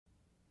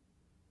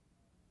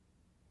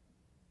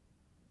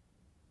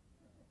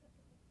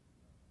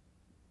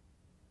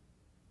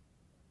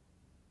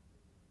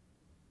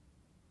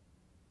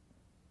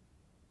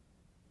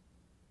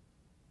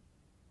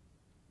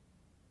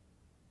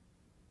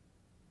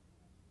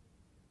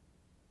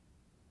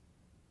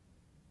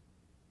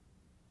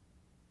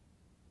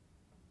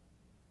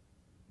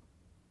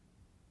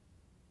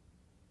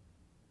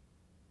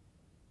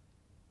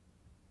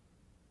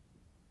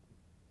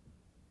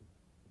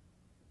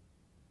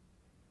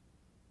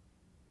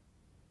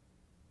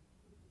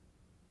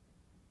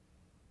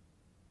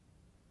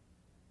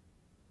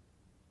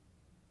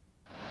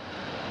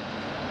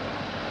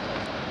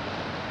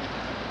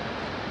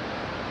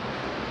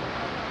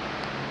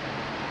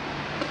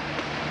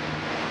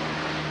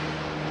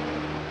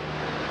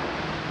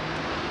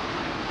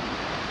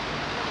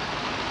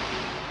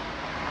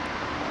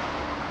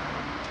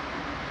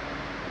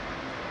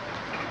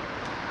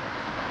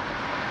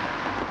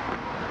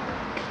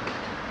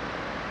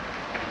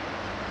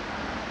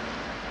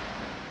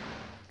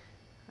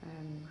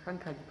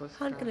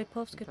Anna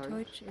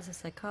Lipowska-Teutsch is a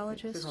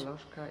psychologist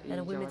and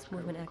a women's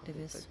movement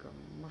activist.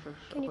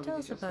 Can you tell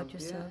us about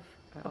yourself,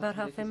 about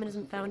how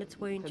feminism found its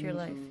way into your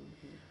life?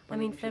 I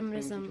mean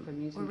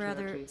feminism, or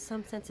rather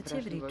some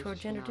sensitivity toward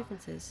gender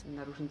differences,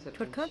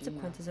 toward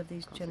consequences of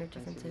these gender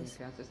differences.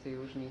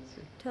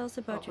 Tell us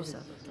about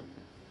yourself.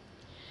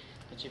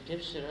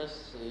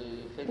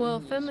 Well,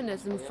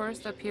 feminism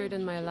first appeared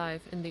in my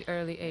life in the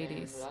early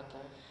 80s.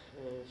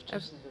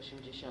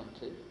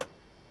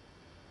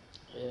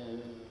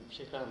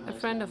 A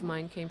friend of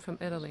mine came from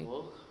Italy.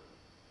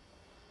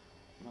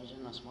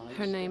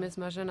 Her name is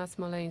Marzena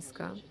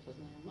Smoleńska.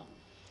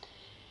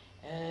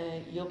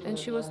 And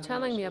she was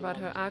telling me about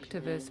her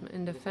activism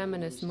in the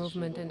feminist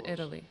movement in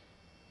Italy.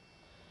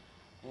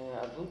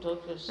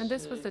 And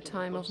this was the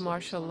time of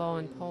martial law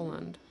in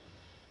Poland,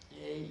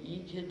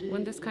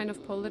 when this kind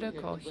of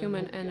political,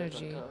 human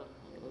energy,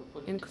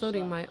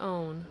 including my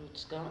own,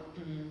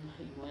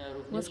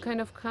 was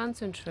kind of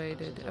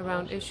concentrated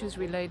around issues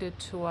related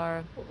to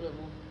our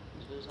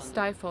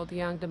stifled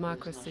young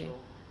democracy.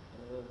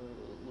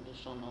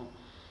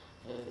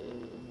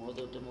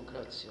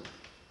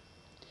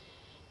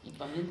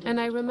 And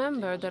I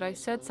remember that I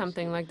said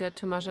something like that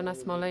to Marzena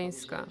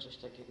Smoleńska,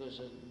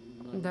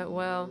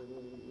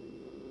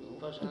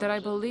 that I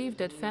believed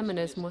that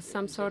feminism was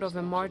some sort of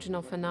a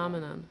marginal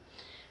phenomenon,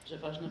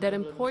 that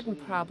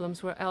important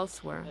problems were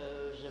elsewhere,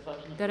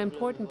 that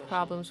important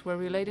problems were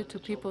related to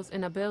people's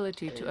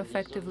inability to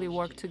effectively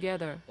work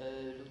together.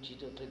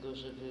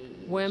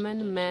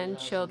 Women, men,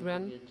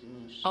 children,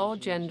 all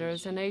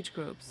genders and age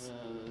groups.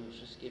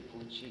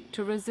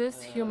 To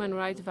resist human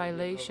rights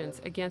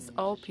violations against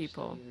all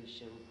people,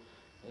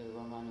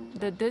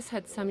 that this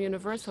had some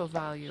universal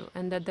value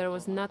and that there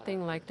was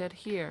nothing like that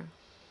here.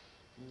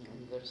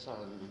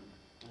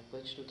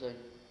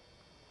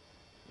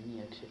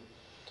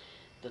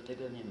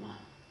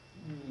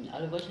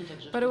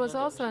 But it was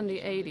also in the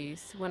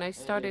 80s when I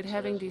started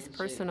having these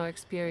personal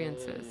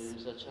experiences.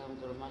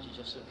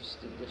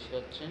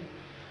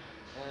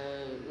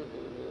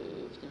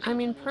 I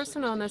mean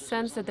personal in the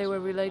sense that they were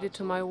related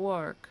to my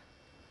work,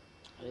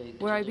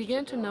 where I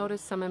began to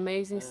notice some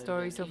amazing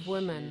stories of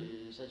women,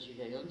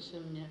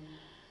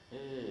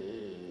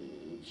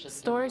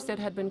 stories that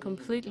had been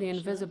completely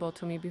invisible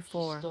to me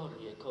before.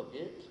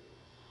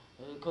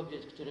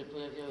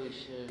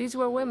 These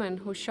were women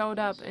who showed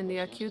up in the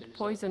Acute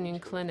Poisoning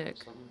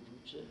Clinic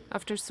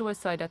after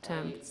suicide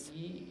attempts,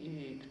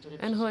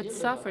 and who had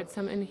suffered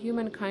some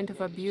inhuman kind of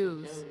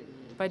abuse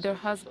by their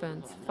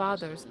husbands,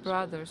 fathers,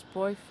 brothers,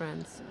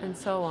 boyfriends, and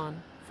so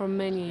on, for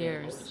many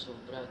years.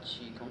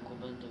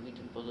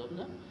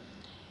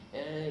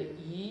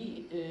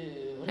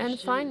 And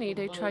finally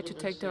they tried to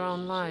take their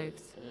own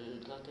lives,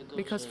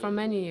 because for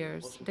many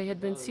years they had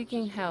been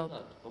seeking help,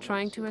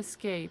 trying to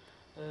escape,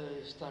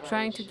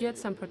 trying to get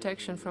some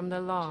protection from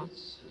the law,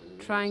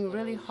 trying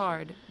really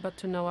hard, but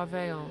to no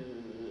avail.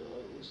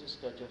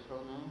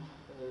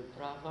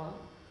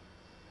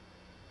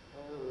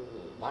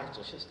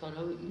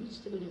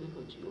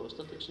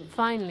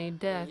 Finally,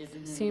 death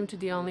seemed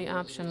the only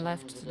option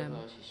left to them.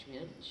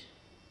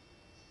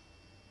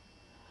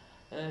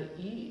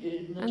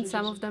 And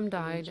some of them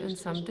died and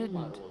some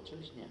didn't.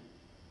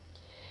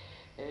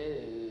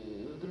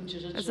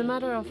 As a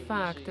matter of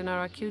fact, in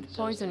our acute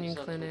poisoning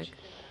clinic,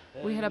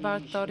 we had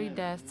about 30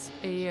 deaths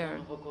a year,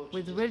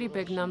 with really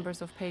big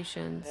numbers of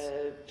patients.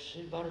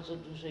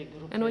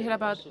 And we had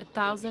about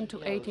 1,000 to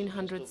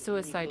 1,800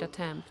 suicide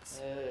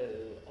attempts.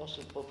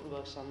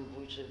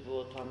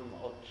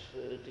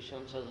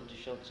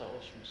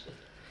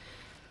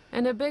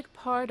 And a big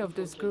part of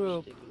this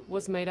group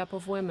was made up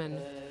of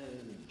women,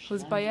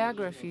 whose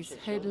biographies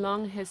hid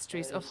long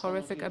histories of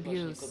horrific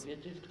abuse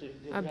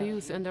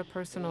in their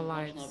personal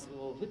lives.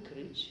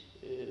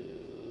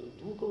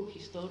 Długą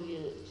historię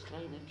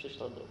skrajnych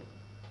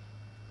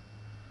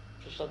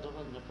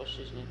prześladowań na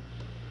płaszczyźnie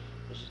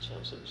życia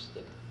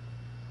osobistego.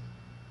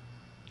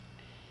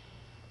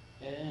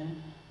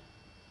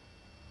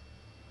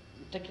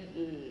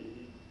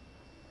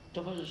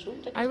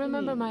 I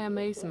remember my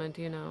amazement,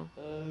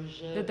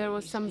 that there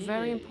was some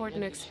very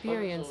important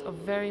experience of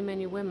very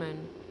many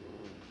women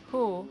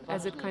who,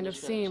 as it kind of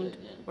seemed,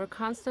 were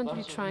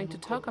constantly trying to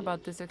talk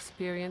about this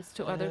experience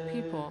to other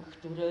people,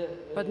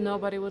 but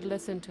nobody would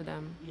listen to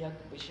them.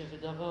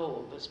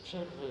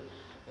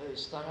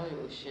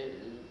 Starają się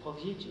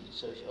powiedzieć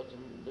coś o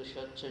tym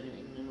doświadczeniu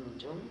innym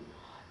ludziom,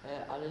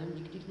 ale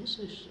nikt ich nie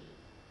słyszy.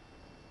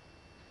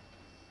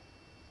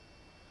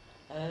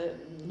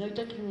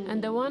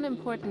 And the one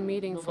important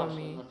meeting for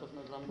me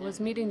was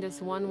meeting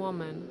this one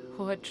woman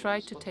who had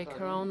tried to take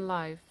her own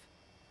life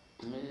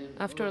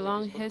after a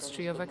long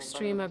history of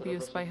extreme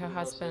abuse by her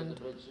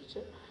husband.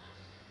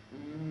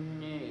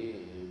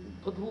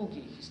 Po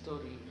długiej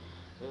historii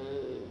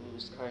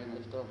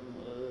skrajnych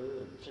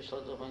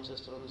prześladowań ze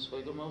strony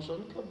swojego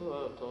małżonka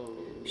była to...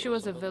 She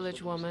was a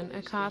village woman,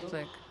 a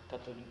Catholic,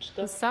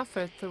 who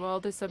suffered through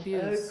all this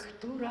abuse,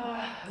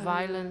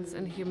 violence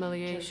and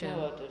humiliation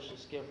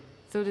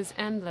through this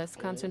endless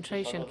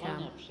concentration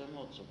camp,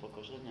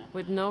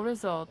 with no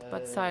result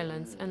but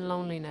silence and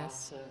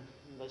loneliness.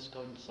 Bez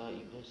końca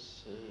i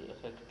bez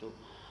efektu,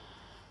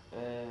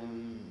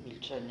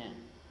 milczenie,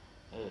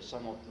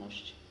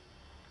 samotność.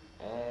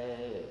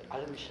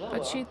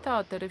 But she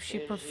thought that if she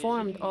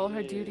performed all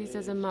her duties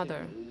as a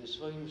mother,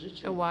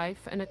 a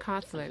wife, and a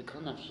Catholic,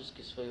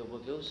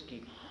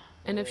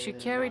 and if she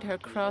carried her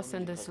cross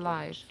in this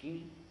life,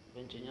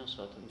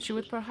 she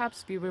would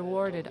perhaps be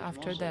rewarded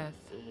after death.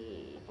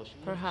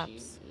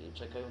 Perhaps.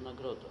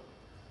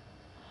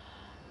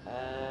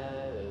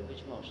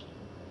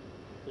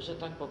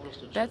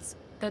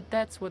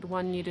 That's what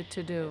one needed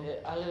to do.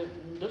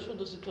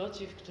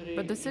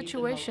 But the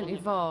situation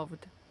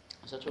evolved,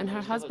 and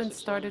her husband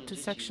started to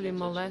sexually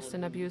molest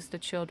and abuse the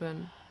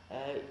children.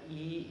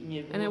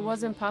 And it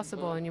wasn't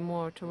possible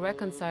anymore to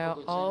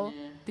reconcile all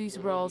these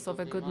roles of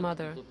a good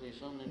mother,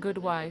 good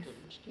wife,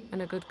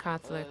 and a good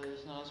Catholic.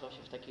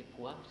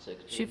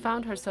 She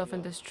found herself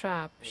in this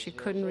trap she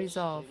couldn't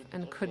resolve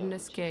and couldn't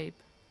escape.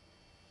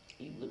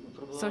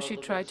 So she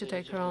tried to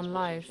take her own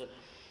life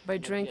by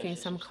drinking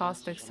some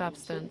caustic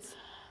substance,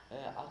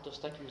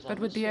 but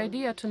with the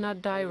idea to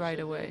not die right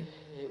away,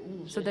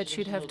 so that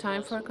she'd have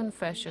time for a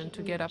confession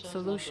to get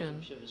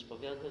absolution,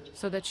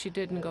 so that she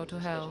didn't go to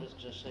hell.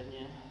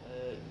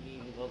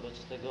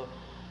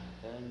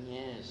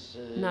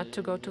 Not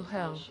to go to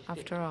hell,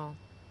 after all.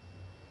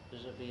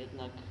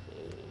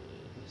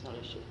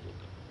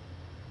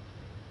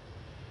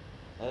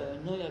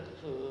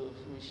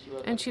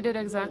 And she did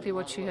exactly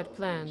what she had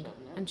planned,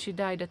 and she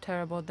died a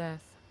terrible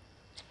death.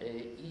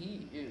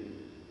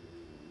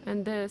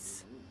 And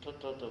this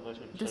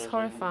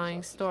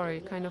horrifying story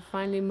kind of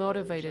finally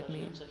motivated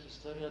me,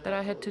 that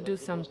I had to do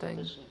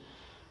something.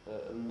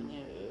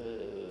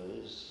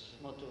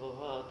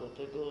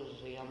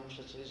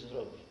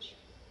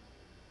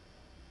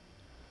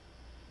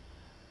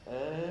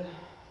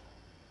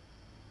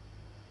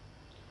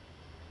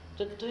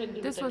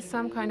 This was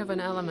some kind of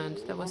an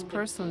element that was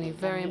personally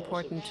very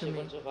important to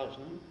me.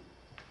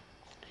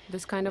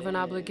 This kind of an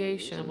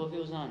obligation.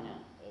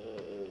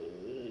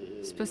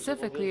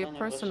 Specifically a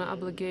personal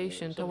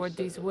obligation toward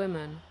these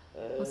women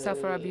who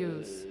suffer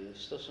abuse,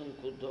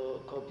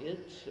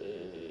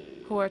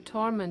 who are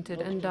tormented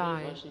and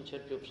die.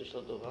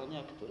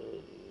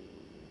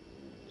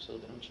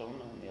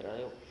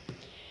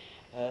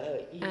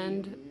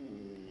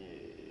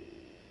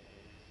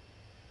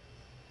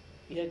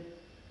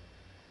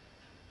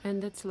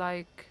 And it's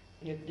like,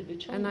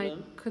 and I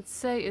could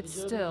say it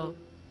still.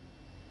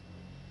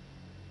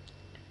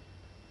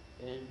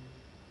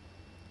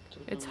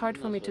 It's hard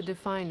for me to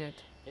define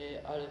it,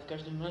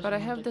 but I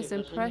have this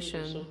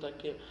impression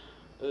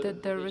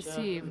that they're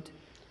received,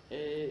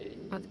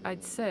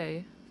 I'd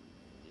say,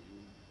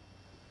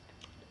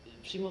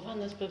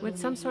 with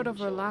some sort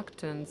of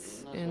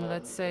reluctance in,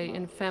 let's say,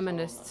 in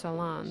feminist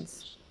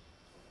salons.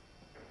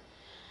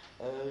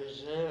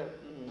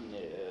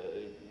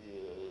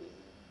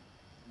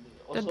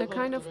 That the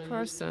kind of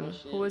person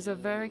who is a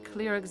very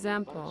clear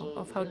example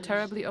of how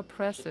terribly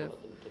oppressive,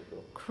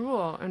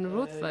 cruel and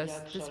ruthless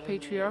this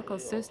patriarchal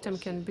system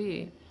can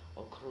be,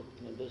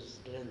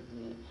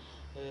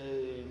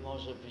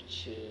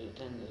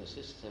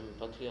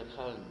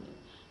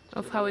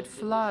 of how it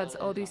floods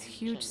all these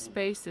huge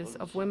spaces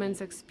of women's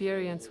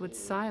experience with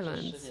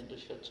silence,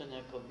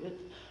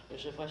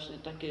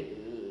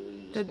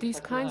 that these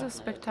kinds of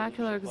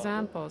spectacular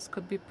examples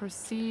could be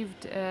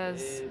perceived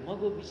as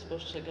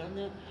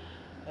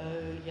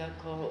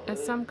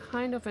some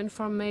kind of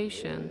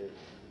information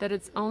that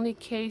it's only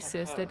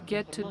cases that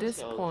get to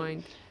this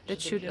point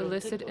that should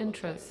elicit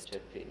interest.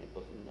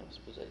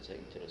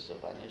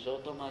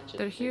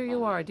 That here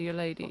you are, dear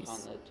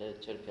ladies.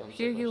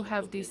 Here you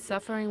have these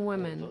suffering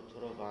women,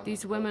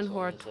 these women who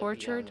are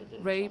tortured,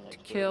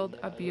 raped, killed,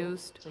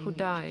 abused, who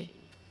die.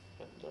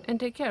 And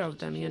take care of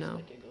them, you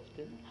know.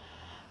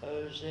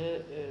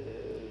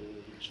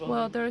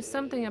 Well, there is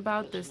something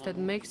about this that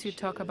makes you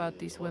talk about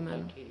these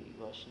women.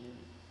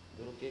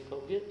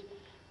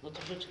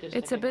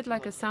 It's a bit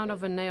like a sound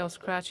of a nail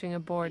scratching a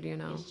board, you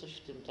know.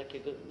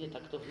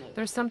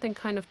 There's something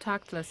kind of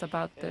tactless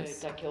about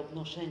this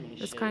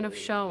kind of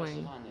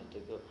showing,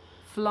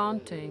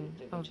 flaunting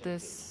of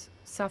this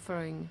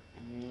suffering.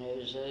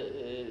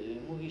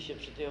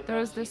 There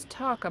is this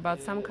talk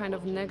about some kind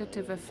of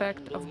negative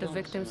effect of the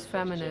victim's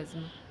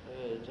feminism,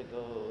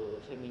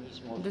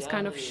 this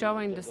kind of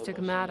showing the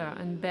stigmata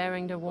and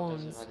bearing the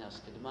wounds.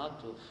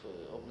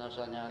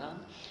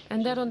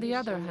 And that, on the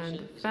other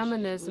hand,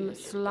 feminism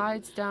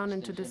slides down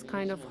into this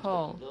kind of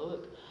hole,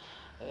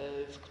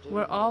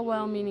 where all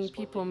well-meaning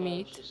people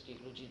meet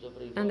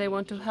and they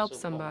want to help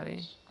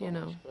somebody, you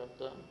know.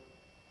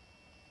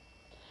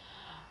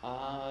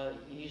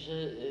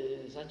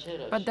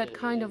 But that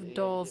kind of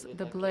dulls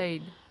the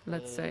blade,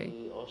 let's say,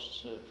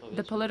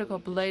 the political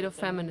blade of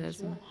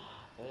feminism,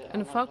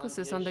 and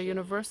focuses on the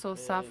universal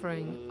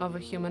suffering of a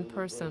human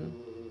person.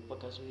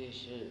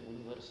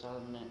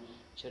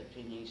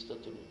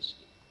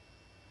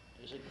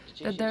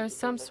 That there is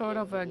some sort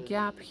of a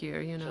gap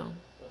here, you know.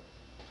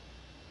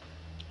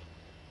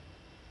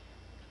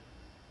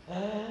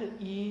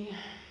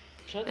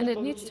 And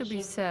it needs to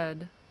be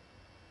said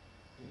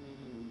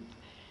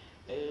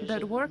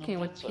that working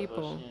with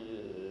people,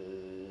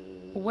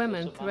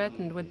 women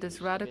threatened with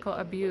this radical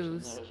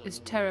abuse, is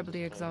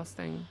terribly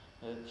exhausting.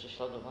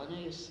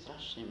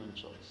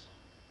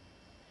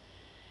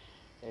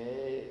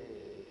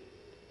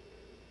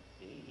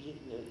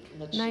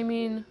 And I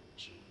mean,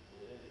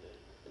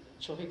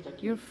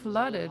 you're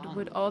flooded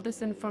with all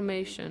this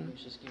information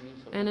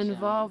and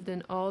involved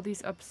in all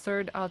these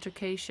absurd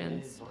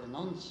altercations,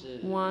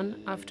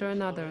 one after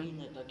another,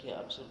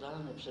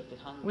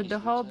 with the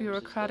whole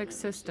bureaucratic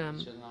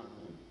system.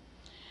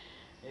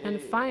 And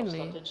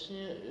finally,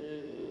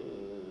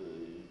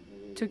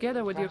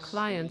 together with your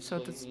client, so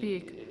to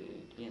speak,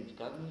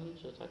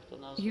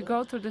 you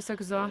go through this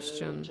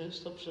exhaustion,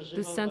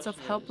 this sense of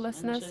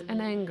helplessness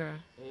and anger,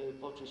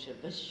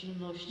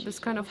 this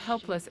kind of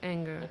helpless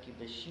anger.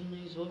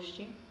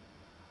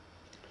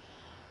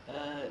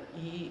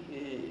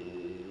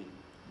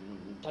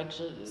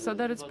 So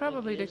that it's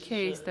probably the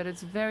case that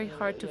it's very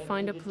hard to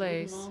find a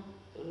place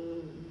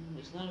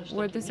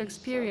where this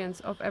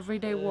experience of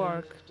everyday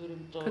work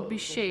could be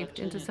shaped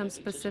into some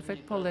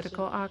specific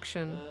political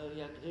action.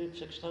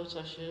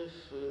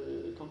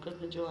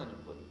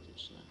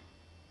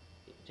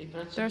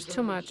 There's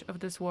too much of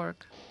this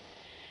work.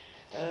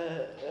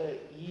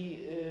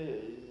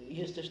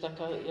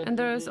 And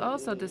there is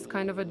also this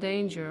kind of a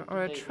danger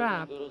or a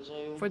trap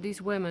for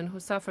these women who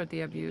suffered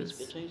the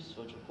abuse.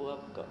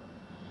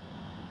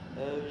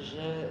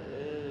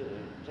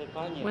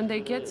 When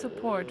they get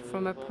support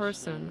from a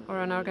person or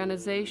an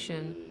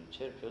organization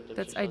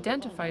that's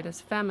identified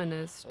as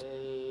feminist,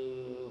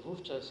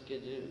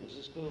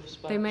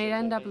 they may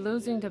end up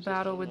losing the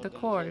battle with the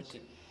court,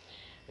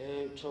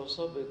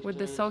 with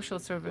the social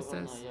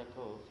services,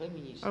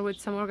 or with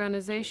some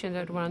organization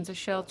that runs a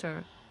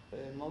shelter.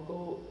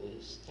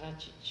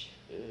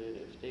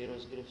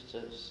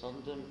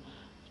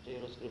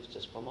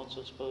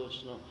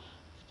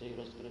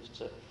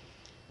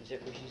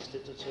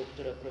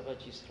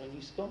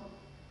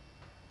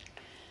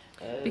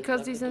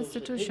 Because these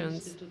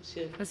institutions,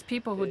 as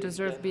people who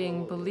deserve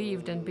being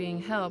believed and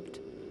being helped,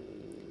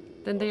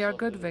 then they are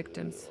good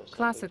victims,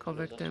 classical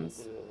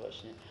victims.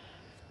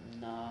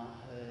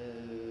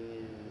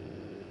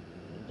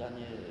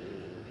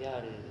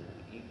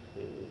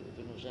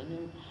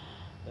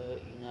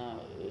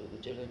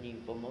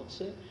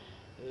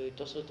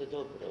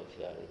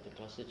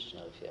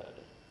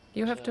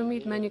 You have to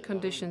meet many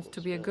conditions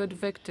to be a good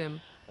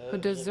victim who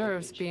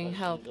deserves being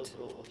helped.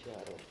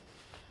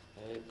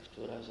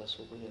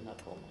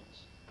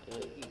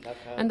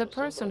 And the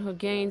person who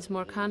gains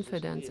more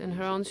confidence in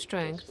her own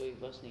strength,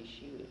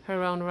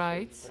 her own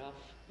rights,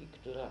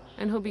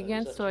 and who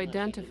begins to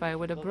identify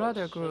with a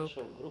broader group,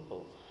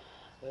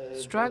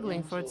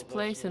 struggling for its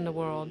place in the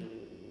world,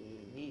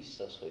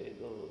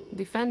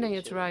 defending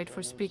its right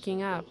for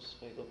speaking up,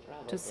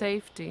 to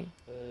safety,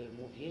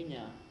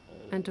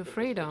 and to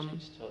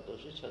freedom,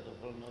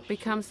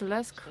 becomes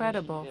less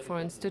credible for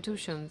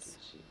institutions,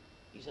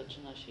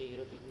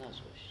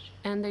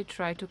 and they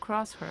try to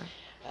cross her.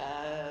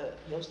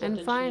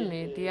 And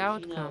finally, the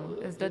outcome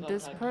is that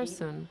this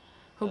person,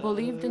 who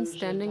believed in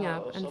standing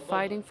up and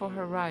fighting for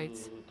her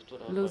rights,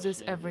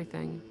 loses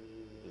everything.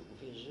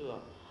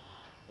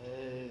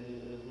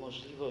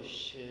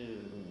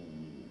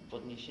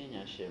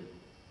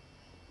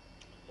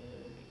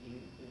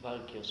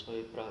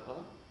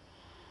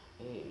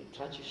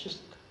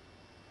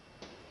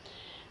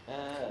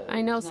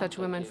 I know such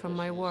women from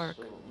my work,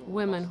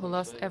 women who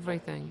lost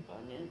everything.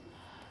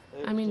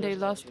 I mean, they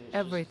lost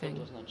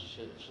everything.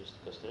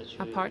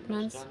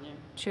 Apartments,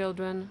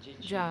 children,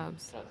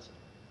 jobs.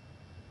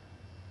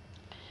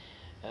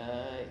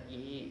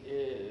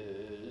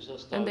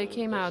 And they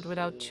came out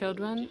without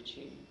children,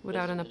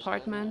 without an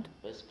apartment,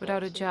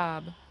 without a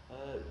job,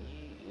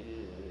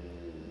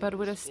 but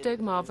with a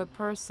stigma of a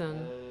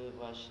person,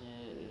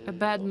 a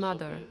bad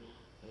mother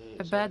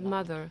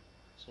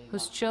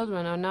whose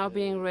children are now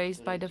being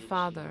raised by the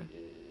father,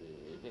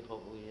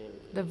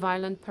 the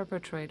violent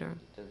perpetrator,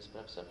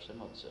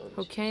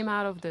 who came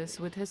out of this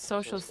with his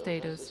social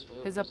status,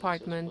 his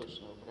apartment,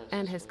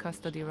 and his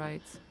custody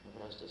rights.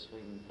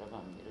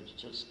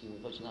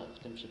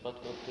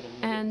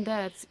 And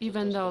that's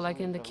even though, like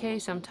in the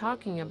case I'm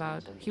talking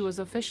about, he was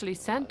officially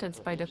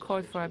sentenced by the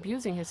court for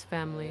abusing his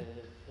family.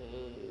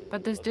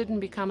 But this didn't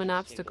become an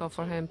obstacle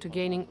for him to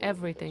gaining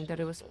everything that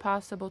it was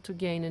possible to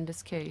gain in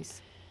this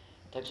case.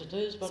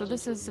 So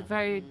this is a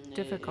very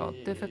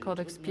difficult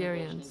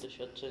experience.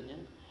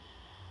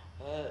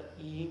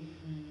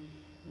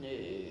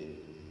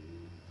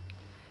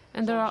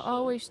 And there are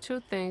always two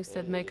things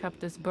that make up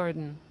this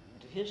burden.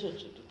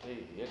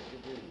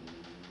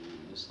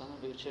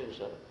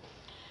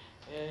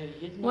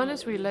 One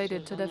is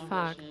related to the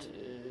fact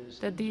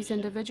that these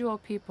individual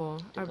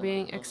people are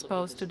being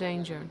exposed to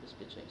danger.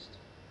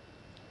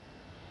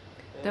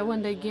 That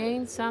when they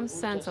gain some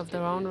sense of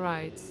their own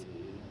rights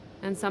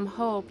and some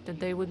hope that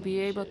they would be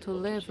able to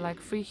live like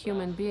free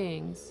human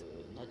beings,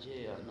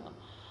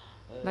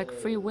 like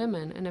free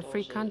women in a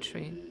free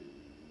country,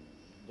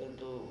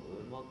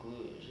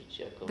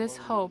 This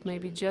hope may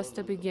be just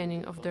the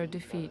beginning of their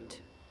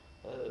defeat.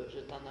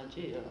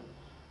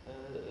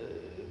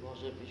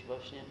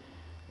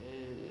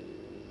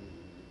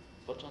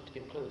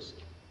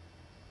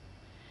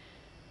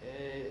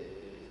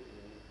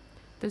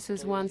 This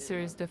is one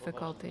serious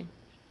difficulty.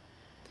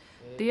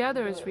 The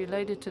other is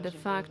related to the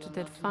fact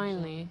that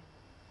finally,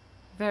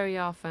 very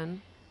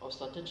often,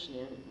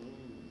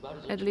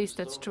 at least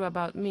that's true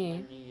about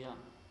me,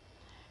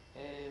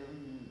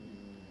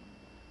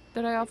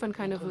 that I often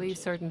kind of leave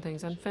certain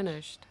things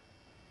unfinished.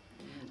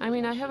 I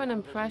mean, I have an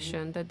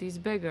impression that these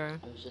bigger,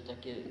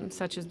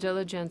 such as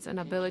diligence and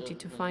ability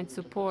to find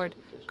support,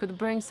 could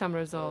bring some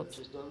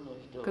results,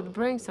 could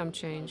bring some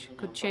change,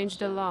 could change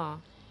the law,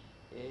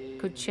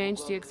 could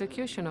change the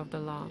execution of the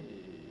law.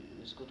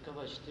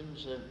 Skutkować tym,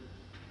 że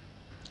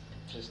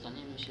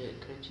przestaniemy się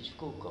kręcić w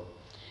kółko,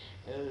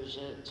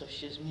 że coś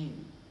się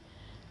zmieni,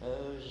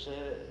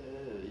 że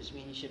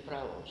zmieni się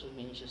prawo, że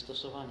zmieni się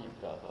stosowanie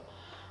prawa.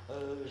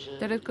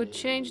 That it could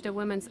change the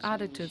women's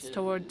attitudes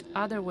toward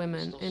other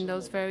women in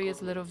those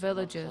various little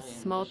villages,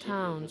 small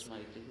towns,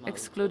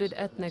 excluded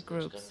ethnic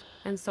groups,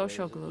 and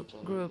social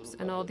groups,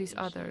 and all these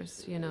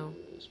others, you know.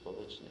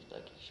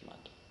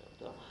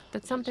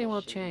 That something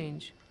will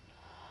change.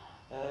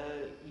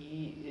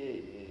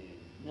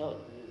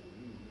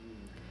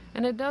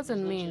 And it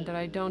doesn't mean that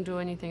I don't do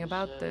anything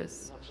about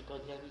this,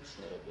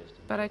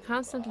 but I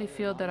constantly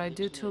feel that I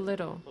do too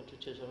little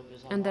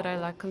and that I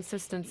lack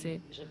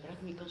consistency,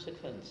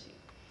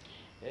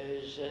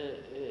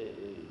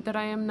 that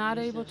I am not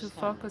able to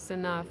focus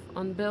enough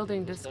on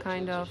building this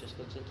kind of,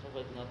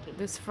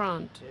 this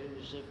front,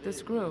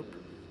 this group,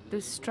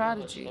 this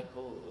strategy,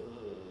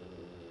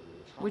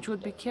 which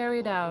would be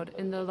carried out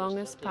in the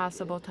longest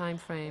possible time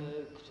frame.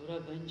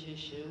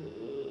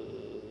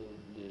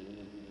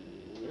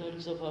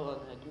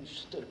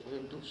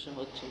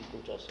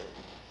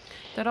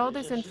 That all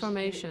this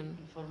information,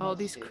 all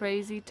these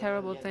crazy,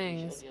 terrible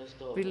things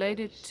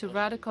related to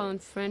radical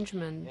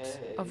infringement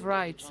of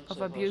rights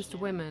of abused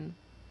women,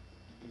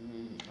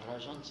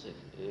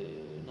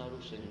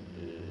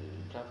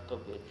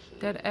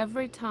 that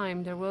every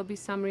time there will be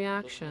some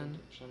reaction,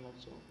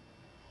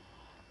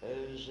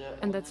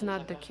 and that's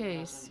not the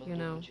case, you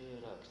know.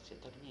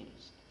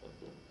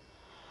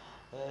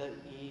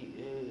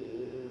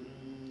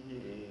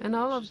 And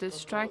all of this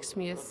strikes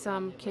me as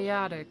some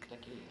chaotic,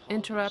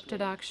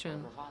 interrupted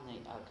action,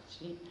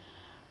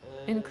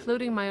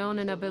 including my own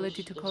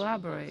inability to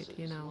collaborate,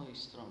 you know.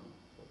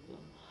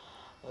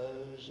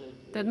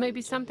 That maybe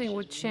something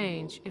would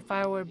change if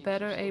I were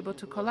better able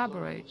to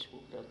collaborate,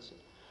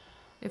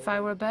 if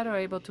I were better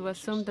able to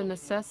assume the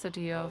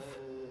necessity of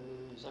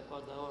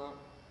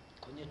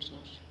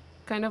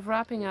kind of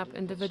wrapping up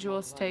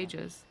individual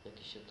stages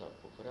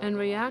and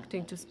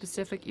reacting to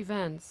specific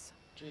events.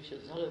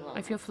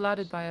 I feel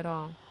flooded by it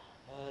all.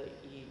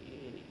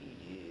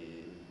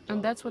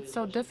 And that's what's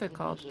so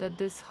difficult, that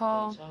this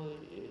whole,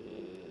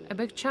 a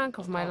big chunk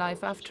of my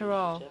life, after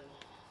all,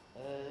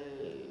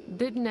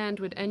 didn't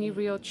end with any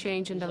real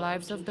change in the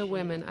lives of the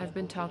women I've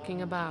been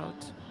talking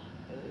about.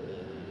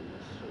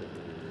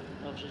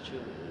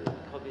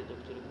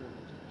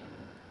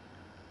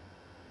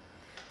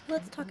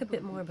 Let's talk a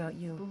bit more about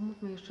you.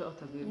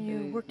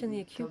 You worked in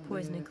the Acute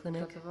Poisoning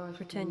Clinic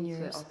for 10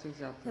 years,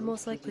 and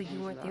most likely you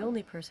weren't the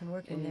only person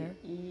working there.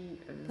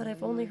 But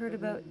I've only heard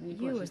about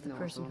you as the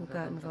person who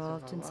got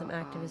involved in some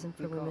activism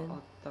for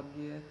women,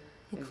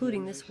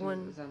 including this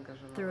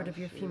 1/3 of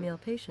your female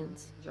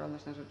patients.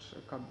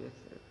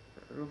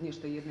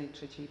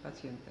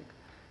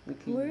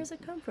 Where does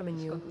it come from in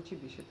you?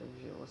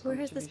 Where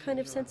has this kind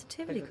of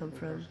sensitivity come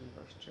from?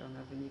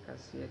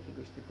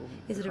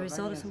 Is it a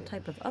result of some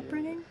type of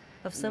upbringing?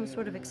 Of some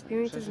sort of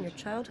experiences in your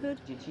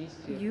childhood,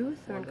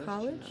 youth, or in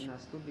college?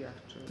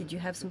 Did you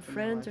have some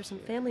friends or some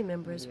family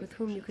members with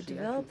whom you could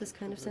develop this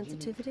kind of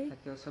sensitivity?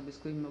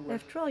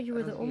 After all, you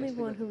were the only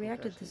one who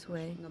reacted this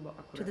way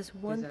to this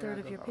 1/3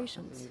 of your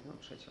patients.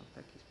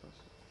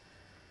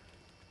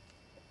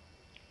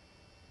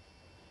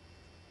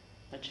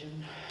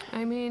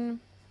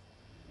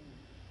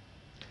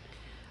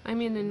 I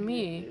mean, in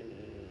me,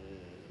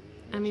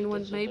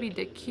 what may be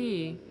the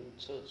key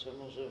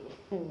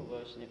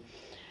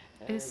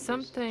is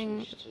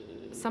something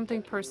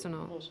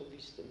personal.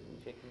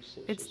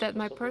 It's that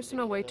my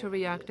personal way to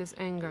react is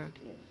anger.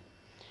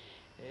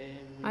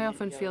 I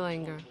often feel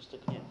anger.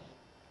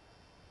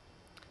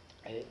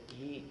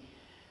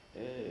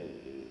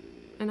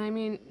 And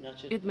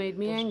it made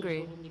me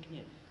angry.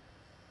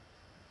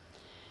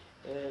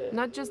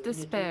 Not just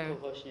despair,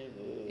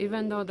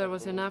 even though there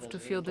was enough to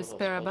feel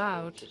despair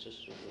about,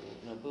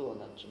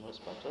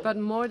 but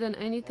more than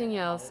anything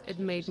else, it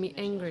made me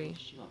angry.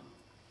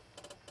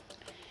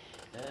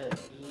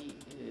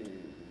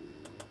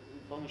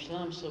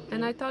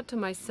 And I thought to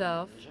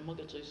myself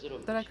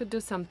that I could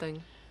do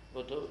something.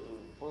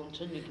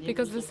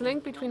 Because this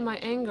link between my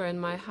anger and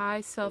my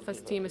high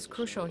self-esteem is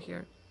crucial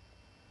here.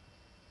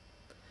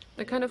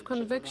 The kind of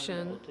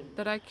conviction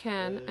that I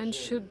can and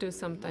should do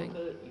something.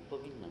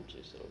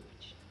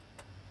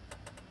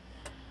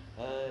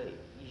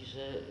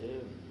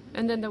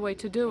 And then the way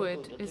to do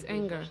it is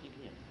anger.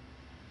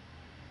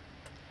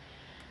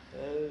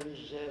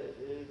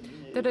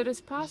 That it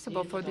is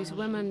possible for these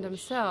women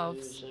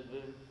themselves,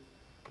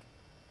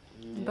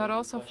 but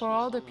also for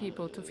all the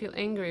people, to feel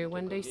angry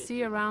when they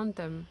see around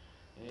them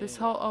this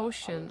whole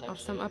ocean of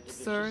some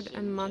absurd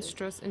and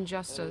monstrous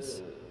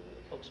injustice,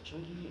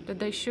 that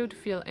they should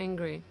feel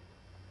angry.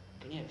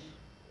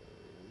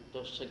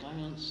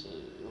 Dostrzegając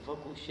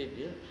wokół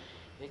siebie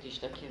jakieś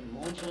takie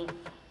morze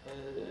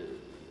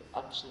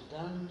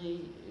absurdalnej,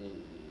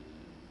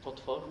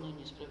 potwornej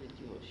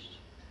niesprawiedliwości,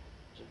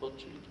 żeby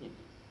odczuli gniew.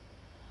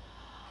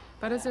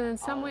 But is it in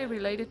some way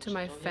related to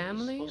my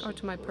family or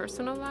to my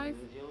personal life?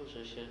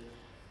 Wiąże się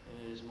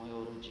z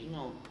moją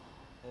rodziną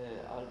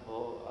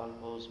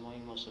albo z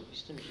moim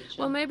osobistym życiem.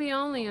 Well, maybe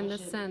only in the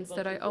sense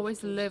that I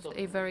always lived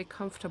a very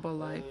comfortable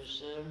life.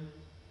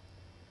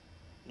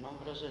 Mam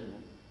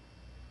wrażenie,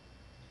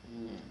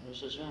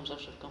 że żyłem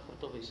zawsze w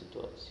komfortowej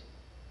sytuacji.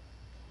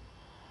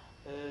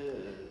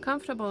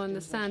 Comfortable in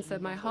the sense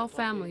that my whole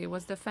family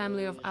was the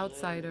family of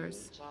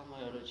outsiders. Cała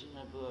moja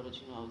rodzina była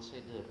rodziną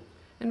outsiderów.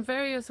 In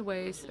various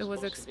ways it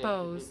was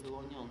exposed,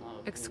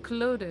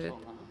 excluded,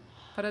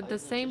 but at the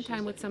same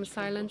time with some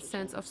silent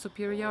sense of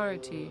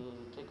superiority.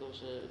 Tego,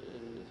 że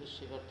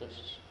wyższej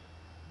wartości.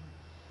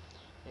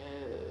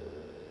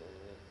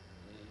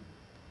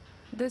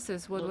 This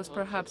is what was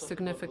perhaps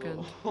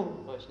significant.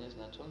 Właśnie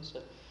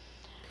znaczące.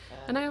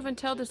 And I often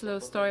tell this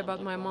little story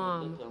about my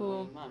mom,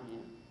 who...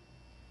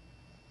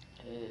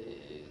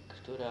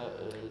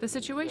 The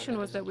situation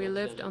was that we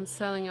lived on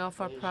selling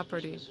off our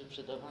property,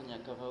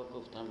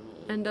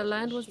 and the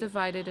land was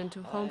divided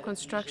into home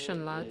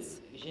construction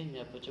lots,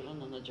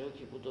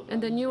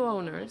 and the new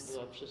owners,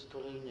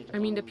 I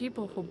mean the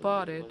people who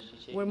bought it,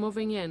 were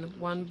moving in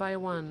one by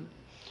one.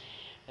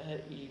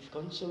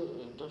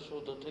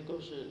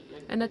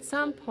 And at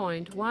some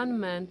point, one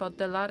man bought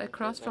the lot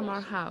across from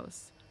our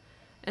house,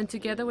 and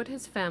together with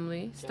his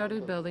family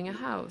started building a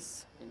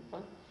house.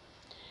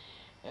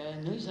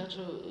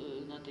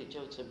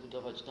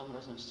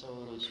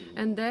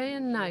 And day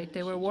and night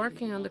they were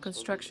working on the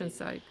construction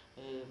site,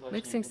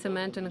 mixing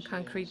cement and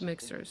concrete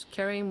mixers,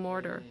 carrying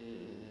mortar,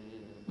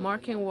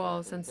 marking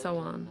walls, and so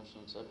on.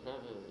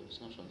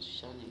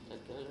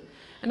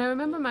 And I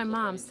remember my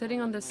mom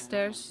sitting on the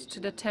stairs to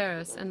the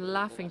terrace and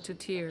laughing to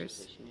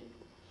tears.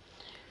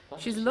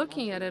 She's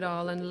looking at it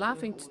all and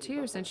laughing to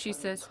tears, and she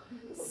says,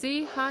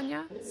 "See,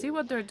 Hania, see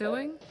what they're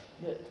doing?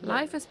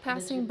 Life is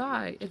passing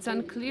by. It's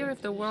unclear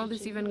if the world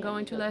is even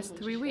going to last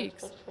 3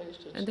 weeks.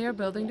 And they are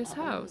building this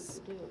house."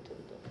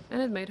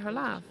 And it made her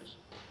laugh.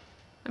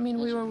 I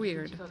mean, we were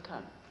weird.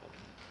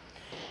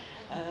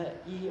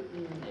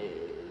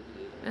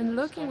 And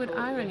looking with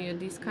irony at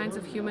these kinds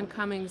of human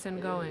comings and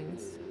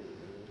goings.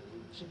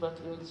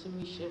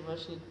 Przypatrującymi się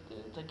właśnie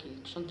takiej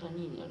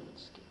krzątaninie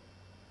ludzkiej.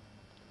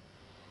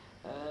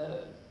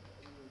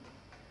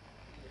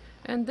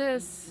 And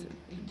this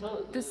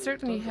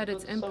certainly had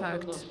its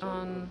impact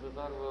on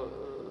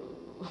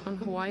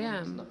who I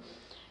am.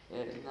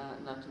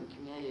 Na tym,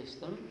 kim ja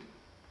jestem.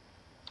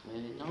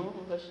 No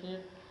właśnie.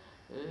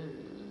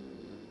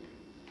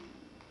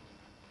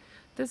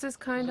 This is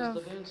kind of,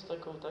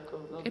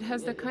 it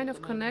has the kind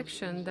of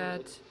connection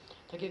that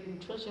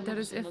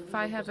is, if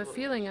I have a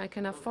feeling I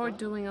can afford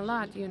doing a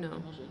lot, you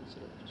know.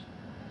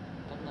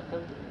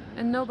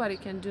 And nobody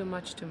can do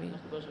much to me.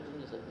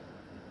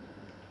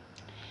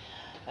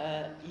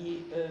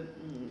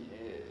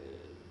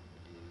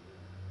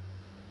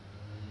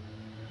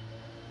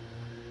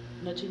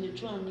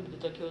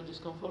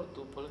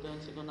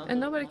 And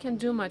nobody can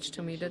do much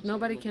to me, that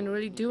nobody can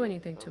really do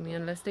anything to me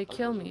unless they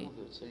kill me.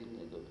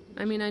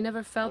 I mean, I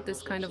never felt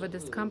this kind of a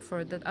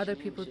discomfort that other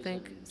people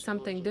think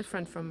something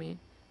different from me,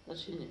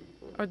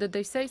 or that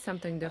they say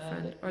something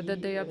different, or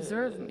that they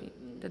observe me,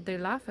 that they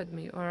laugh at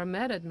me, or are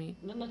mad at me.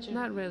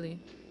 Not really.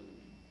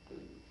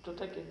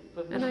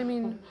 And I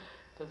mean,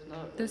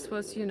 this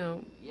was, you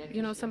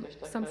know,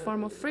 some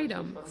form of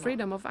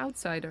freedom of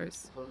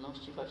outsiders.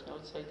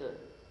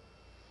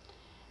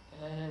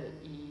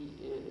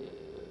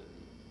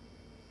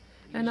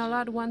 And I'll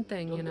add one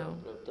thing, you know.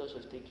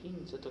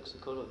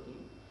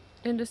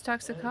 In this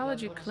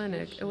toxicology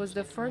clinic, it was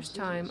the first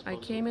time I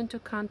came into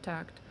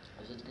contact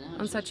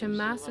on such a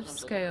massive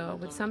scale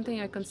with something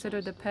I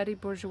consider the petty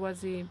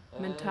bourgeoisie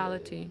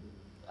mentality.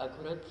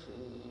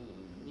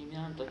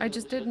 I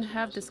just didn't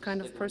have this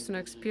kind of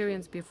personal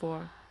experience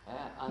before.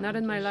 Not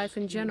in my life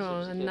in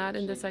general, and not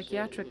in the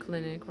psychiatric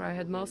clinic, where I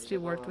had mostly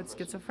worked with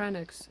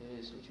schizophrenics.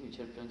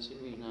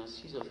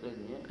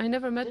 I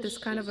never met this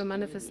kind of a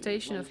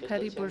manifestation of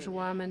petty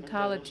bourgeois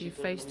mentality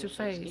face to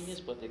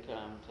face.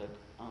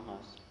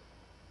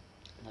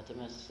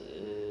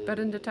 But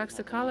in the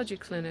toxicology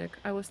clinic,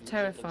 I was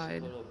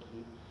terrified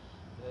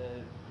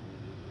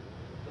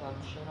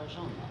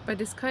by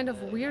this kind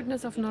of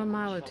weirdness of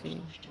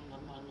normality.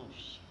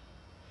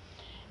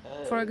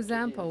 For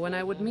example, when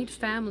I would meet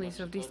families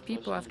of these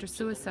people after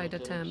suicide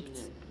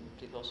attempts,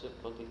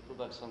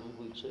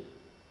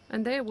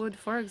 and they would,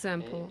 for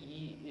example,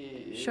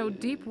 showed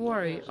deep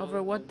worry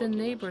over what the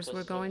neighbors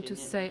were going to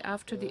say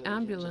after the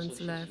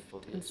ambulance left,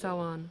 and so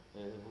on.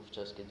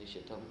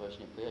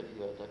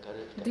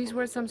 These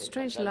were some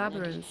strange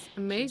labyrinths,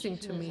 amazing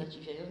to me,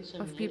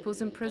 of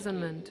people's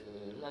imprisonment.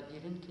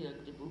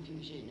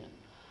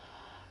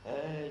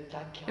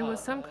 It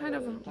was some kind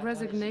of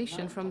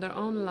resignation from their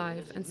own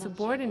life and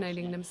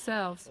subordinating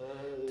themselves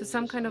to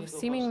some kind of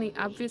seemingly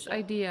obvious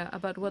idea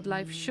about what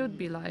life should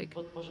be like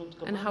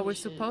and how we're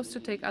supposed to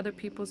take other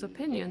people's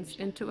opinions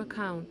into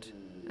account,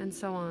 and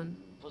so on.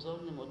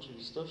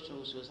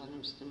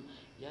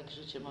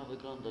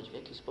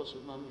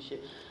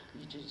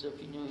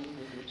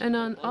 And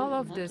on all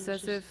of this,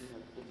 as if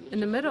in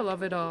the middle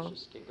of it all,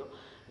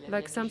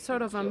 like some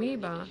sort of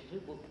amoeba,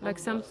 like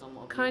some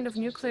kind of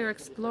nuclear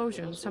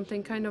explosion,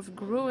 something kind of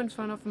grew in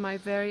front of my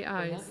very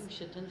eyes.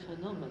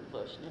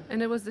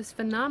 And it was this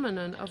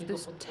phenomenon of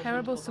this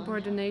terrible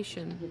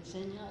subordination,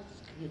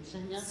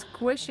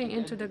 squishing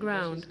into the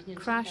ground,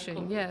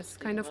 crashing, yes,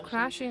 kind of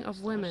crashing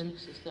of women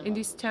in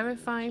these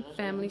terrifying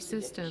family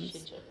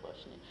systems,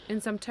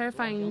 in some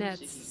terrifying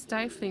nets,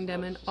 stifling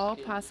them in all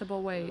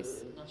possible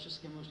ways.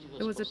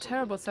 It was a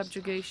terrible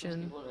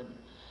subjugation.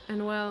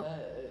 And well,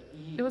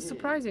 it was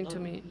surprising to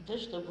me.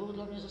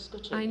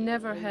 I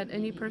never had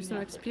any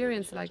personal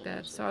experience like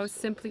that, so I was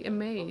simply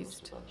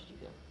amazed.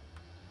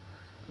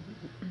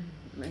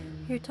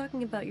 You're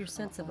talking about your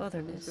sense of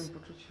otherness,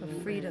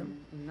 of freedom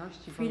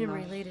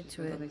related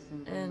to it,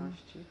 and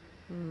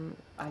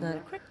not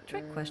a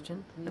trick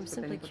question, I'm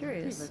simply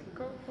curious.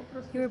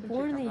 You were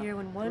born in the year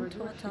when one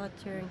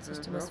totalitarian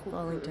system was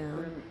falling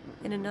down,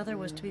 and another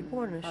was to be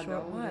born in a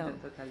short while.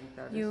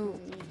 You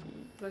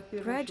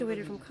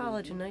graduated from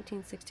college in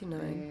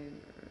 1969,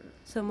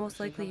 so most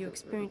likely you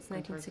experienced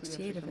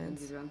 1968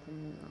 events.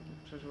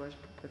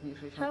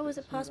 How was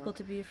it possible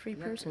to be a free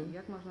person?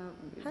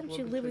 How did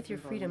you live with your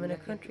freedom in a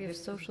country of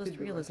socialist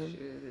realism,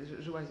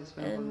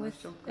 and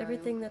with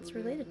everything that's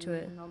related to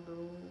it?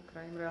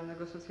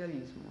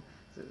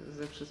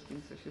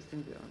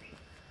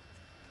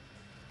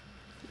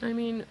 I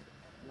mean,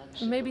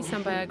 maybe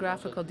some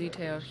biographical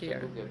detail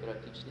here.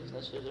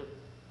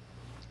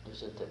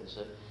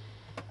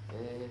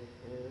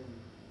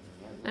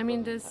 I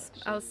mean,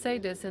 I'll say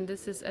this, and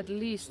this is at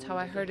least how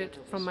I heard it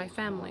from my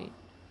family.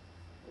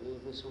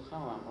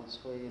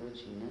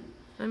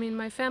 I mean,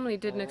 my family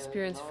didn't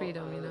experience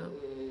freedom, you know.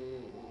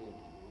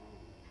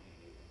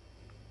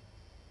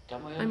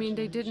 I mean,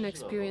 they didn't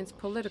experience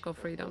political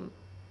freedom.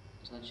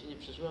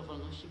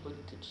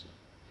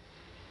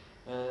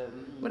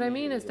 What I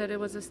mean is that it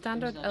was a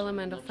standard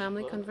element of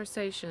family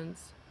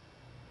conversations.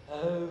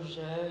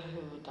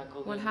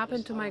 What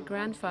happened to my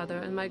grandfather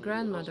and my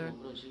grandmother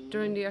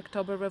during the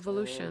October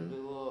Revolution,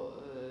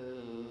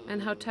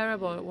 and how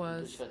terrible it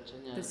was,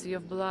 the sea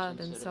of blood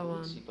and so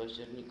on.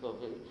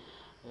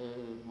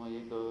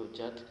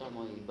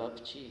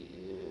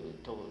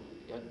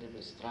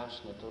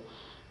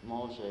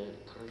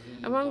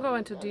 I won't go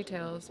into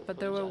details, but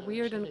there were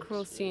weird and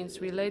cruel scenes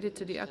related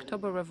to the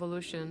October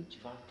Revolution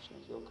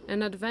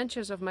and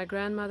adventures of my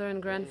grandmother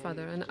and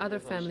grandfather and other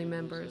family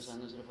members,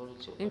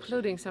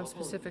 including some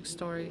specific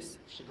stories.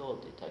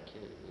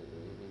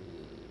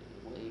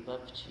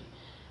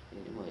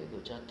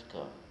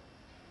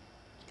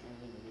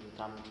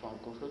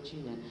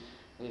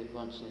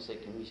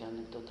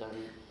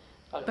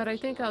 But I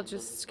think I'll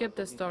just skip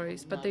the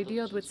stories, but they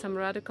dealt with some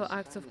radical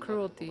acts of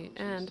cruelty,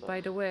 and, by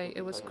the way,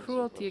 it was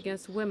cruelty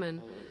against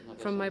women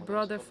from my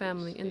brother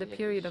family in the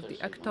period of the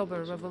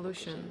October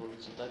Revolution.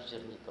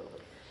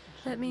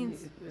 That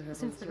means,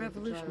 since the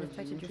revolution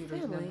affected your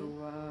family,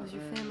 was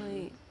your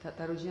family, the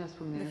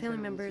family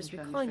members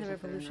recalling the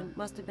revolution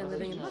must have been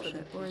living in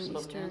Russia or in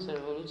Eastern...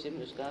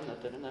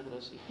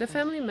 The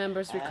family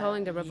members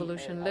recalling the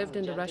revolution lived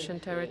in the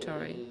Russian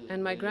territory,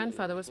 and my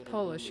grandfather was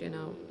Polish, you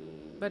know.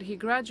 But he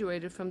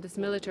graduated from this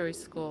military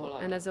school,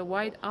 and as a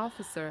white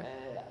officer,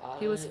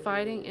 he was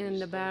fighting in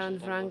the Baron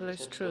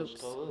Wrangler's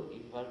troops,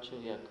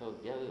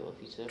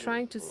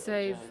 trying to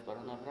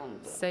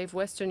save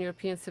Western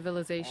European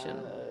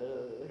civilization.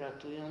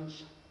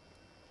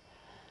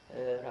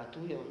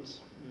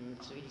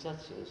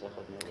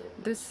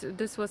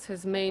 This was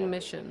his main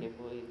mission,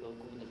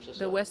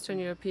 the Western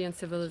European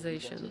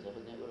civilization.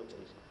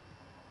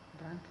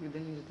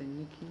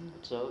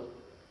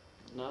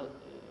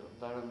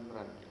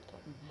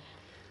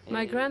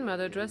 My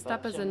grandmother, dressed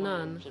up as a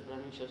nun,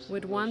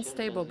 with one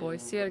stable boy,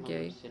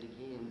 Sergei,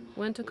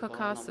 went to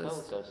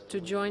Caucasus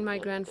to join my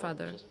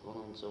grandfather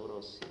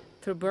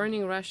through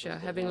burning Russia,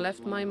 having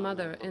left my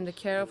mother in the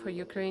care of her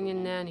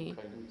Ukrainian nanny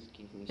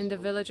in the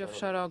village of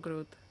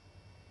Sharogrud.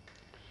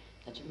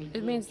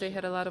 It means they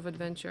had a lot of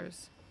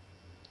adventures.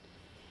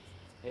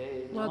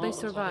 Well, they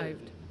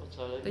survived.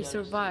 They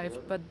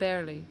survived, but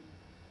barely.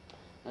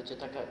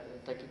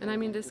 And I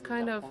mean, this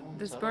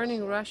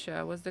burning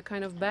Russia was the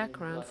kind of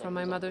background for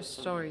my mother's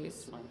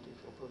stories.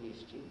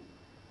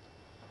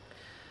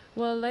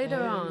 Well,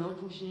 later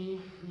on,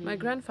 my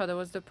grandfather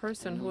was the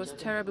person who was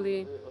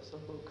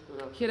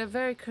he had a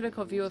very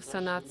critical view of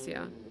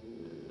sanacja.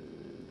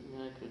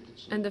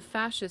 and the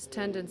fascist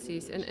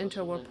tendencies in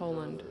interwar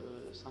Poland.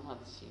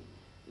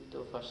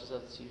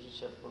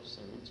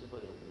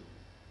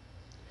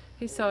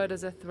 He saw it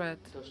as a threat.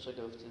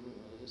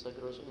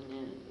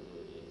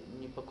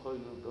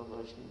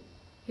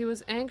 He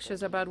was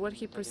anxious about what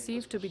he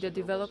perceived to be the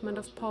development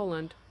of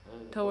Poland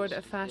toward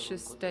a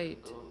fascist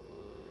state.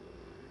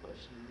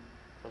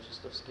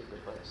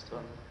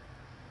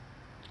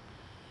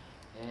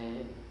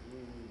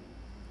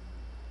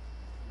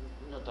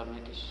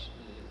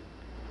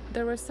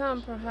 There were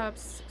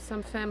perhaps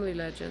some family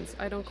legends,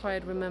 I don't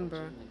quite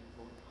remember.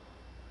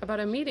 About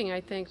a meeting,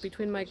 I think,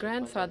 between my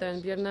grandfather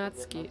and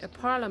Biernacki, a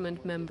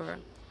parliament member.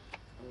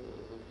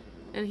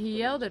 And he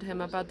yelled at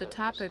him about the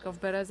topic of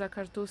Bereza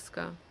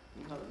Kartuska.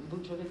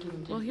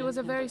 Well, he was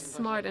a very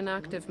smart and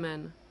active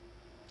man.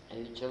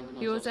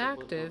 He was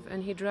active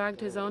and he dragged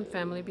his own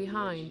family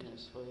behind.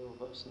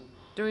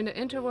 During the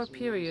interwar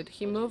period,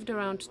 he moved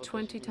around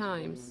 20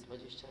 times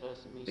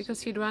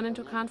because he'd run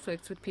into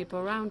conflicts with people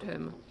around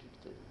him.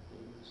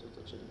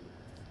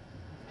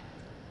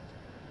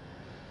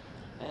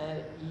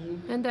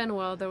 And then,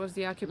 well, there was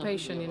the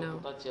occupation, you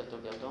know.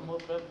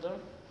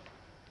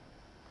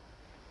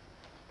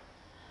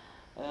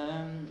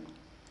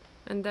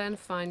 And then,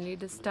 finally,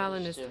 the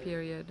Stalinist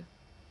period.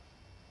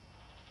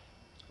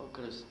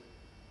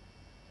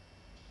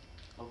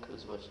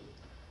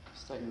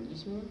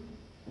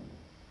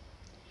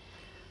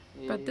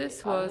 But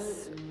this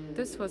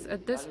was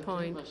at this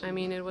point, I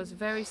mean, it was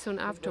very soon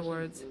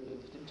afterwards.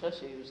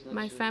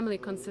 My family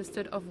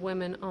consisted of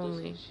women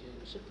only.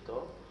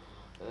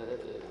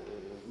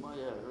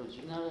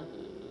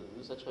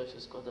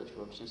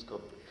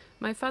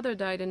 My father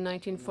died in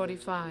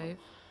 1945.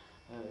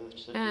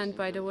 And,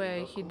 by the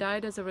way, he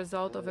died as a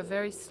result of a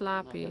very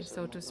sloppy,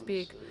 so to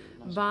speak,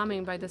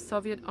 bombing by the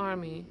Soviet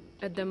army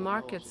at the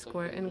market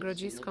square in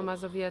Grodzisko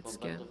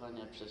Mazowieckie.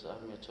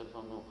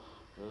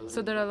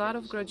 So that a lot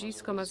of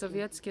Grodzisko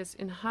Mazowiecki's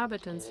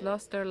inhabitants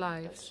lost their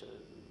lives,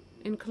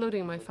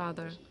 including my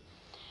father.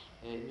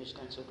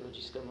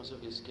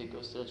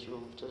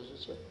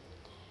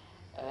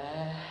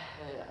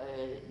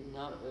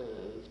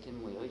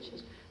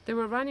 They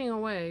were running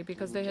away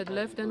because they had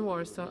lived in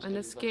Warsaw and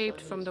escaped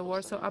from the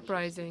Warsaw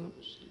Uprising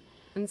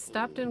and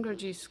stopped in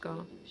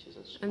Grodzisko,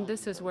 and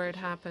this is where it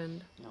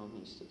happened.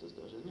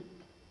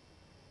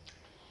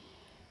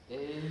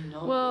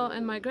 Well,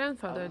 and my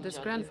grandfather, this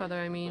grandfather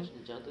I mean,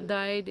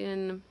 died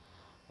in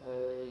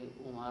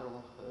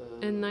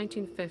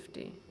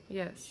 1950,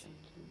 yes.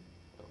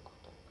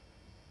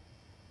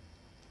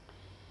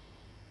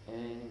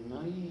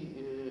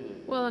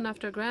 Well, and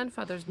after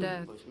grandfather's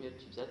death,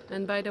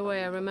 and by the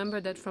way, I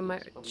remember that from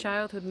my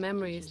childhood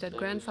memories that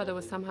grandfather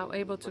was somehow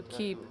able to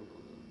keep,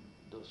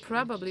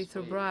 probably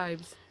through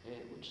bribes,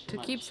 to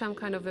keep some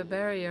kind of a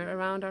barrier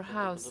around our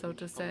house, so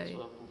to say.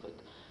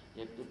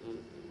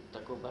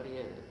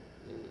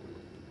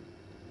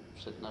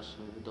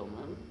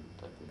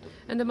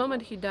 And the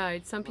moment he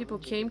died, some people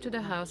came to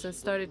the house and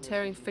started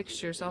tearing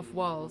fixtures off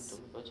walls.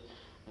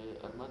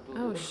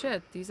 Oh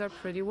shit, these are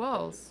pretty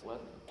walls.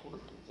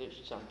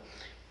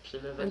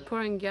 And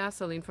pouring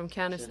gasoline from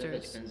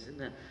canisters.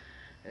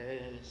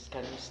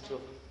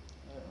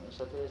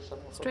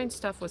 Strange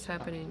stuff was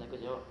happening.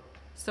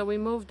 So we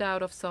moved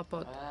out of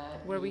Sopot,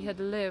 where we had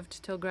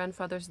lived till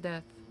grandfather's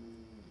death.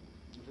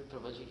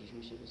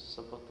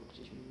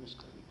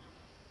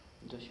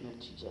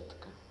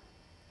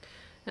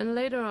 And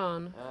later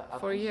on,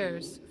 for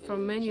years, for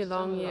many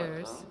long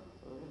years,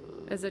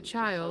 as a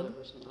child,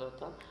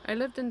 I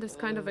lived in this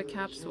kind of a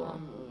capsule,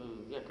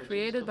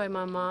 created by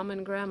my mom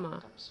and grandma,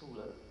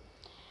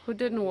 who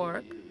didn't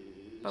work,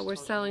 but were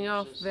selling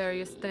off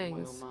various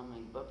things.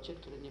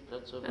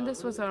 And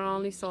this was our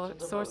only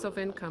source of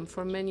income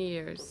for many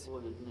years.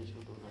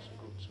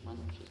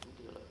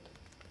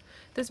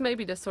 This may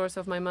be the source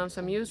of my mom's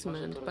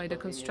amusement by the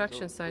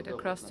construction site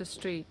across the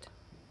street.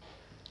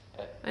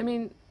 I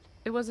mean,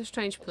 it was a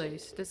strange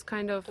place, this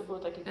kind of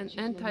an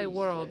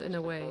anti-world in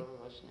a way,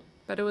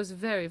 but it was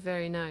very,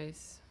 very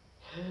nice.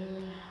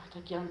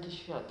 Taki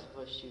antyświat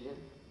właściwie,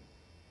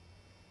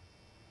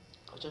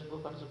 chociaż było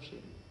bardzo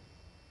przyjemnie.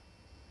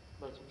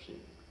 Bardzo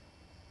przyjemnie.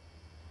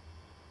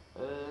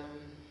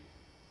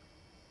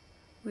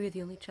 Were you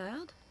the only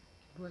child?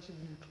 Byłaś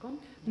wnuczką?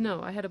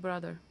 No, I had a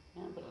brother.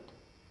 Miałem brata.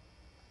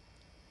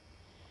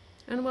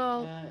 And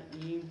well,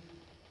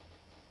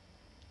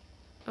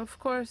 of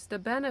course, the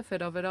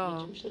benefit of it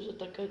all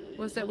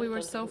was that we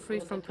were so free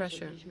from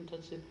pressure.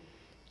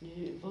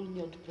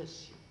 Wolni od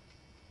presji.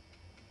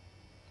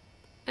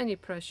 Any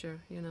pressure,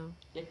 you know.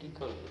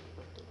 Jakikolwiek,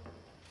 prawda?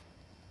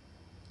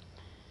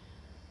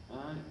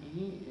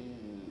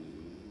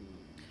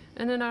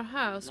 And in our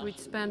house, we'd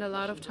spend a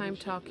lot of time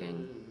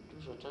talking.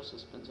 Dużo czasu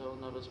spędzało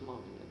na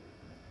rozmowie.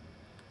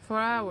 For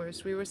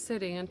hours, we were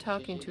sitting and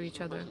talking to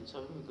each other.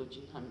 Całymi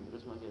godzinami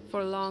rozmawialiśmy.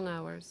 For long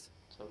hours.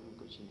 Całymi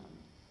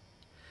godzinami.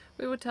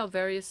 We would tell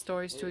various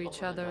stories to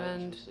each other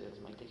and,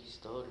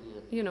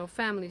 you know,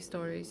 family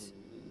stories.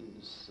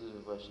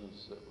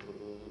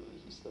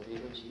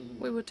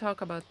 We would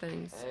talk about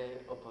things.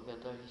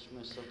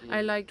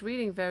 I liked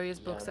reading various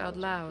books out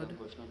loud.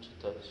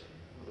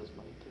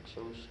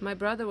 My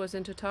brother was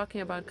into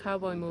talking about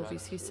cowboy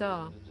movies he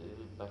saw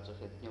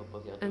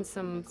and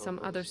some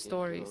other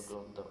stories.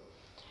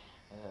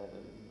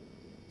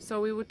 So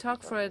we would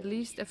talk for at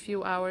least a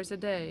few hours a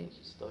day,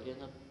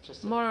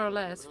 more or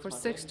less for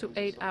 6 to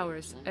 8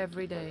 hours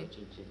every day.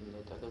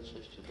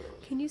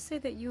 Can you say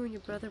that you and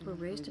your brother were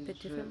raised a bit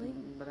differently?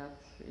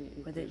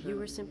 Or that you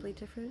were simply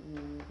different?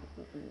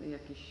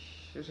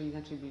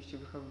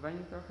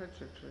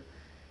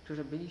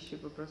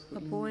 A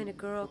boy and a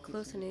girl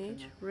close in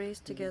age,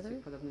 raised together?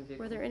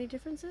 Were there any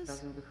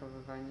differences?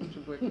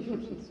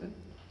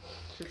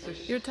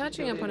 You're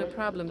touching upon a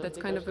problem that's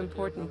kind of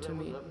important to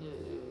me.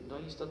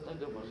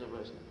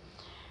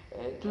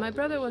 My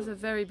brother was a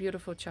very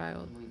beautiful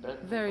child,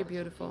 very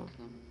beautiful.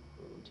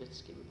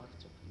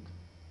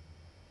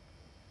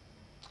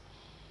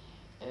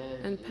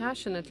 And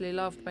passionately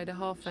loved by the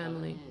whole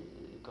family.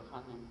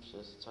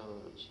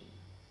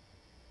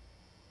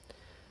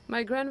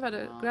 My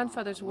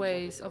grandfather's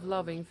ways of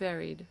loving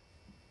varied,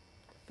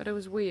 but it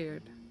was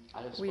weird.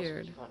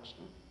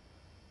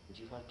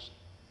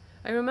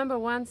 I remember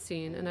one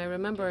scene, and I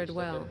remember it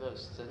well.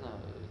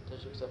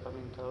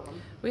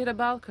 We had a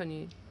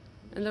balcony,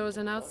 and there was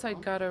an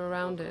outside gutter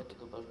around it.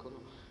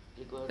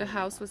 The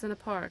house was in a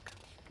park.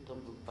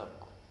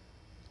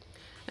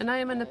 And I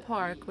am in the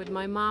park with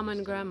my mom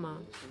and grandma.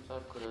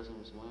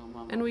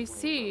 And we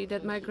see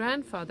that my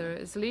grandfather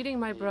is leading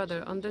my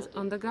brother on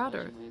the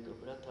gutter,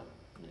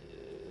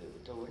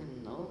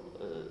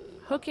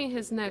 hooking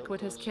his neck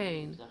with his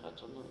cane.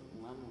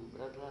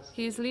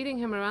 He is leading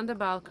him around the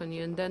balcony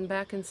and then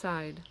back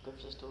inside.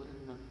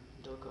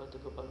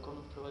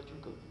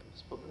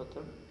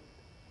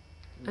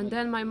 And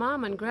then my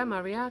mom and grandma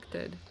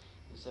reacted.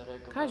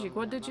 Kazik,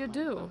 what did you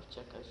do?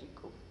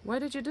 Why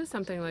did you do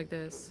something like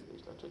this?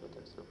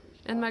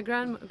 And my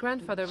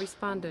grandfather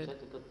responded,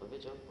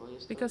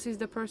 because he's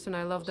the person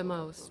I love the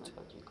most.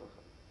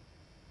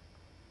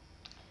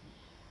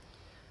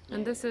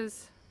 And this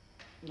is...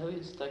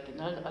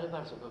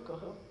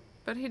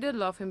 But he did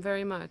love him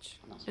very much,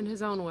 in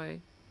his own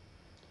way.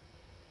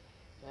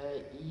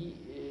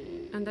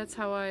 And that's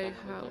how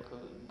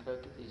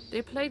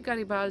They played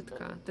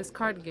Garibaldka, this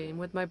card game,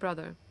 with my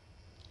brother.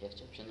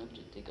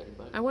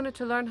 I wanted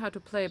to learn how to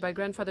play, but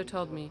grandfather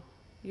told me,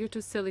 "You're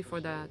too silly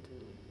for that."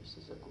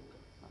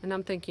 And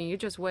I'm thinking, you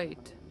just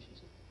wait.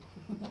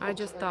 I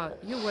just thought,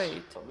 you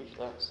wait.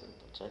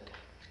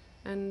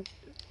 And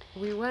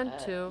we went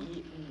to...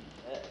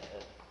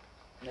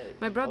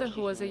 My brother,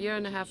 who was a year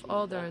and a half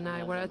older, and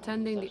I were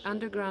attending the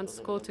underground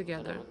school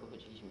together.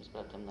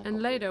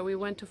 And later we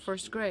went to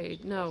first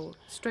grade. No,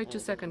 straight to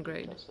second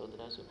grade.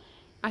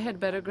 I had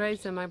better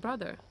grades than my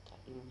brother.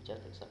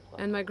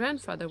 And my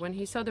grandfather, when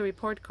he saw the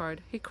report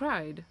card, he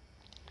cried.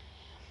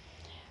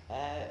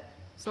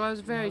 So I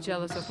was very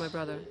jealous of my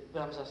brother.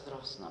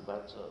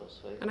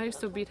 And I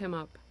used to beat him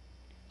up,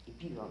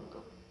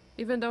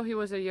 even though he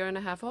was a year and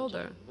a half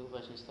older.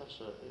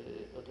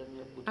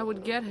 I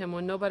would get him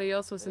when nobody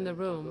else was in the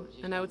room,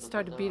 and I would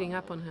start beating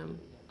up on him.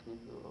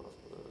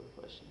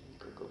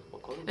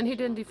 And he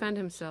didn't defend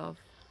himself.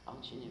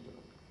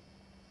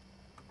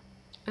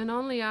 And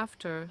only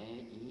after,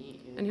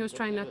 and he was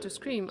trying not to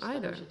scream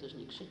either.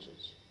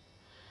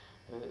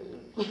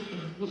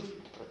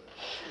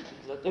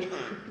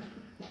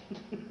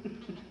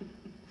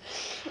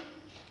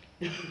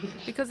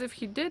 Because if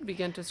he did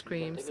begin to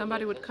scream,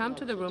 somebody would come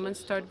to the room and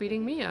start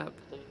beating me up.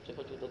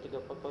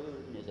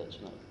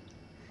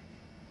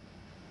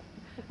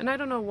 And I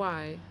don't know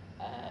why.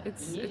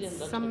 It's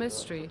some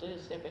mystery.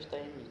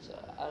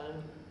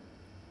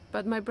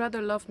 But my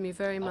brother loved me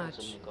very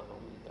much.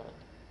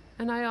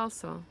 And I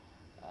also.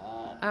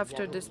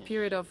 After this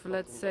period of,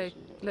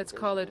 let's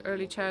call it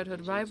early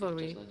childhood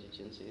rivalry,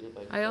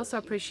 I also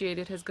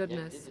appreciated his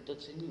goodness.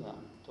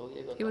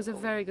 He was a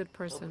very good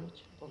person,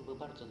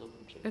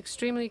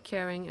 extremely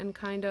caring and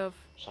kind of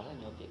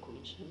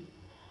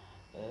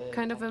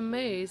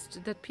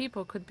amazed that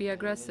people could be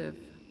aggressive.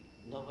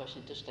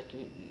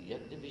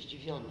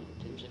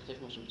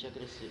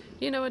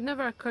 You know, it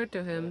never occurred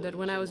to him that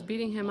when I was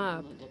beating him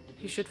up,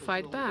 he should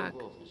fight back.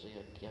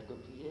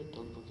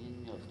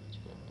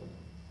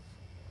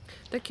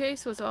 The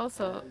case was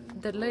also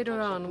that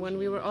later on, when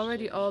we were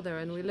already older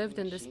and we lived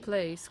in this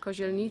place,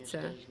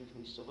 Kozielnice,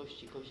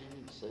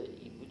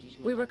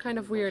 we were kind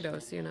of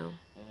weirdos, you know.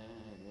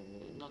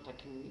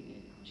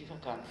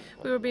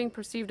 We were being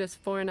perceived as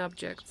foreign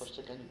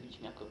objects.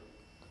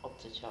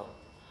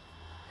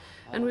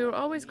 And we were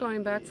always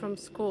going back from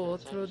school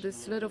through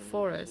this little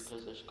forest.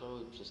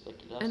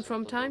 And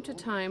from time to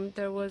time,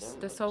 there was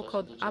the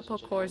so-called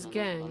Apokor's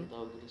gang,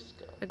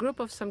 a group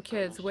of some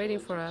kids waiting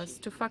for us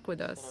to fuck with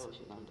us.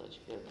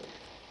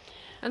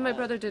 And my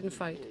brother didn't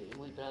fight.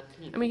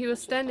 I mean, he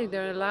was standing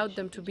there and allowed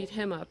them to beat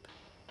him up.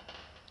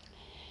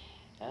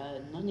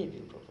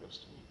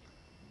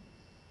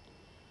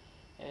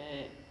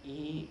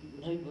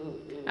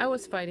 I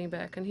was fighting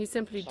back, and he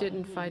simply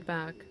didn't fight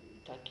back.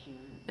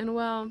 And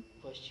well,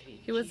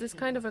 he was this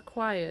kind of a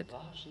quiet,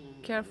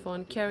 careful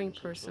and caring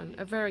person,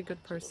 a very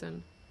good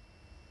person.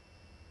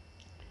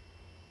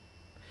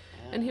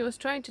 And he was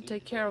trying to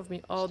take care of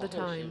me all the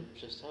time.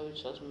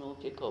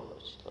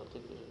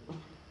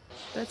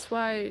 That's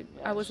why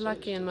I was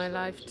lucky in my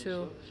life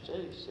to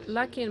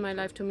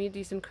meet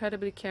these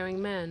incredibly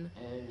caring men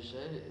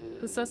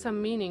who saw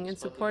some meaning in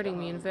supporting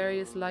me in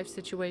various life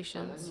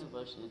situations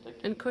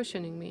and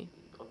cushioning me.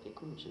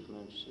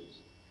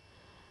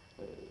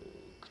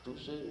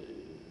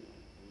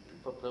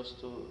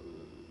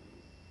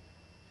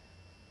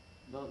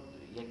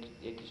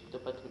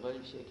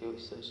 Dopatrywali się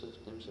jakiegoś sensu w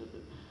tym, żeby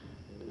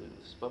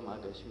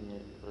wspomagać mnie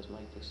w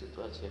rozmaitych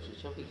sytuacjach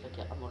życiowych,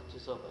 takie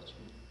amortyzować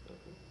mnie.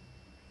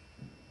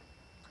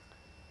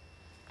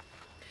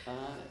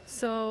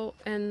 So,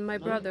 and my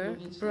brother,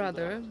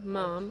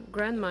 mom,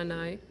 grandma and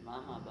I,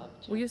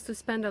 we used to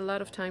spend a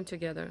lot of time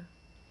together.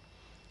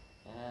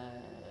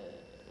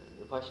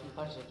 Właśnie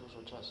bardzo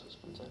dużo czasu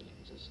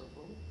spędzaliśmy ze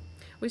sobą.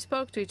 We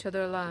spoke to each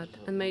other a lot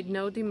and made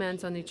no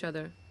demands on each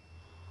other.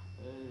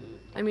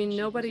 I mean,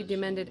 nobody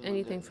demanded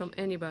anything from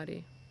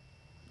anybody.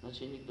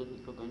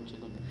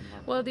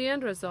 Well, the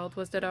end result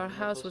was that our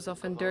house was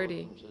often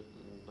dirty,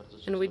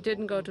 and we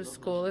didn't go to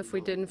school if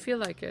we didn't feel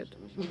like it.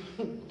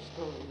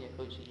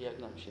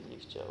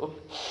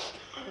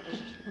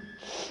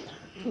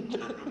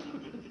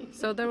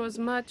 So there was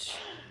much,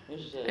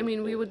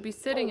 we would be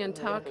sitting and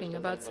talking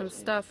about some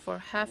stuff for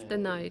half the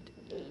night,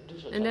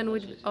 and then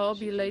we'd all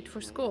be late for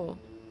school.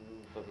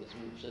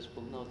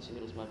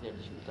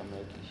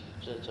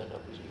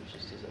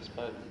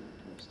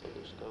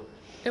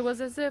 It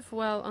was as if,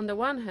 well, on the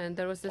one hand,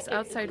 there was this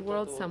outside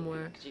world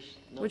somewhere,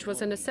 which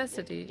was a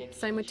necessity,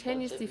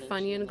 simultaneously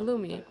funny and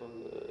gloomy,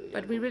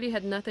 but we really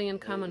had nothing in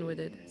common with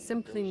it,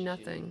 simply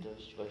nothing.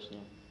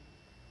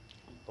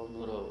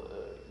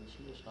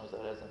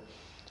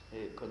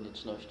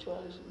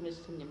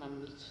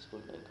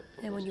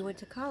 And when you went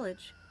to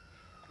college,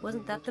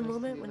 wasn't that the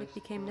moment when it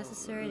became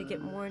necessary to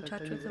get more in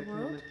touch with the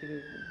world?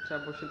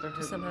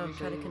 To somehow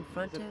try to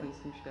confront it?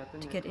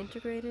 To get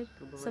integrated?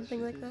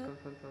 Something like that?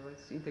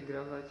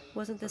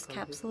 Wasn't this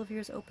capsule of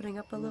yours opening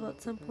up a little at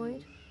some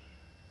point?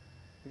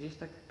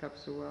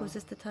 Was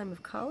this the time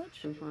of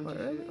college? Or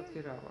earlier?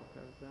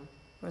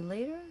 Or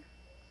later?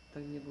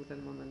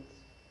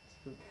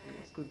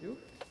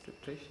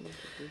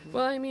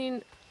 Well,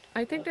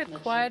 I think that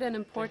quite an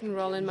important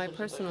role in my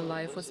personal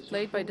life was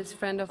played by this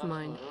friend of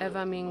mine,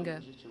 Eva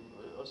Minge.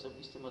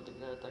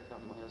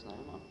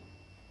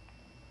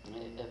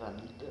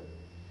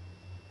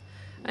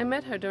 I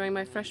met her during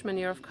my freshman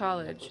year of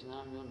college,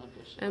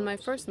 and my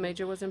first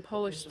major was in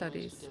Polish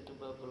studies.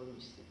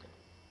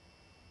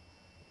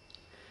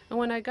 And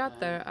when I got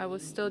there, I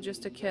was still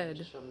just a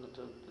kid.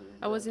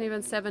 I wasn't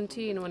even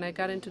 17 when I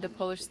got into the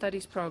Polish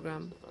studies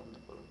program.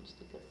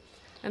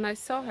 And I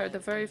saw her the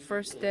very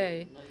first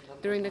day,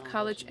 during the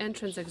college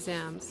entrance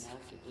exams.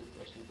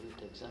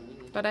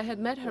 But I had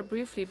met her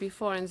briefly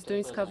before in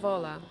Zduńska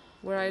Wola,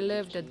 where I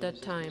lived at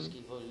that time.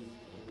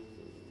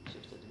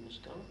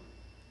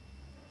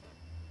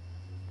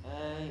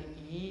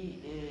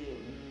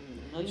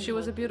 She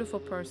was a beautiful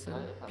person,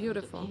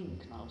 beautiful,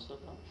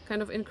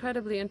 kind of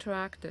incredibly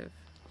interactive.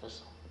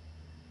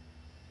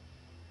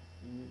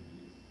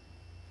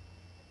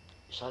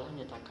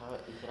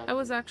 I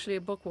was actually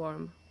a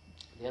bookworm.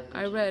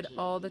 I read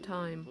all the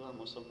time.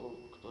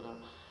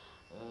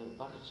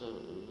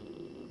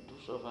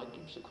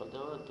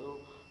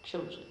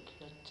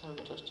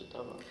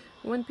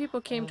 When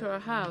people came to our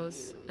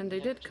house, and they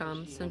did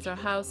come, since our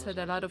house had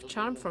a lot of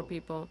charm for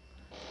people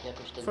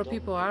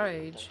our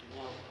age,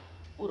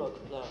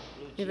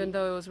 even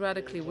though it was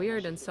radically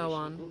weird and so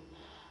on.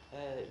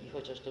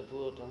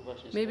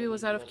 Maybe it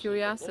was out of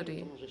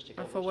curiosity,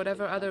 or for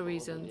whatever other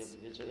reasons.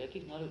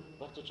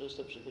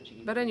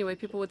 But anyway,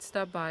 people would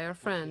stop by, our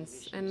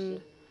friends,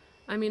 and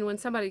when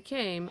somebody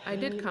came, I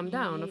did come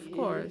down, of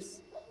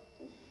course.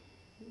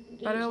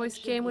 But I always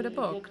came with a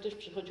book,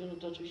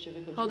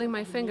 holding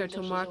my finger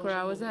to mark where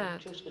I was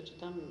at.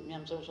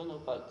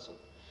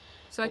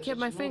 So I kept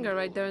my finger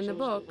right there in the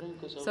book,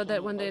 so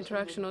that when the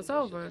interaction was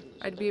over,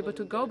 I'd be able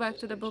to go back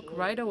to the book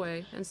right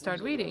away and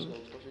start reading.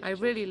 I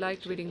really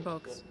liked reading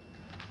books.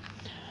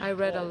 I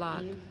read a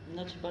lot.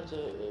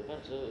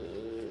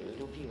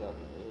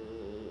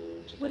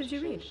 What did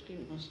you read?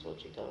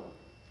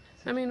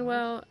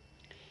 Well,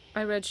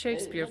 I read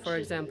Shakespeare, for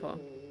example.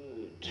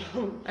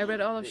 I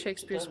read all of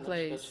Shakespeare's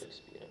plays.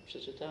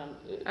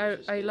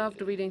 I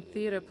loved reading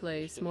theater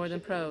plays more than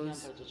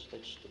prose.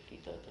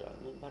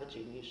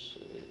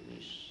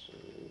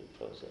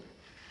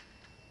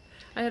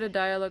 I had a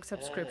dialogue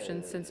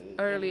subscription since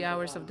early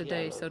hours of the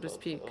day, so to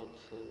speak.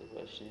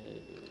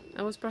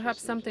 I was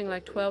perhaps something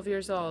like 12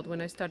 years old when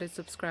I started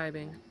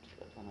subscribing.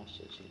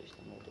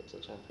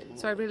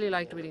 So I really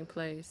liked reading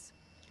plays.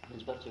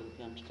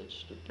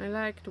 I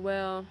liked,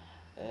 well,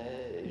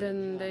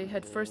 then they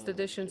had first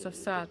editions of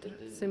Sartre,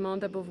 Simone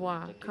de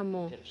Beauvoir,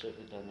 Camus.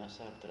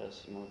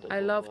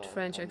 I loved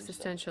French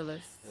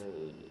existentialists.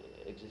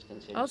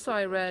 Also,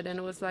 I read, and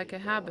it was like a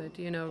habit,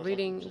 you know,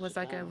 reading was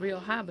like a real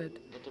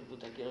habit.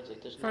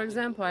 For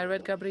example, I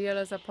read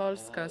Gabriela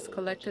Zapolska's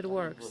collected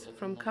works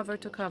from cover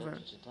to cover.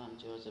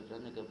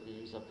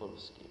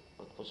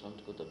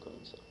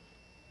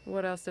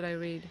 What else did I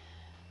read?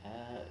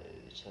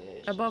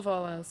 Above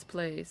all else,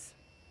 plays.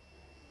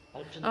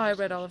 Oh, I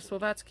read all of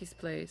Słowacki's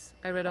plays.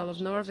 I read all of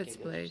Norwid's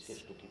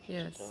plays.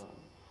 Yes.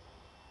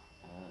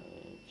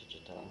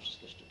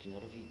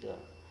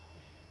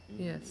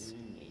 Yes.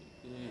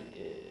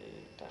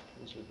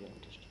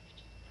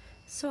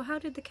 So how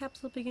did the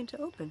capsule begin to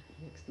open?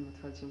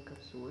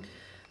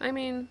 I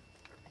mean,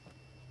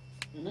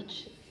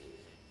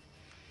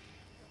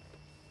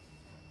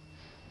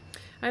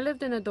 I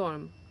lived in a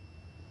dorm.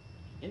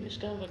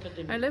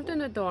 I lived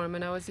in a dorm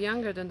and I was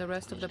younger than the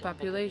rest of the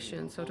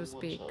population, so to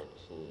speak.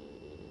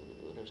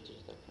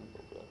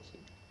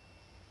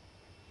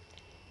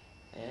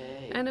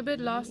 And a bit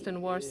lost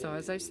in Warsaw,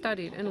 as I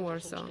studied in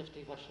Warsaw.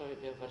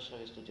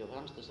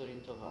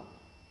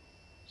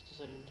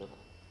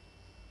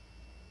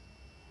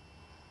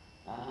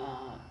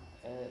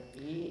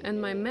 And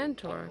my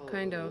mentor,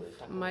 kind of,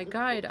 my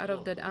guide out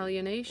of that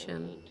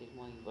alienation,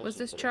 was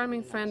this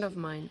charming friend of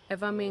mine,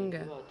 Eva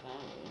Minge,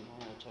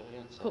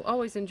 who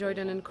always enjoyed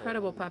an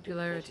incredible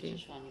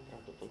popularity.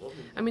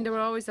 I mean, there were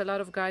always a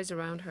lot of guys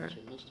around her.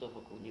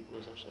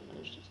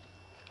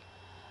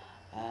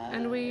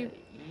 And we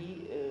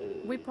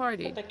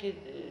partied.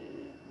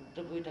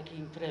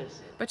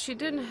 But she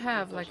didn't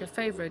have like a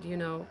favorite, you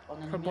know,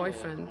 her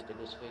boyfriend.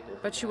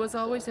 But she was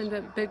always in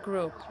a big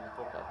group.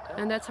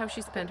 And that's how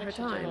she spent her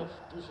time.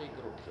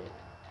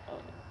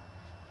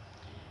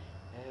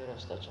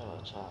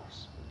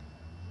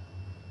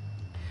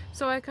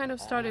 So I kind of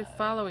started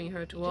following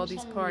her to all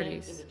these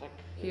parties,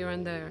 here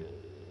and there.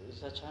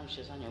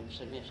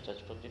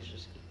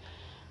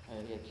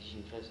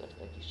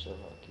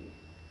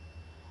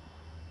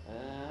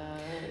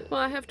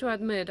 Well, I have to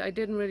admit, I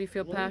didn't really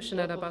feel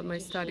passionate about my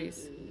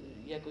studies.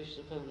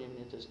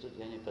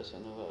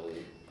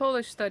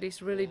 Polish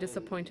studies really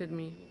disappointed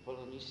me.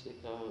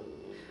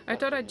 I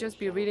thought I'd just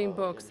be reading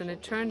books, and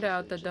it turned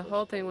out that the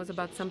whole thing was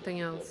about something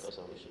else.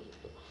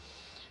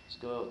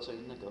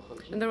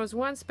 And there was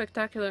one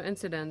spectacular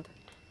incident,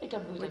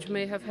 which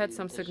may have had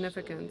some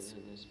significance.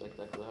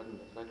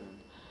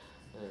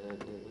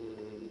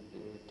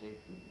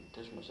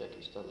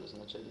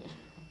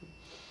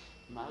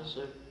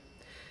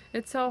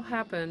 It so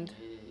happened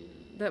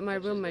that my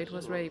roommate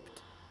was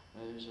raped.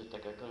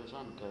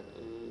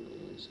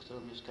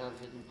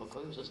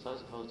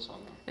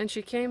 And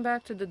she came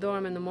back to the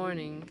dorm in the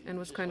morning and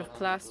was kind of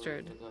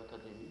plastered.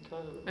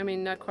 I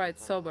mean, not quite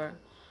sober.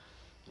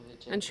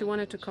 And she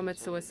wanted to commit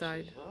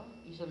suicide.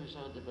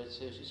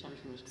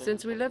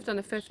 Since we lived on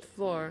the 5th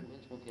floor,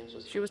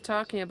 she was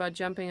talking about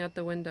jumping out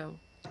the window.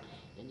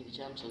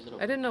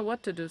 I didn't know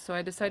what to do, so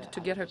I decided to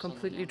get her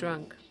completely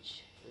drunk.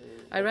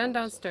 I ran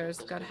downstairs,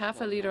 got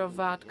half a liter of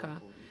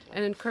vodka,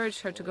 and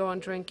encouraged her to go on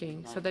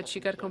drinking, so that she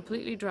got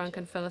completely drunk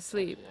and fell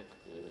asleep.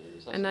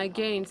 And I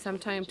gained some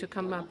time to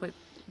come up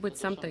with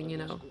something, you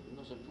know.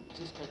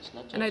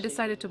 And I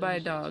decided to buy a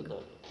dog.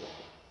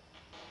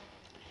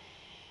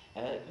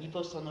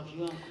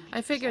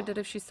 I figured that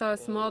if she saw a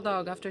small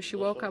dog after she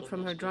woke up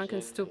from her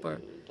drunken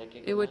stupor,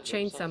 it would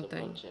change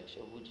something.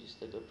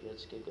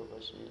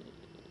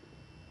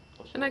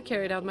 And I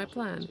carried out my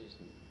plan.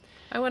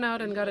 I went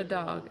out and got a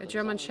dog, a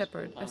German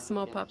Shepherd, a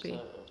small puppy.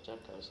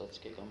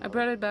 I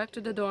brought it back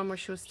to the dorm where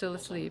she was still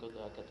asleep.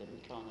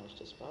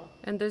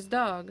 And this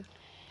dog,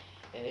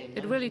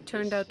 it really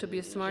turned out to be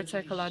a smart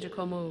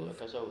psychological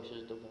move.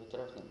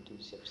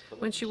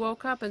 When she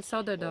woke up and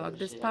saw the dog,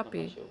 this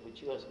puppy,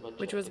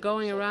 which was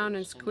going around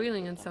and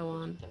squealing and so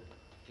on,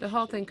 the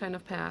whole thing kind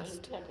of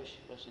passed.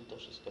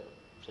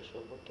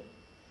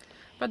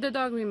 But the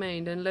dog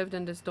remained and lived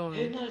in this dorm.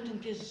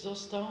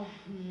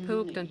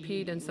 Pooped and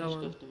peed and so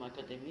on.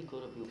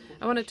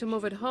 I wanted to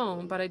move it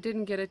home, but I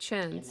didn't get a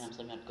chance.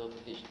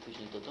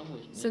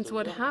 Since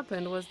what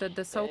happened was that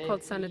the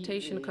so-called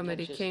sanitation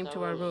committee came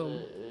to our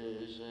room.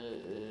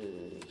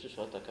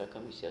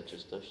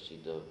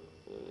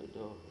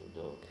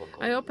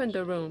 I opened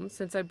the room,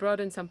 since I brought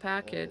in some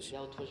package,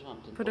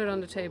 put it on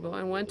the table,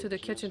 and went to the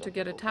kitchen to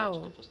get a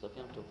towel.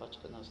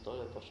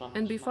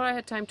 And before I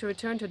had time to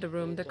return to the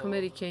room, the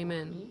committee came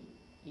in.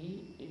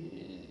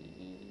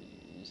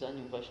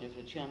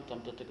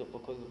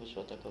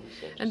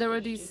 And there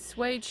were these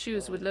suede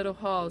shoes with little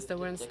holes that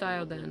were in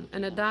style then,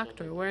 and a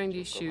doctor wearing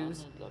these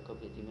shoes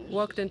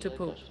walked in to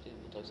poop.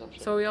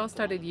 So we all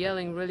started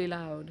yelling really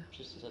loud.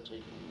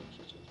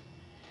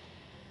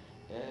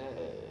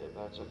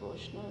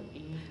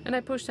 And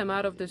I pushed him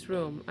out of this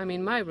room, I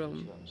mean my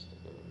room.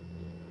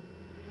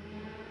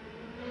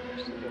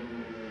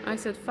 I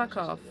said, fuck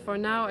off, for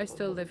now I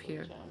still live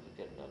here.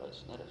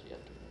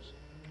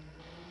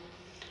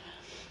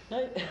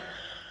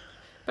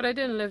 But I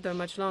didn't live there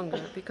much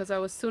longer, because I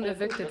was soon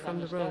evicted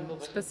from the room,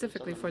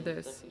 specifically for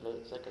this.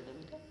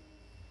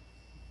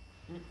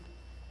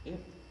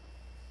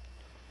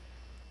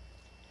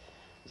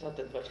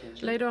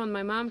 Later on,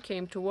 my mom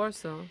came to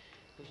Warsaw,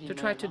 to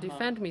try to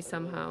defend me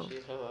somehow,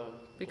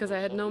 because I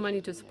had no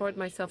money to support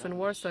myself in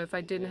Warsaw if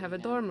I didn't have a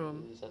dorm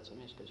room.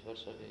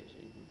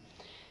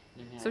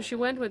 So she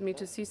went with me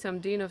to see some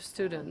dean of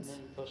students.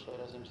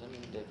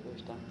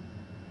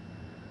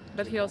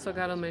 But he also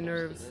got on my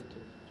nerves.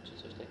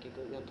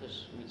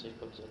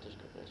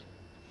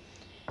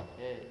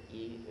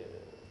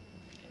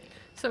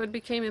 So it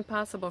became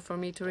impossible for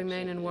me to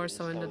remain in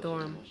Warsaw in the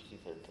dorm.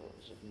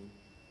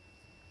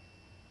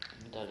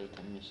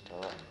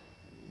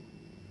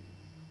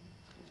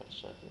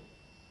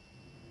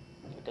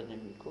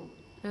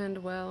 And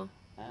well,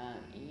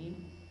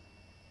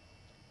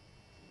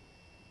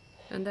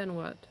 and then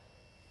what?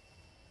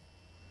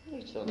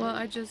 Well,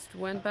 I just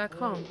went back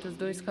home to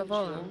Zdójska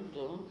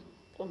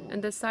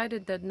and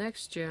decided that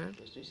next year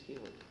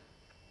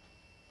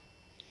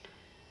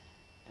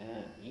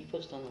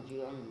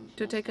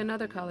to take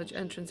another college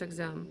entrance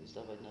exam.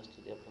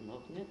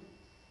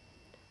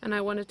 And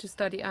I wanted to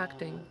study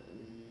acting.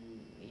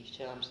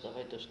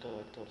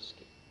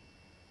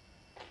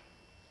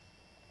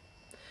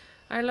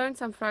 I learned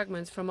some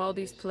fragments from all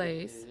these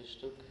plays,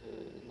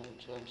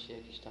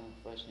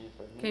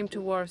 came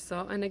to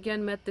Warsaw, and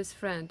again met this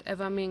friend,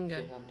 Ewa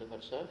Minge.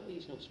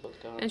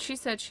 And she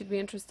said she'd be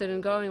interested in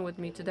going with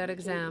me to that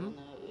exam,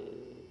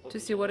 to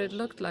see what it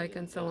looked like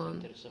and so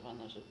on.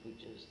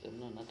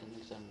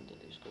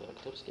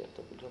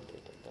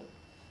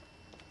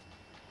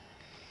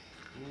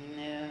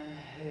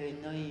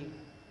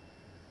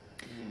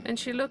 And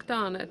she looked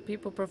on at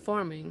people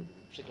performing,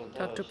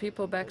 talked to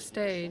people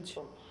backstage,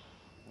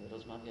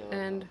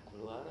 and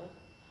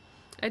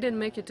I didn't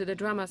make it to the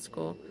drama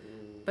school,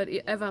 but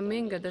Ewa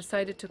Minge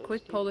decided to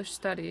quit Polish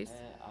studies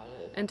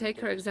and take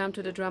her exam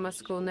to the drama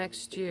school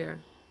next year.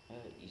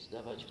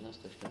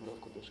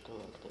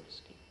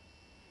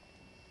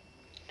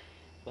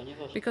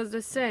 Because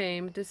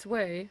this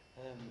way,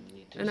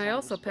 and I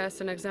also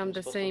passed an exam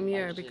the same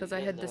year because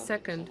I had the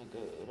second.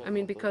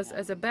 Because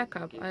as a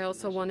backup, I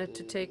also wanted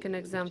to take an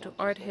exam to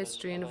art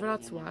history in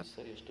Wrocław.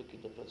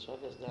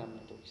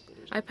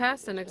 I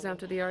passed an exam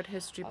to the art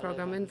history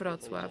program in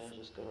Wrocław,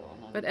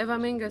 but Ewa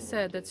Minge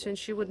said that since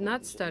she would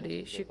not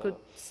study, she could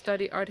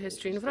study art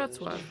history in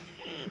Wrocław.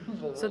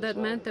 So that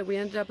meant that we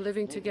ended up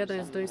living together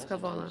in Zdójska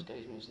Wola.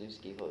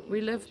 We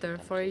lived there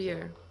for a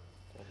year.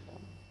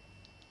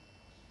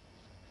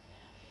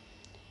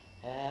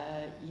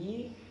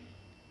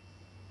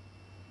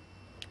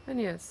 And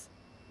yes.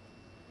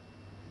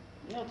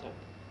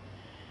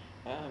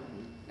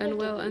 And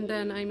well, and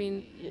then,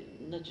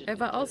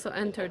 Ewa also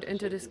entered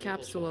into this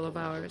capsule of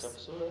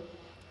ours.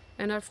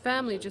 And our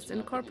family just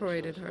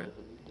incorporated her.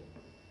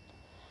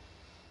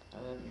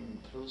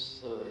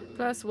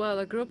 Plus, well,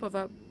 a group of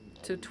up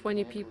to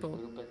 20 people,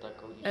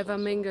 Ewa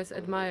Minge's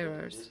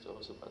admirers.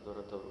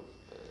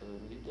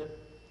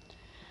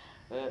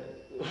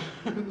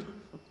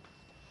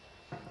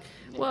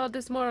 Well,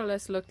 this more or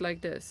less looked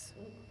like this.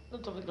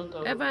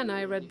 Ewa and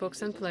I read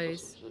books and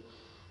plays,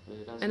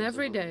 and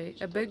every day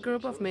a big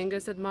group of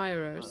Minge's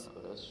admirers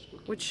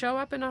would show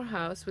up in our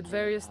house with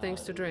various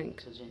things to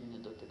drink.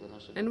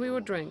 And we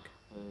would drink,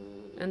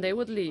 and they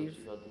would leave,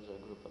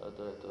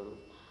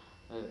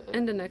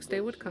 and the next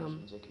day would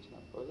come.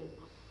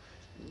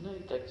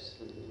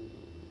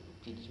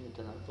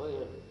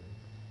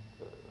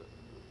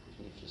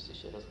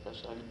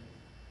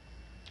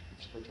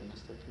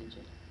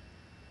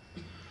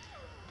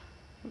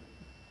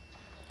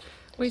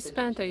 We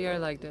spent a year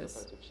like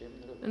this,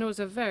 and it was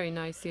a very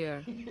nice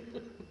year.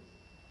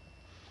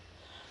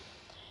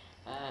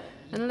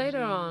 And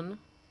later on,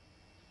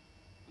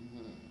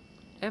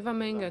 Ewa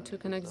Minge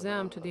took an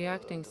exam to the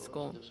acting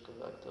school,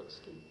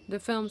 the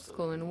film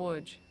school in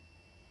Łódź.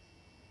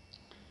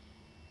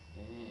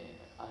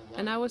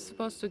 And I was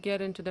supposed to get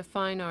into the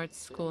fine arts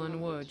school in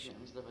Łódź.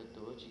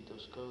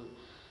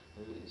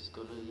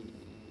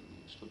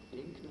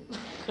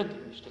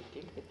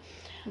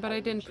 But I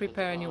didn't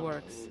prepare any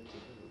works.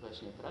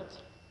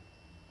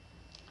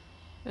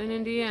 And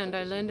in the end,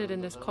 I landed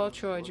in this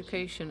Cultural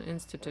Education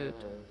Institute.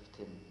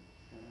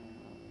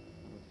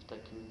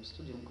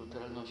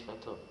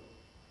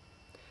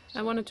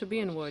 I wanted to be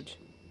in Łódź.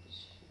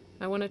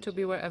 I wanted to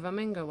be where Ewa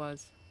Minge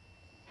was.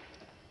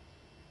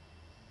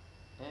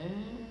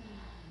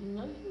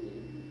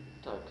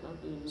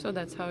 So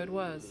that's how it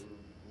was.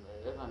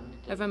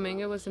 Ewa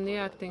Minge was in the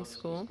acting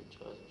school,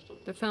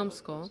 the film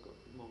school,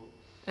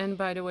 and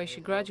by the way,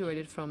 she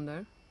graduated from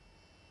there.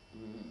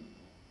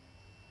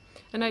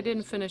 And I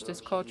didn't finish this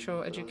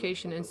Cultural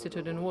Education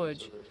Institute in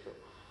Łódź,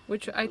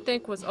 which I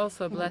think was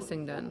also a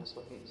blessing then.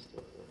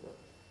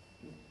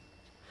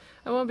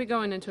 I won't be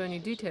going into any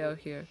detail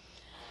here.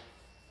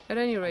 At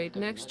any rate,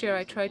 next year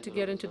I tried to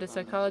get into the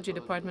psychology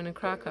department in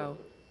Cracow,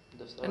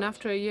 and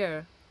after a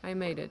year, I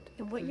made it.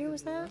 And what year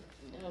was that?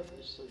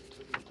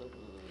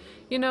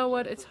 You know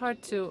what, it's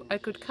hard to... I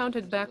could count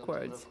it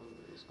backwards.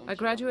 I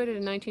graduated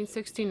in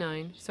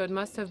 1969, so it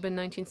must have been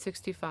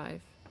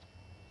 1965.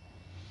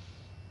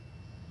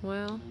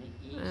 Well,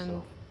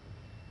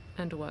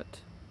 and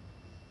what?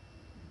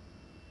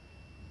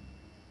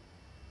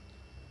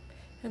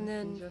 And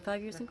then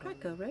 5 years in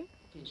Cracow, right?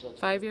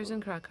 5 years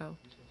in Cracow.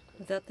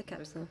 Without the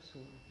capsule.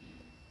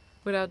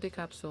 Without the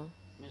capsule.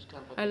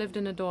 I lived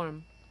in a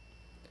dorm.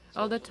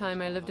 All the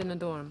time I lived in a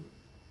dorm.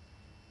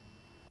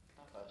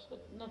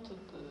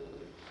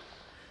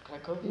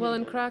 Well,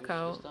 in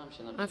Cracow,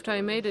 after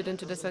I made it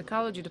into the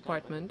psychology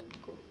department,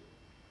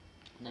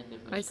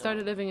 I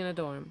started living in a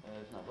dorm.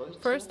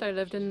 First I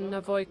lived in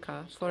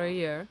Nawojka for a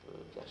year,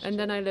 and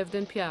then I lived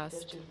in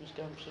Piast.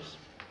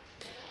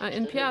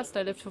 In Piast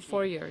I lived for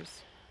 4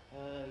 years.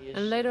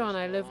 And later on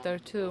I lived there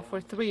too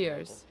for 3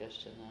 years,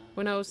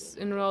 when I was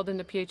enrolled in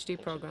the PhD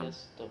program.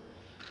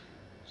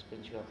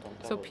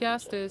 So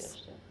Piast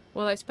is,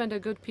 well, I spent a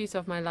good piece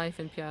of my life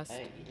in Piast.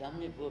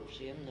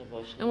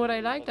 And what I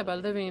liked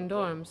about living in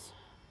dorms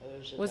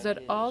was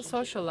that all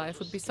social life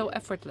would be so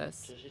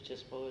effortless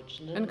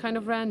and kind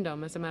of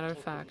random, as a matter of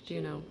fact,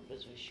 you know.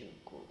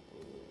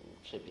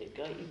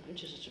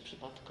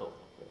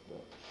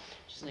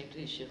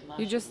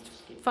 You just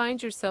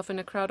find yourself in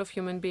a crowd of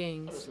human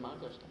beings.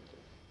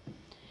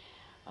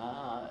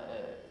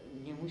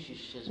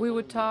 We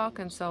would talk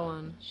and so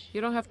on. You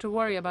don't have to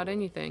worry about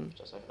anything.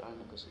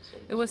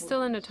 It was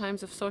still in the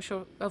times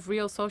of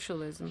real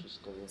socialism,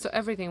 so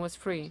everything was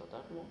free.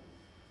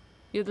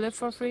 You'd live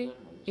for free,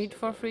 eat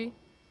for free,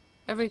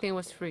 everything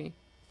was free.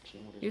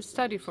 You'd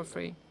study for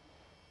free.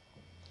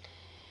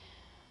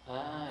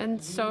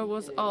 And so it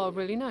was all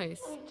really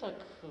nice.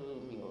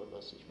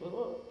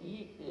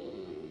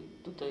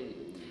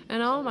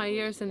 And all my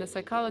years in the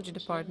psychology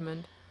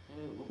department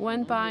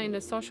went by in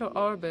the social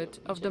orbit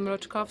of the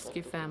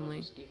Mroczkowski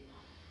family.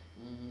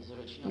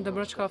 The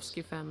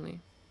Mroczkowski family.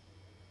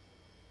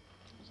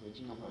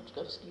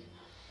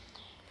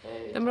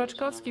 The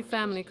Mroczkowski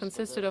family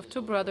consisted of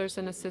 2 brothers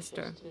and a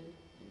sister.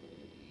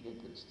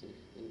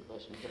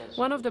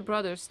 One of the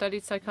brothers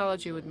studied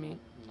psychology with me,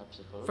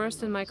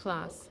 first in my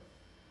class,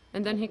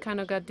 and then he kind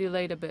of got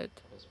delayed a bit.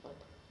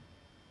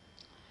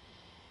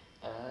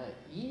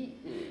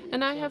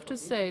 And I have to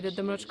say that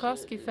the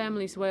Mroczkowski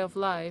family's way of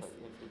life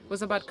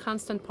was about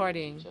constant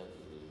partying.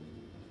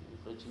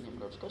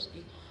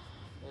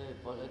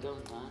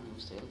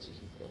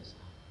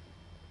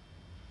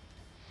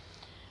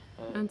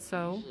 And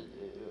so,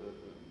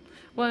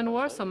 well, in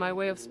Warsaw, my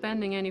way of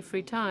spending any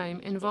free time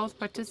involved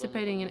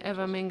participating in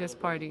Ewa Minga's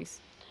parties.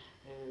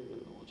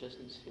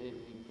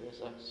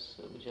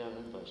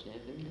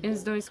 In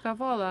Zduńska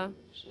Wola,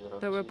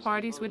 there were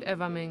parties with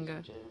Ewa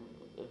Minga.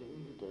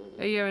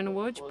 A year in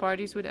Łódź,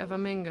 parties with Ewa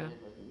Minga.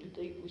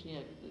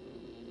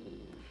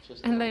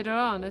 And later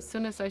on, as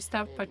soon as I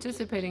stopped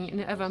participating in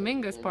Ewa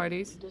Minga's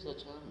parties,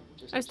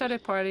 I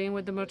started partying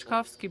with the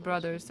Mroczkowski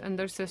brothers and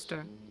their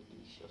sister.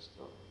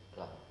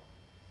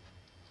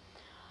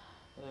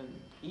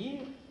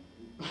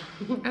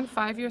 And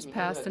 5 years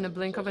passed in a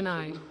blink of an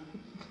eye.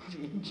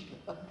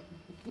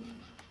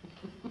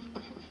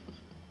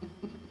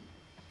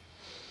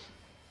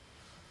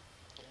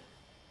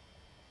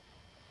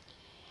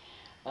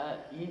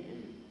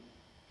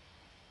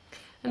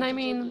 And I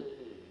mean,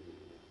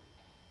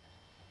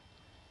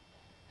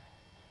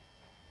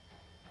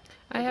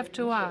 I have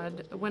to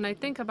add, when I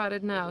think about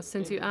it now,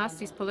 since you asked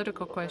these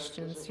political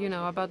questions, you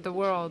know, about the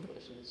world,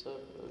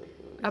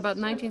 about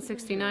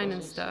 1969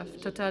 and stuff,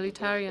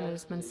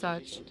 totalitarianism and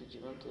such,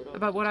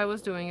 about what I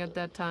was doing at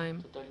that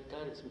time.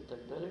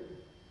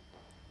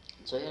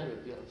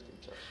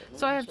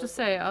 So I have to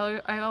say,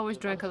 I always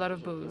drank a lot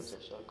of booze,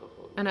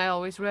 and I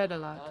always read a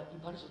lot.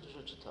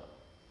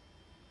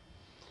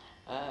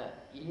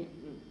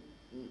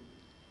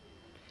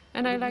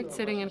 And I liked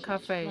sitting in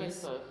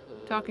cafes,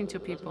 talking to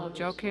people,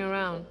 joking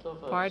around,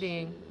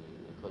 partying,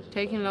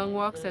 taking long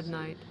walks at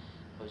night,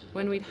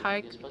 when we'd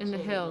hike in the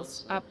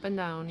hills, up and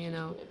down, you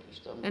know,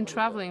 and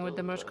traveling with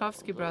the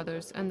Mroczkowski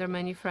brothers and their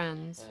many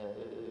friends.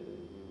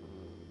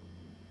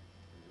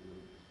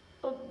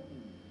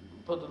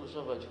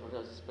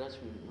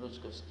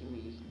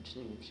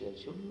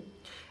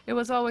 It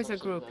was always a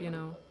group, you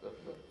know.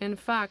 In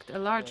fact, a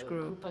large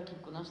group.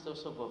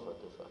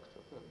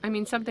 I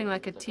mean, something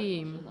like a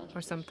team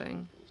or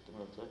something.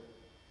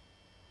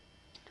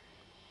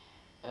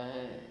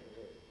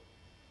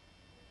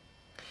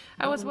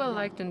 I was well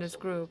liked in this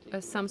group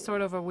as some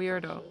sort of a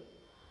weirdo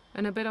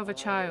and a bit of a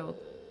child,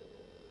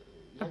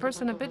 a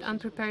person a bit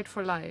unprepared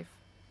for life,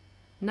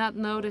 not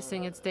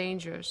noticing its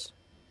dangers.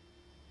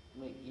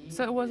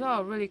 So it was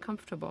all really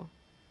comfortable.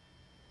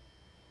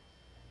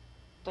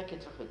 Takie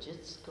trochę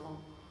dziecko,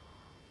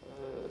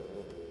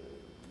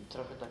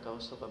 trochę taka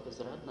osoba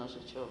bezradna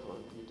życiowo,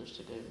 nie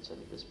dostrzegająca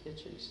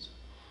niebezpieczeństw.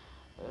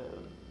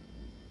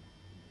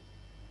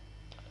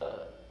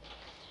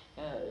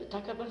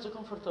 Taka bardzo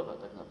komfortowa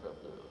tak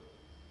naprawdę.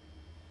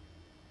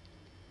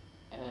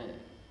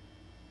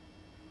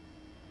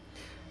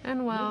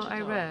 And well,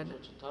 I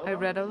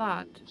read a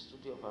lot,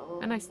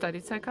 and I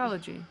studied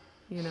psychology,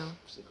 you know.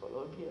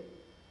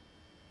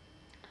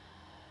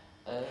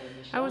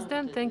 I was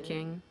then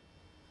thinking,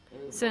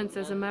 since,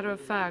 as a matter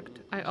of fact,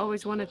 I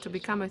always wanted to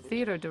become a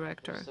theater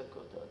director.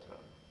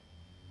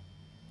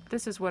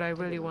 This is what I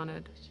really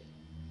wanted.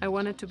 I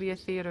wanted to be a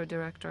theater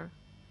director.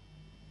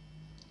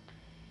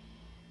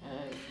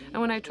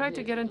 And when I tried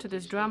to get into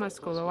this drama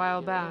school a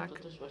while back,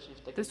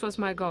 this was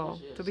my goal,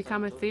 to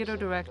become a theater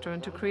director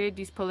and to create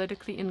these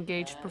politically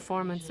engaged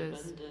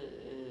performances.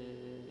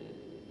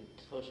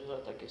 Tworzyła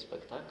takie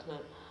spektakle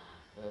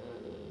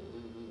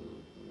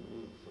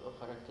o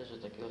charakterze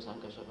takiego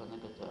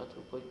zaangażowanego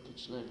teatru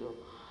politycznego,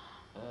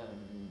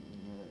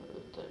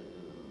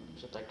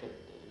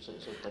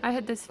 I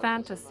had this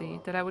fantasy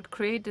that I would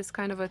create this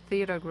kind of a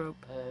theater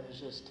group.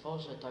 Że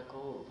stworzę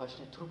taką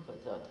właśnie trupę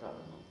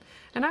teatralną.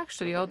 And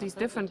actually, all these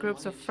different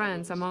groups of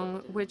friends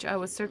among which I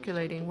was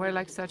circulating were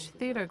like such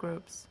theater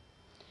groups.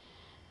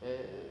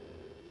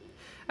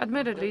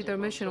 Admittedly, their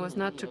mission was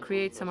not to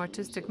create some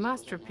artistic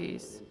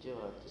masterpiece,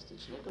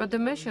 but the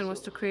mission was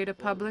to create a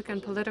public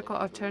and political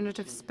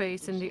alternative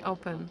space in the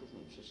open.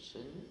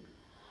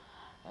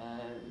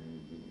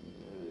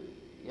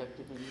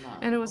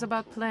 And it was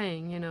about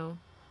playing, you know.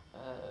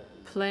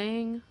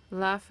 Playing,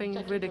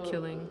 laughing,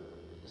 ridiculing.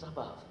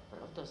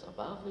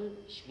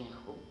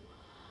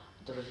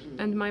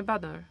 And my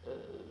mother,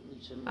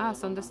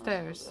 us on the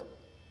stairs.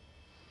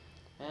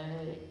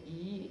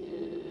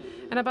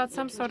 And about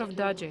some sort of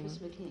dodging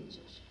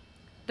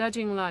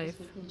life,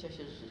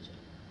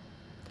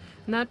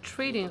 not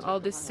treating all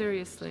this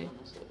seriously.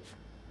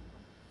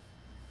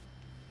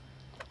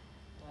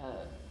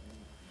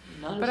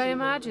 But I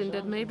imagined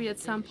that maybe at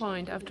some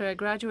point, after I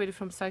graduated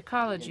from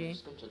psychology,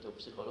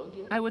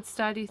 I would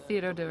study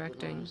theater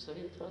directing.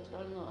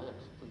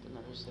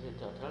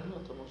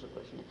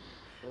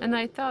 And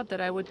I thought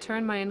that I would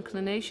turn my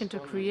inclination to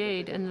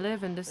create and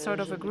live in this sort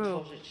of a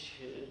group,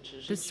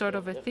 this sort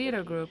of a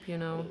theater group, you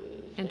know,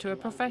 into a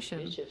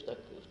profession.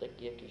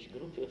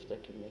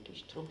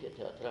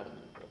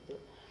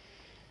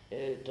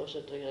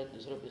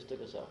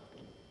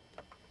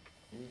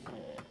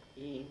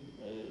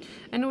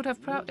 And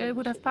it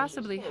would have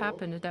possibly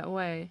happened that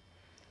way,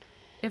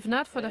 if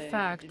not for the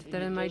fact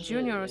that in my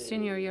junior or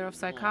senior year of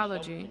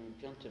psychology,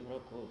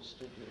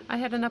 I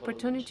had an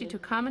opportunity to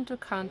come into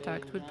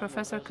contact with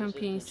Professor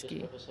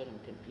Kępiński.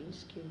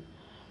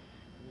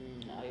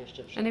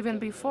 And even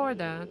before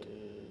that,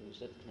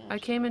 I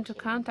came into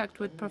contact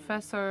with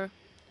Professor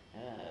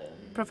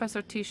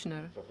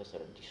Tischner.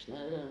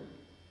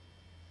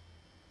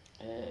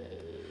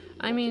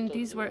 I mean,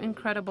 these were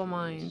incredible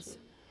minds.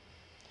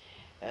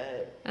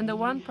 And the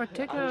one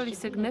particularly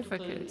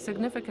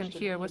significant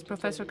here was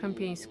Professor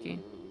Kępiński,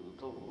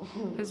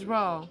 his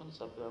role.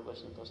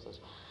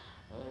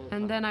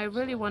 And then I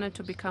really wanted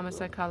to become a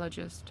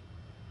psychologist.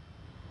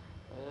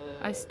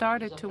 I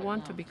started to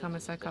want to become a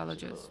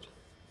psychologist.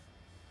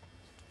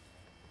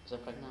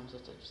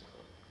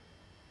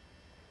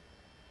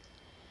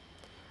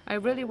 I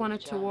really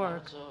wanted to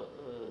work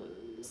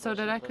so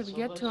that I could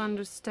get to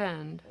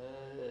understand,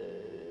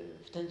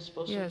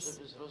 yes,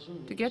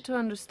 to get to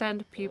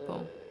understand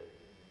people.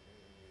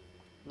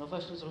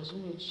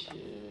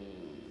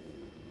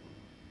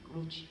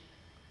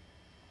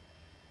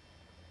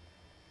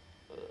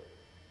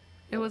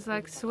 It was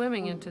like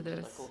swimming into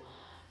this.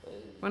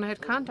 When I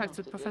had contacts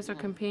with Professor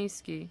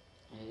Kępiński,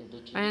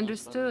 I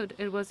understood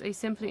it was a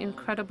simply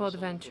incredible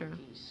adventure.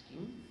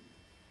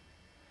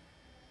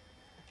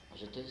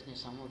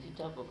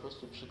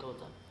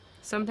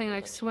 Something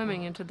like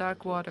swimming into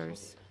dark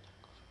waters.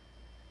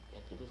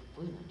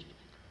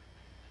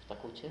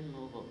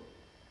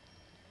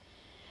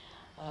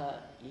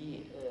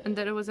 And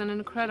that it was an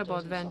incredible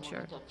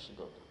adventure.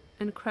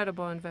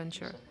 Incredible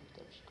adventure.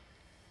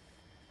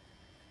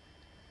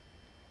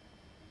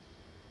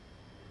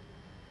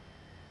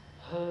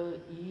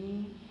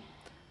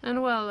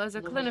 And well, as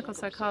a clinical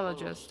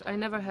psychologist, I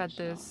never had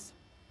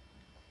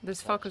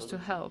this focus to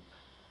help.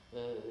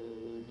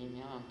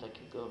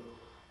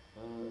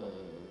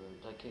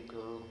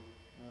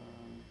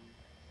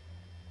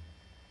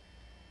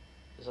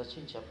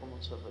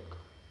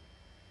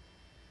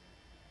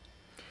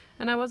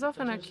 And I was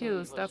often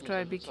accused, after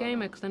I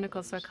became a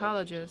clinical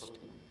psychologist,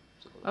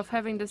 of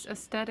having this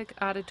aesthetic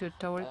attitude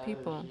toward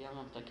people.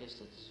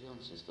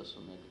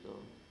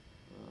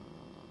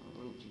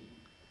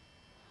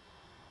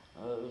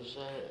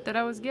 That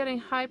I was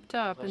getting hyped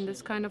up in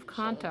this kind of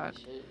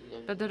contact,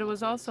 but that it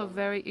was also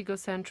very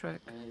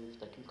egocentric.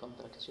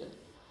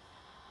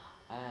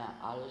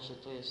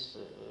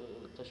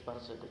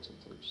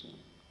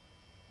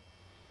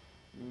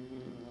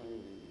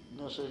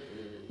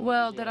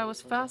 Well, that I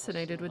was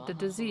fascinated with the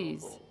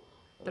disease,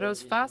 that I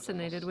was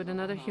fascinated with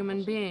another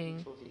human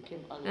being,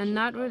 and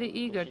not really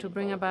eager to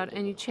bring about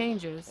any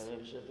changes,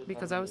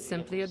 because I was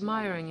simply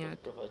admiring it.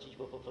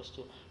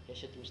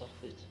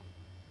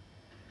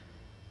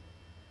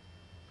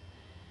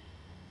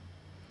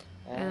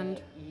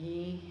 And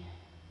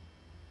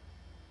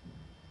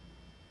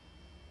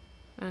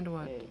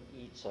what?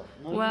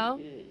 Well,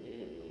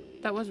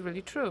 that was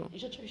really true.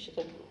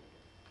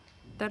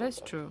 That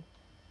is true.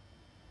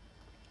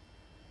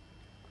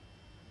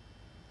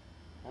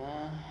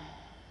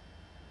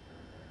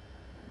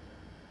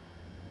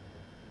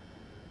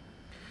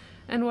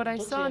 And what I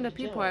saw in the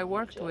people I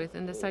worked with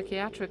in the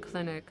psychiatric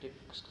clinic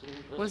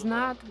was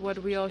not what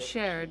we all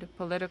shared,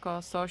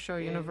 political, social,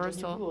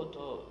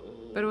 universal.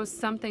 but it was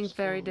something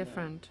very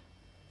different.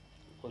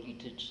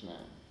 Polityczne,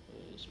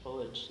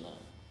 społeczne,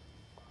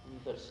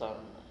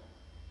 uniwersalne,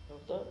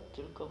 prawda?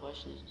 Tylko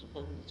właśnie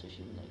zupełnie coś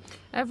innego.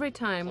 Every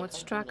time what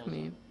struck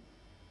me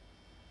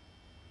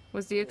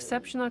was the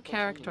exceptional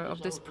character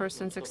of this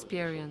person's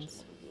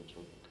experience.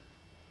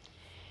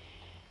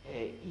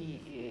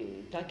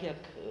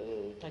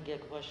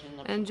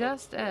 And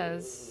just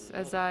as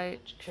I,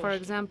 for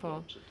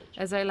example,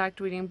 as I liked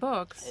reading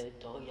books,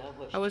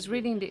 I was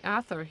reading the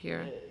author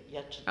here.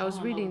 I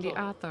was reading the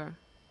author.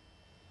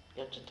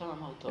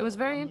 It was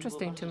very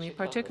interesting to me,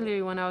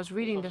 particularly when I was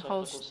reading the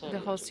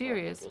whole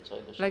series,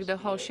 like the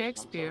whole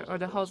Shakespeare or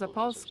the whole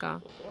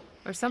Zapolska,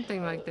 or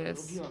something like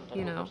this,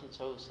 you know.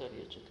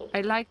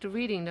 I liked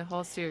reading the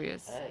whole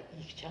series,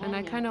 and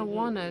I kind of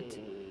wanted,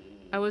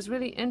 I was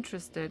really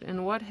interested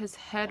in what his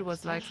head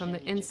was like from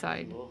the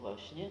inside,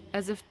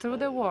 as if through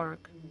the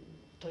work,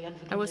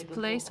 I was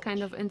placed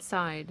kind of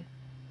inside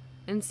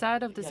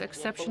of this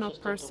exceptional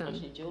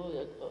person,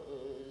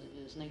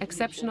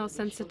 exceptional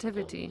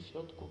sensitivity,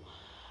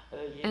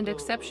 and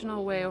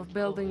exceptional way of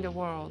building the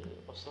world.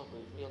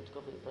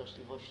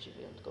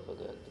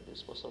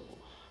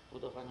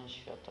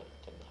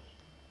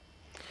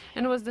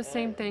 And it was the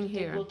same thing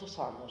here.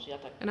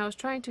 And I was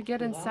trying to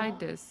get inside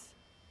this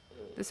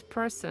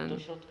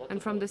person,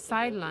 and from the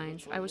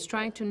sidelines, I was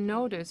trying to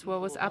notice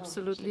what was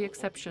absolutely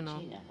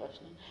exceptional.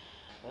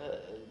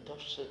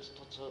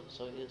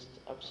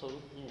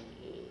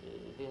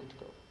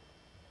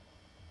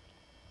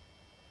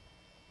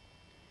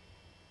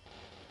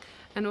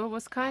 And what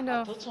was kind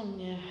of,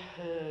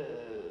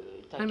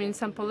 I mean,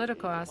 some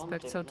political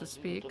aspect, so to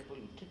speak,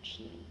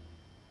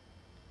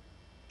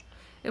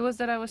 it was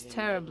that I was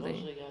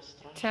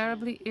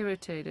terribly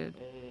irritated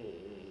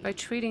by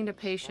treating the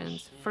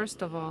patients,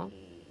 first of all,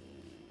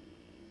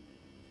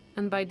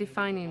 and by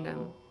defining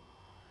them.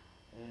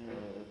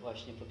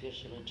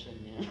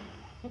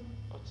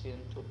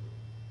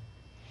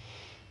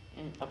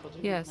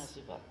 Yes,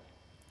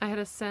 I had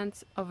a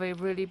sense of a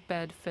really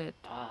bad fit.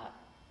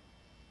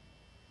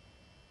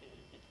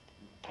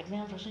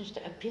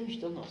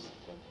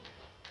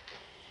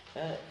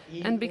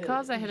 And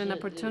because I had an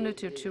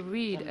opportunity to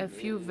read a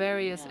few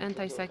various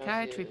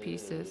anti-psychiatry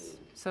pieces,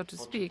 so to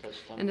speak,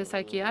 in the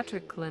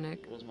psychiatric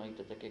clinic,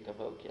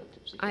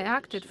 I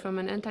acted from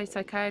an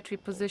anti-psychiatry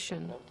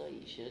position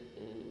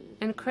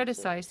and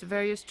criticized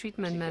various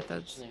treatment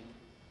methods,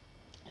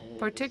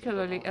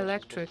 particularly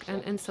electric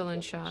and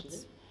insulin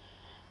shots.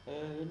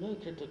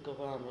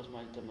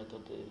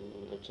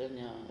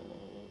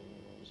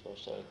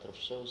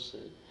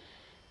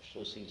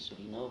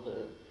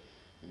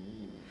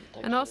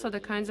 And also the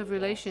kinds of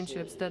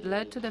relationships that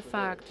led to the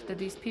fact that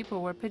these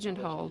people were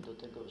pigeonholed.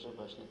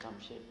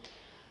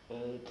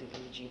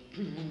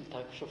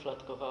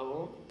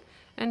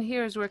 And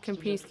here's where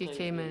Kempinski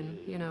came in,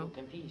 you know,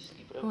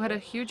 who had a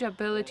huge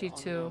ability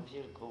to,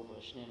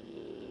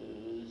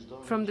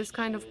 from this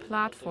kind of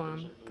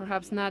platform,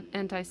 perhaps not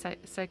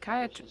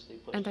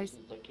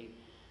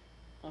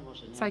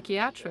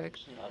psychiatric,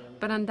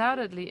 but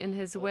undoubtedly in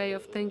his way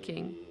of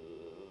thinking.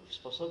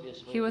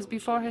 He was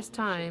before his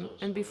time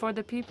and before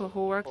the people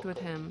who worked with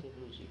him.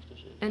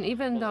 And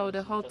even though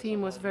the whole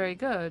team was very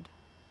good,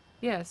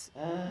 yes,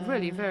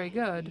 really very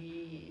good,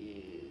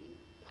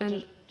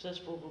 and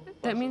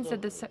that means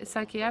that the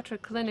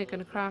psychiatric clinic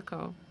in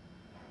Cracow,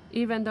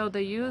 even though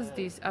they used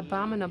these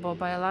abominable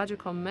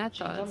biological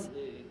methods,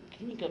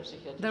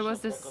 there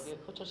was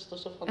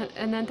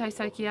an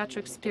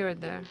anti-psychiatric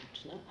spirit there.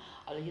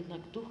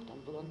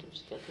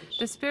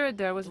 The spirit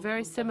there was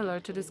very similar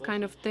to this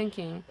kind of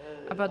thinking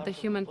about the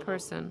human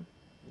person.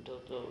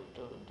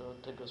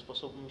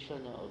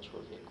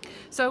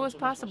 So it was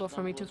possible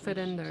for me to fit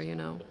in there, you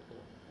know.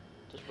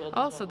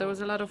 Also, there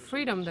was a lot of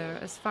freedom there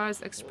as far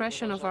as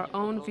expression of our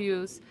own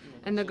views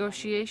and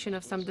negotiation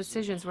of some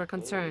decisions were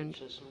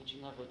concerned,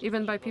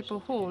 even by people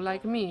who,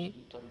 like me,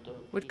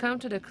 would come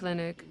to the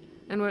clinic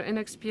and were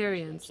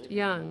inexperienced,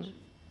 young,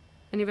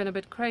 and even a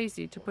bit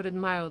crazy, to put it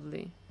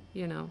mildly,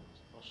 you know.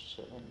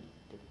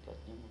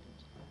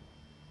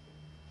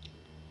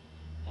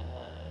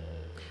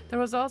 There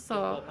was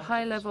also a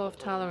high level of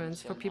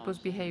tolerance for people's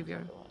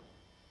behavior.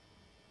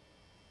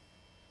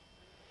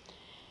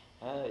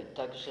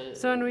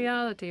 So in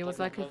reality, it was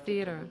like a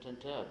theater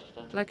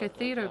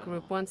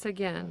group once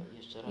again,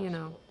 you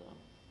know.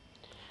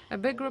 A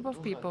big group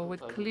of people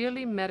with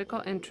clearly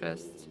medical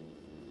interests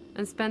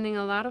and spending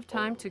a lot of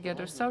time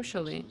together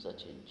socially.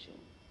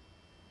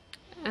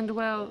 And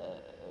well,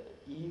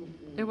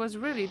 it was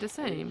really the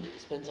same.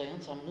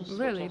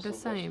 Really the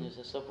same.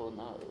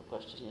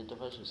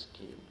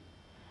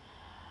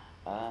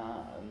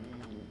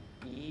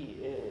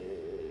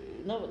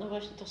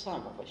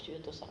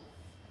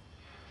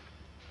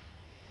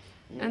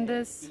 And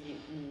this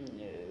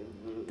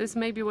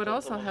maybe what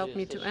also helped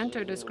me to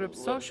enter this group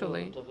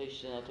socially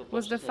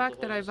was the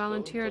fact that I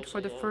volunteered for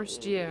the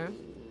first year,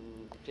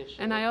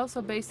 and I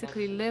also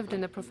basically lived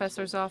in the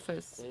professor's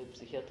office.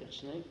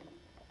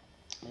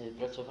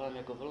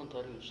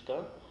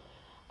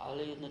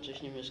 ale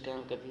jednocześnie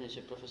mieszkałem w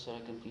gabinecie profesora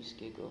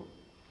Kępińskiego.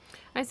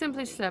 I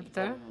simply slept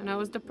there, and I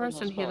was the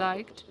person he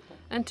liked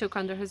and took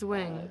under his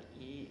wing.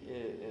 I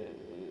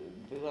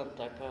byłam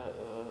taka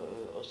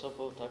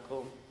osobą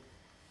taką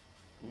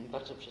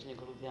bardzo przez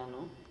niego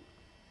lubianą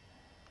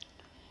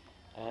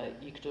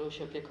i którą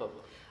się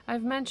opiekował.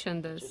 I've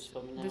mentioned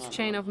this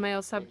chain of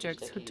male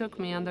subjects who took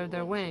me under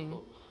their wing,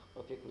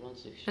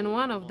 and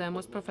one of them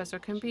was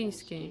Professor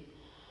Kępiński.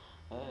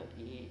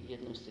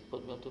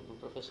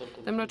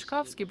 The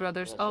Mroczkowski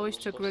brothers always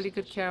took really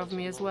good care of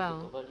me as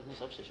well.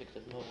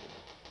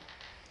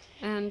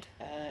 And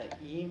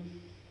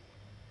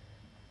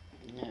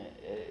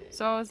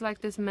so I was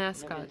like this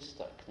mascot,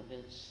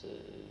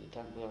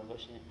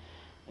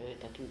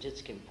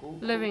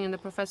 living in the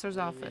professor's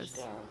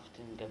office.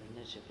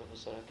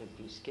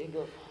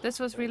 This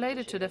was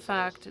related to the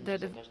fact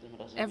that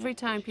every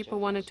time people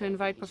wanted to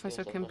invite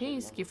Professor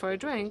Kępiński for a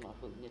drink,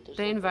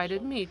 they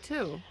invited me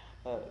too.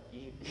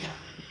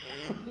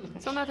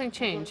 So nothing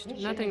changed,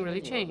 nothing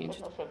really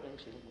changed.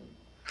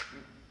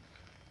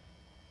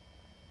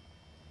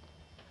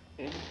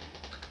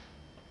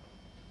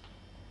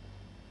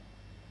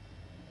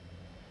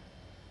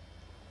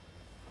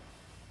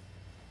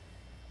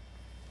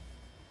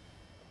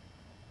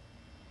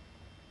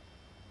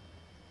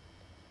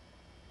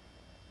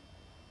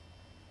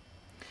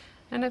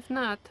 And if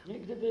not,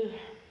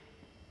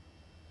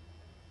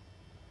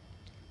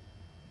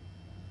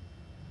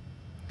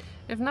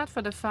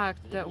 for the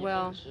fact that,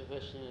 well,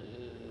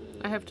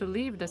 I have to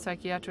leave the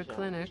psychiatric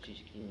clinic,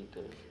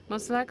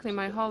 most likely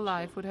my whole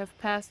life would have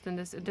passed in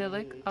this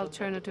idyllic,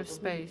 alternative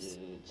space.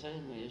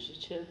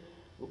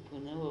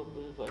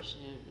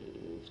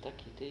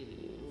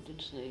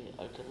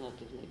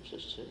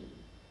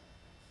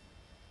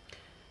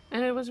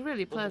 And it was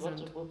really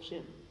pleasant.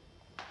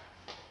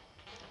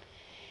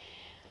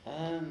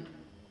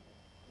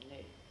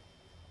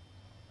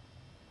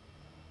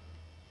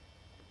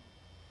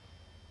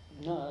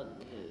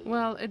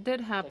 Well, it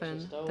did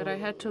happen that I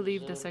had to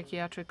leave the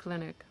psychiatric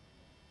clinic.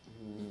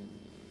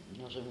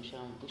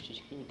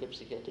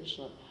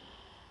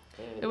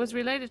 It was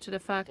related to the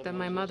fact that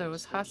my mother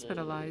was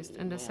hospitalized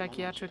in the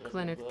psychiatric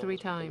clinic 3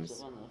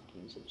 times.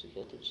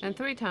 And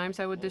 3 times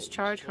I would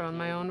discharge her on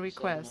my own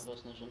request,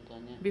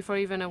 before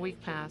even a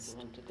week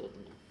passed.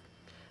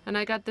 And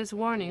I got this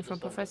warning from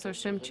Professor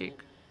Szymczyk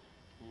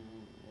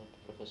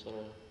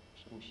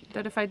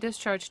that if I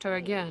discharged her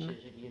again,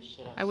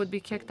 I would be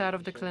kicked out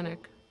of the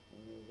clinic.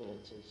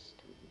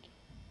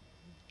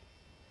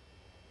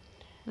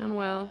 And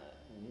well,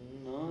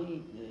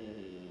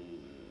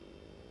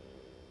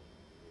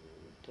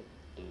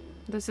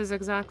 this is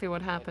exactly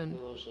what happened.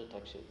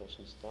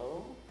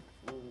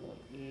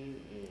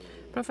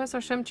 Professor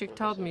Szymczyk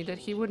told me that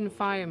he wouldn't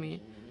fire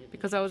me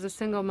because I was a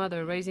single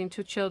mother raising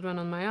 2 children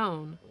on my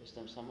own,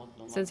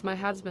 since my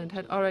husband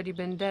had already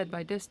been dead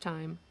by this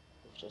time.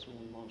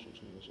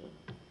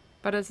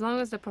 But as long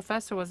as the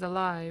professor was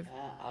alive,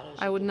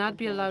 I would not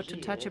be allowed to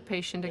touch a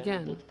patient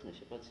again.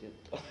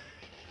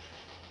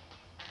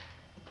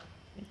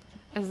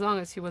 As long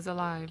as he was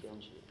alive.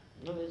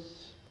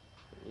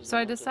 So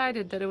I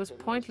decided that it was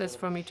pointless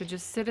for me to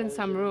just sit in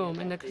some room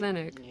in the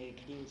clinic,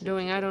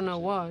 doing I don't know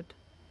what,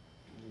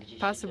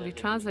 possibly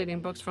translating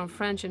books from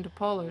French into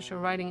Polish or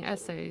writing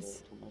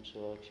essays.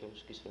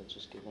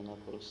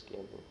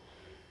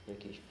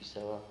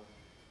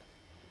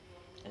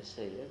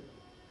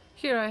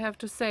 Here I have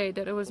to say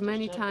that it was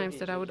many times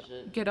that I would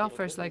get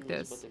offers like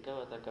this,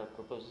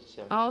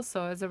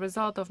 also as a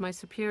result of my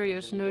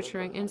superior's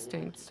nurturing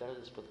instincts,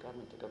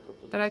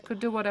 that I could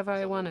do whatever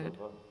I wanted,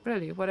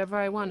 really, whatever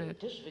I wanted,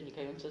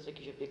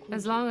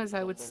 as long as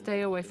I would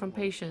stay away from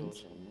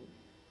patients.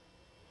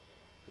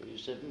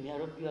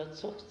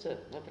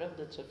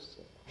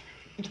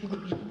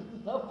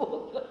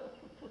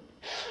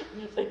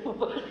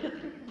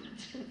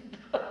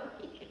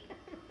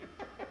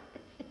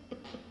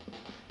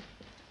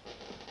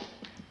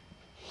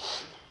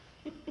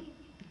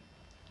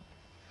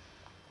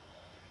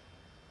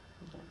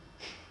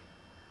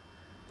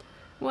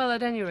 Well,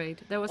 at any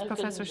rate, that was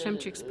Professor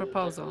Szymczyk's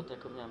proposal,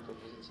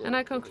 and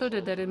I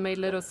concluded that it made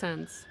little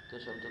sense.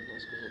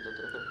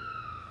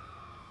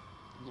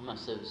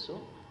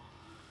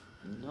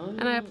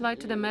 And I applied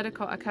to the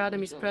Medical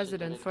Academy's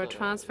president for a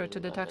transfer to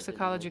the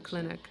toxicology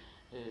clinic.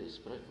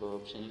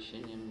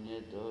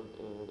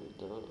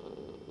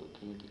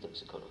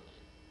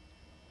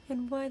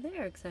 And why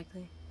there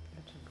exactly?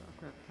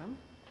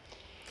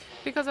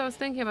 Because I was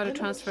thinking about a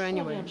transfer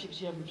anyway.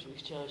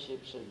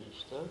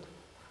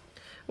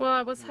 Well,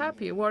 I was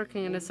happy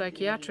working in a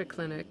psychiatric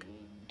clinic,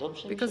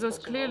 because it was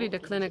clearly the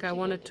clinic I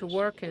wanted to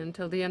work in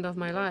till the end of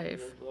my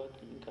life.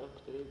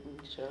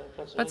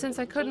 But since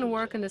I couldn't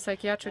work in the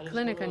psychiatric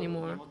clinic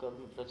anymore,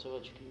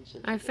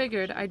 I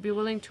figured I'd be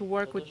willing to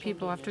work with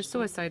people after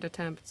suicide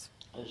attempts.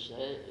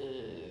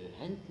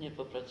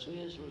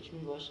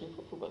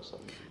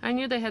 I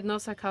knew they had no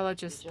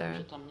psychologist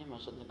there,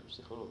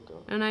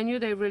 and I knew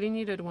they really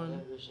needed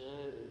one.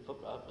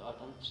 a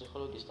ten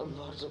psycholog jest tam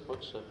bardzo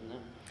potrzebny.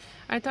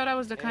 I thought I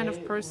was the kind of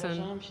person,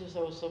 Uważałem się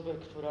za osobę,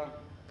 która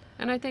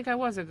and I think I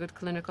was a good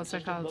clinical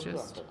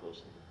psychologist,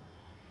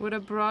 with a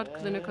broad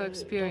clinical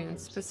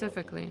experience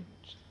specifically.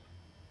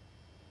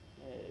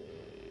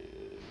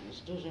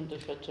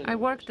 I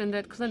worked in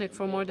that clinic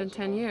for more than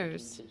 10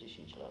 years.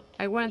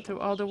 I went through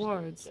all the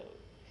wards.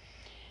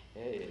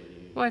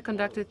 Well, I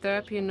conducted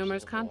therapy in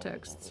numerous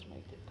contexts,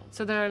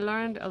 so that I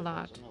learned a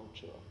lot.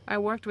 I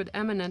worked with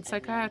eminent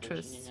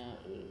psychiatrists.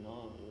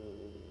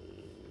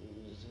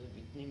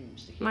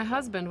 My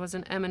husband was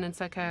an eminent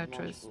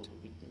psychiatrist.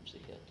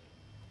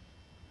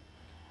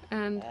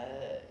 And,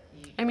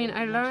 I mean,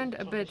 I learned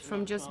a bit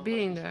from just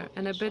being there,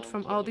 and a bit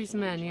from all these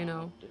men, you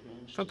know,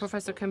 from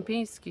Professor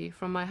Kempinski,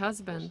 from my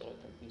husband,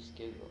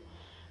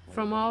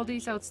 from all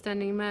these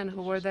outstanding men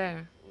who were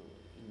there.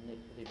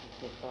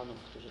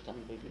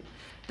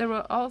 There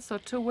were also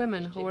two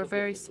women who were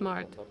very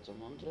smart,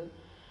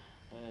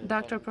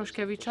 Dr.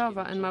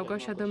 Proszkiewiczowa and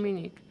Małgosia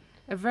Dominik,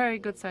 a very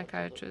good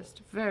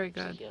psychiatrist, very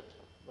good.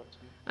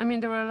 I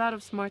mean, there were a lot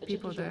of smart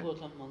people there.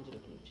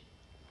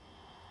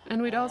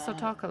 And we'd also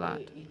talk a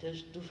lot.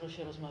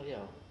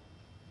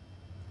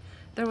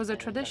 There was a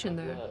tradition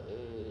there.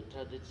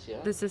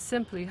 This is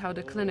simply how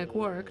the clinic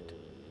worked,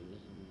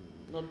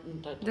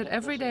 that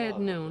every day at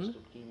noon,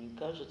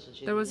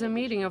 there was a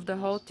meeting of the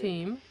whole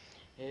team,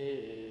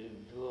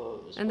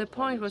 and the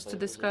point was to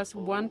discuss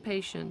one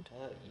patient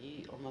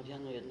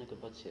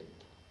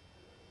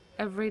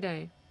every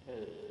day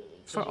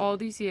for all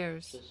these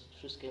years.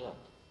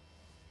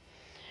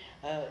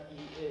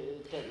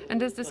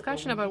 And this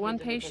discussion about one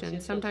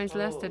patient sometimes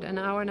lasted an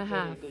hour and a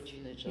half,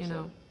 you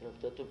know.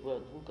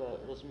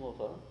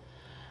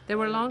 There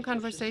were long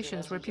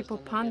conversations where people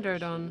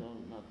pondered on,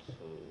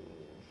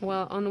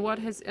 well, on what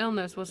his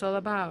illness was all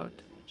about,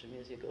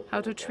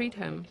 how to treat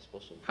him,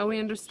 how we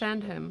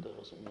understand him,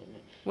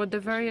 what the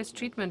various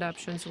treatment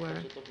options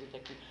were.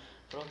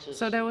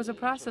 So there was a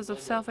process of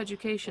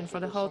self-education for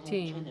the whole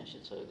team.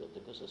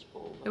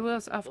 It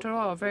was, after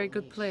all, a very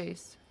good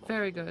place,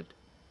 very good.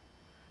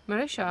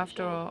 Marysia,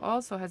 after all,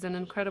 also has an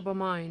incredible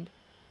mind.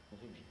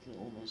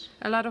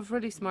 A lot of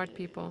really smart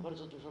people.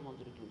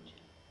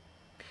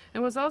 It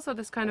was also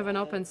this kind of an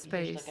open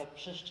space,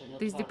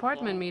 these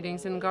department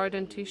meetings in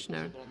Garden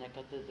Tischner.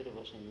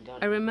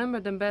 I remember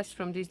them best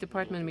from these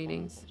department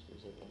meetings.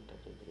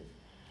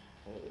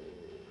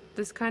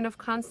 This kind of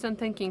constant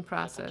thinking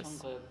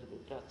process.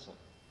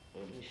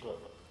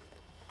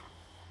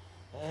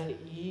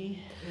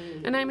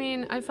 And I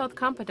mean, I felt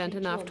competent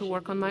enough to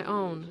work on my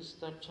own.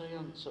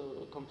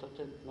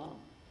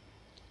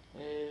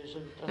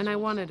 And I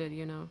wanted it,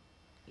 you know.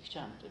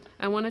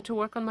 I wanted to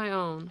work on my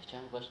own,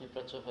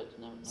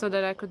 so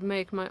that I could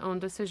make my own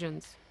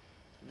decisions.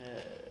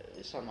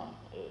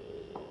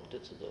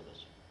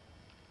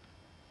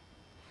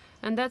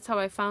 And that's how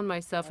I found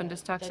myself in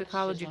this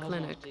toxicology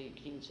clinic,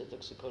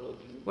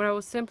 where I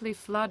was simply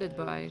flooded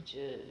by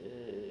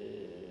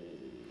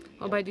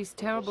these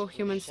terrible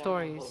human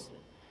stories,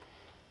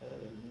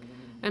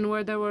 and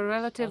where there were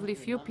relatively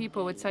few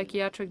people with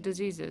psychiatric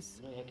diseases,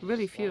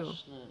 really few.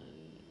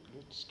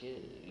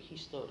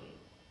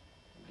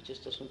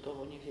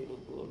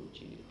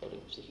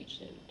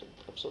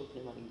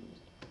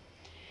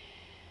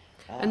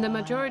 And the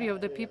majority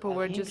of the people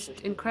were just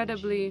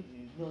incredibly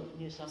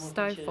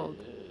stifled,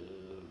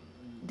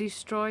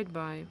 destroyed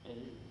by,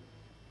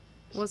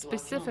 well,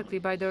 specifically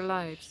by their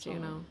lives, you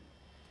know.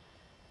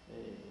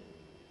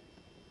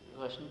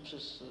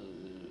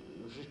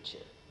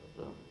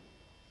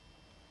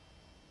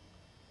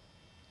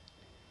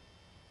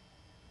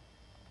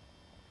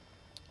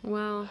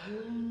 Well,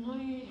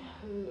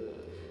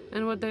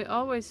 and what they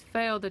always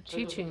failed at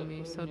teaching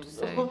me, so to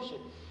say,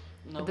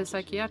 at the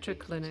psychiatric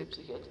clinic,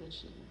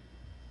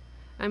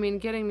 I mean,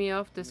 getting me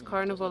off this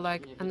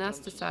carnival-like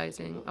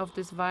anesthetizing of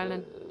these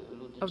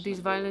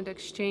violent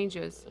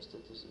exchanges,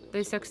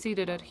 they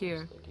succeeded at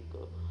here.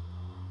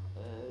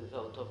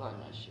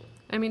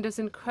 I mean, this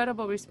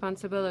incredible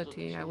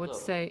responsibility, I would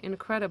say,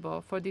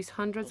 incredible, for these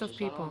hundreds of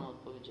people.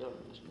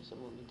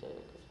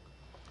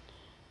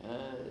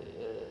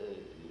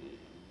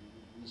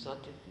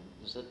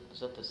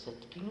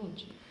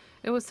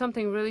 It was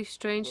something really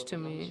strange to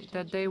me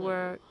that they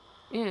were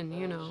in,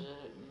 you know.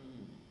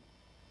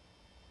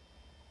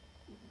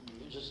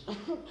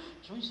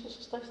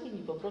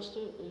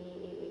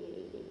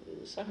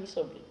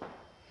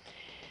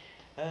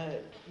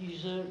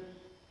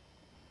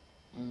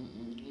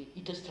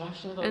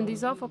 And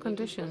these awful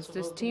conditions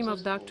this team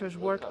of doctors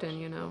worked in,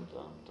 you know.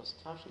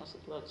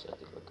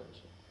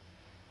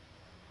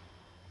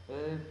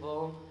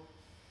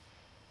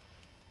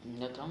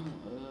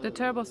 The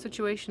terrible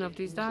situation of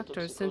these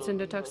doctors, since in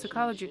the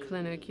toxicology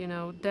clinic, you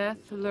know,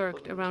 death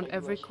lurked around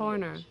every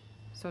corner,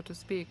 so to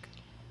speak.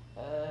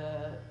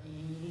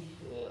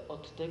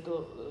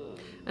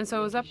 And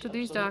so it was up to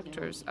these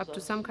doctors, up to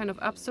some kind of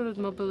absolute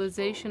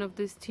mobilization of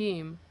this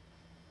team,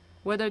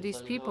 whether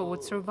these people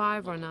would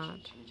survive or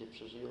not.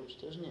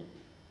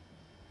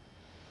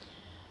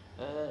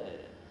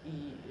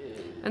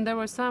 And there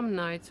were some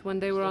nights when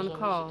they were on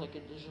call,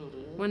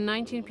 when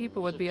 19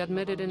 people would be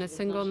admitted in a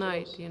single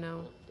night, you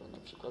know.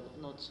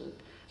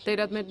 They'd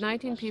admit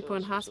 19 people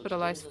and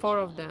hospitalize 4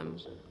 of them.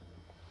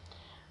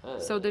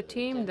 So the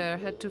team there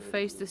had to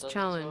face this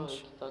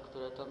challenge.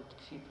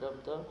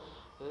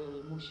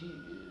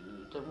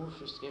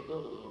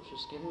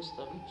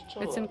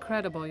 It's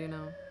incredible, you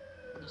know.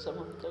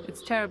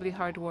 It's terribly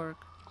hard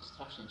work.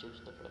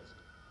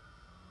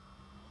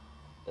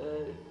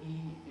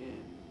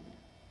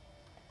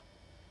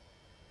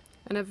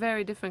 And a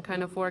very different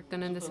kind of work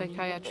than in the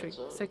psychiatric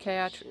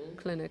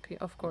clinic,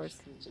 of course.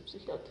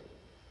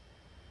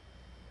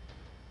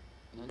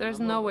 There's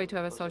no way to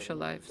have a social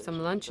life, some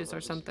lunches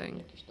or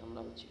something.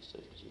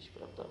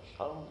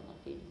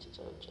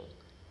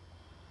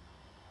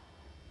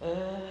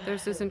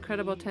 There's this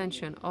incredible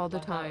tension all the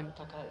time.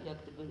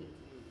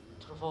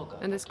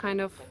 And this kind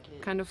of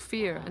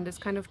fear and this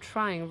kind of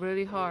trying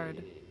really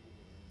hard.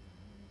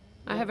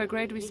 I have a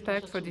great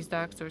respect for these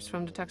doctors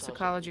from the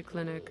toxicology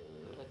clinic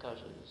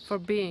for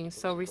being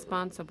so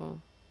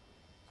responsible.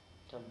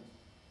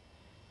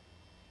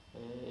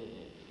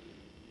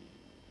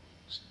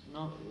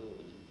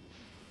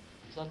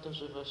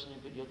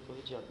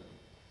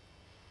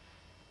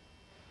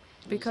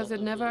 Because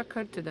it never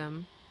occurred to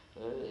them,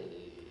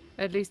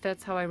 at least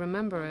that's how I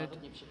remember it,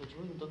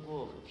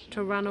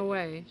 to run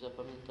away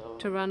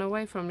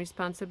from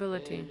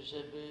responsibility.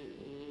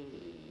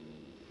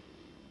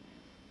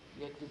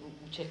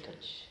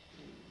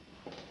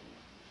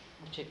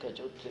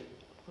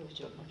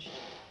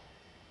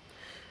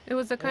 It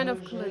was the kind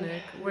of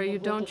clinic where you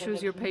don't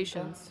choose your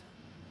patients,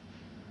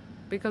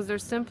 because they're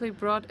simply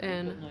brought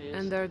in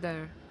and they're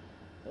there.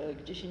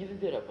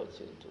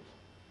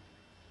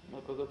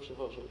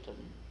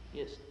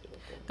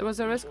 There was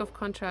a risk of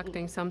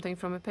contracting something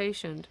from a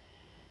patient.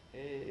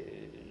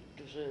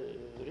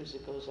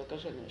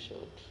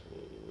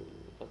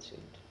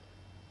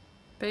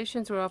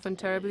 Patients were often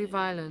terribly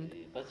violent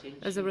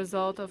as a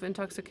result of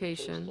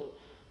intoxication,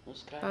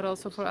 but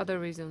also for other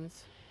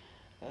reasons.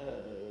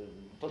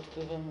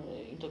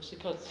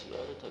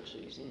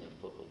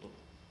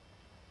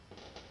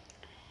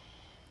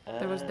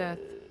 There was death.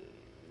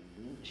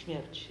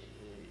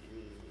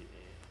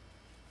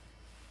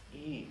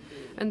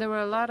 And there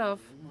were a lot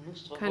of,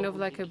 kind of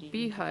like a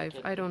beehive,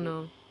 I don't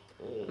know,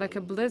 like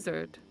a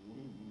blizzard.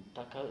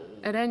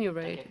 At any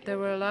rate, there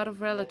were a lot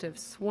of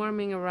relatives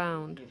swarming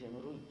around.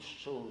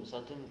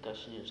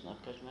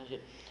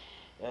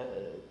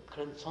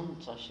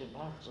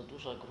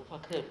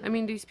 I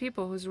mean, these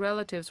people whose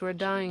relatives were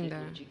dying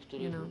there,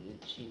 you know.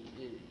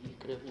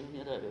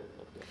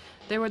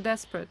 They were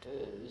desperate,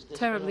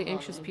 terribly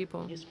anxious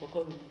people,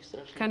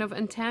 kind of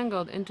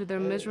entangled into their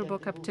miserable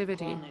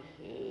captivity,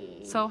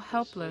 so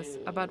helpless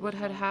about what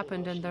had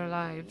happened in their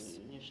lives,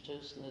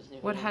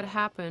 what had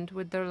happened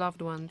with their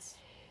loved ones.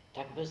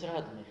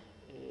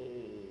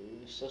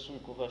 W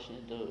stosunku właśnie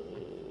do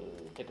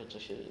tego, co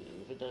się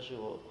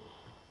wydarzyło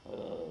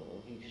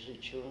w ich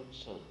życiu,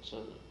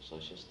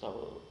 co się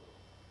stało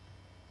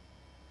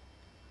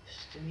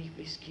z tymi ich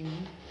bliskimi.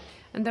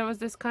 And there was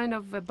this kind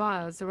of a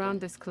buzz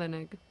around this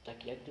clinic,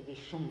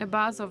 a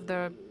buzz of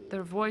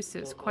their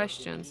voices,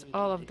 questions,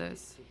 all of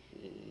this.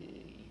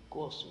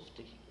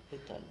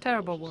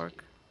 Terrible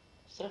work.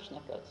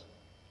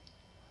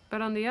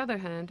 But on the other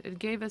hand, it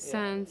gave a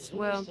sense,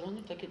 well,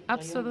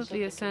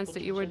 absolutely a sense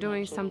that you were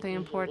doing something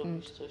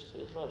important,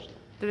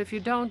 that if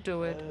you don't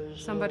do it,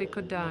 somebody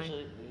could die.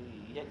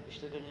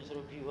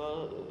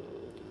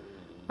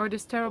 Or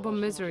this terrible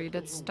misery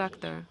that's stuck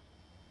there.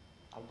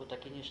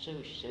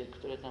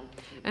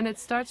 And it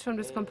starts from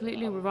this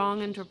completely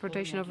wrong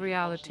interpretation of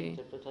reality,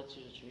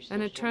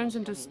 and it turns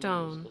into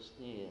stone.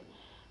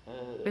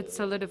 It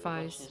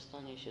solidifies.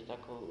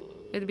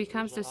 It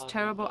becomes this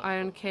terrible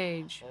iron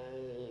cage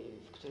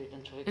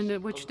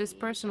in which this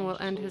person will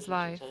end his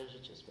life,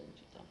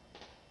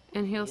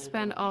 and he'll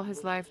spend all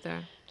his life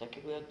there.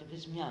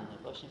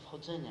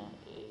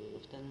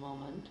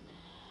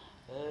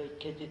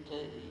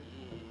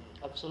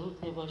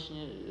 Absolutnie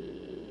właśnie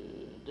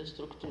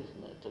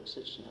destruktywne,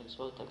 toksyczne,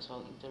 tak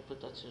zwane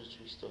interpretacje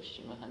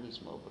rzeczywistości,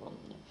 mechanizmy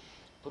obronne,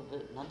 próby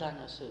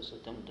nadania sensu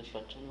temu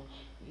doświadczeniu,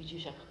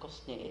 widzisz jak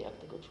kostnieje, jak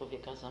tego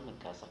człowieka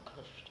zamyka,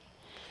 zakleszcza.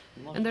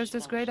 And there's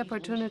this great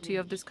opportunity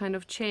of this kind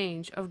of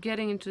change, of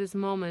getting into this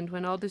moment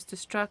when all this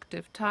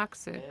destructive,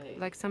 toxic,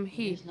 like some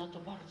heat,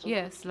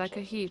 yes, like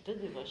a heat,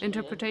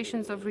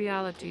 interpretations of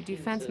reality,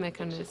 defense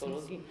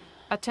mechanisms,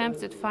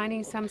 attempts at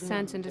finding some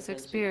sense in this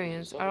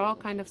experience are all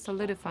kind of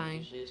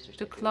solidifying,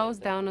 to close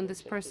down on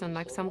this person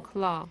like some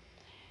claw.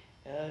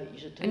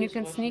 And you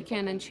can sneak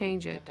in and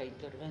change it.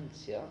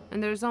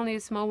 And there's only a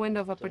small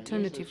window of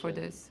opportunity for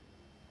this.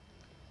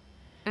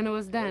 And it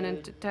was then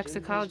in the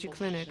toxicology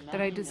clinic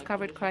that I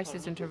discovered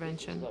crisis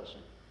intervention.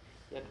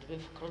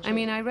 I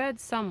mean, I read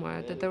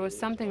somewhere that there was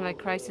something like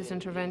crisis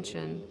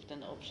intervention,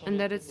 and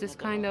that it's this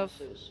kind of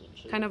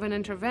an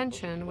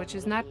intervention which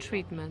is not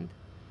treatment,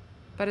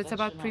 but it's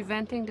about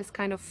preventing this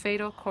kind of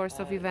fatal course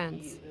of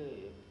events.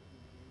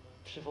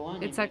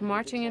 It's like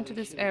marching into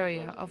this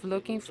area of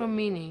looking for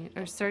meaning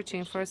or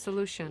searching for a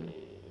solution.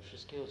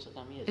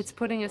 It's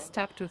putting a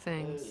step to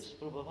things.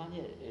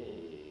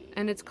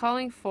 And it's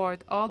calling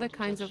forth all the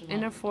kinds of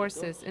inner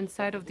forces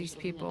inside of these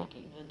people,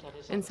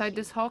 inside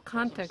this whole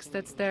context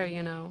that's there,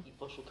 you know.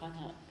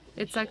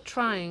 It's like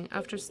trying,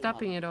 after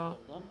stopping it all,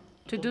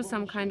 to do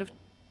some kind of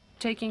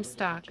taking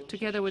stock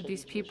together with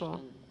these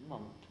people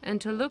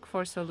and to look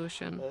for a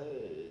solution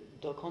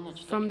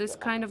from this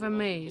kind of a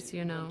maze,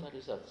 you know.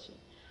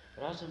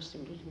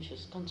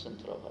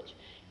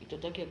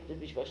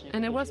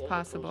 And it was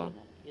possible.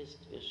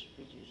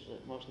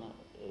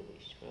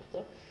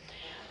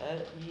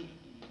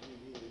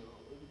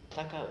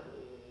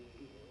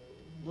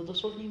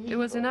 It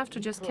was enough to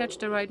just catch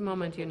the right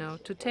moment, you know,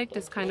 to take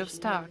this kind of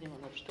stock,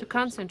 to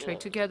concentrate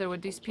together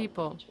with these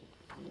people.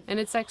 And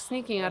it's like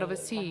sneaking out of a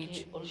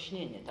siege.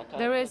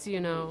 There is, you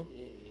know,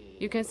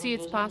 you can see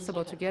it's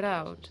possible to get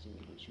out.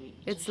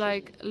 It's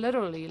like,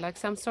 literally, like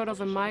some sort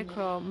of a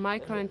micro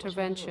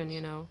intervention,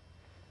 you know,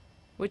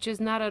 which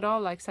is not at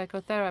all like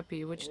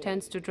psychotherapy, which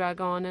tends to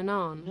drag on and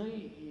on.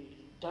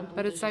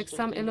 But it's like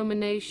some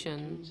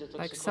illumination,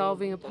 like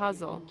solving a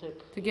puzzle,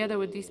 together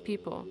with these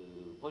people.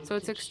 So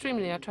it's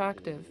extremely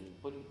attractive.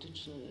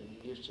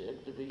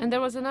 And there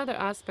was another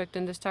aspect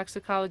in this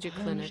toxicology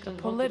clinic, a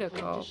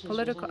political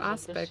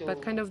aspect,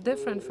 but kind of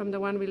different from the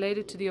one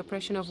related to the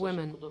oppression of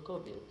women.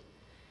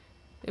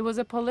 It was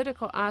a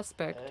political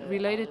aspect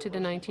related to the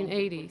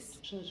 1980s.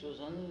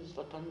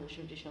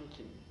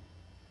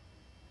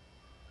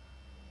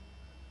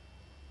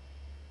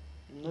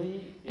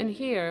 And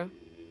here,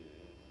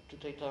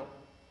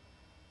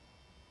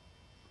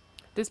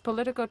 this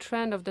political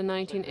trend of the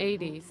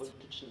 1980s,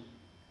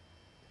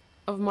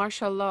 of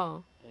martial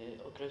law,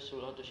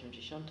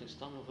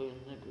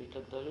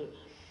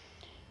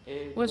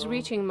 was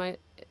reaching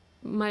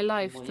my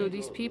life through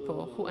these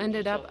people who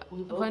ended up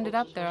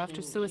there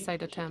after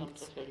suicide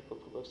attempts.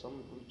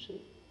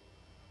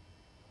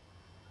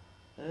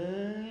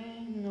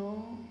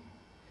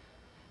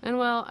 And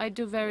well, I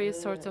do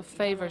various sorts of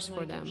favors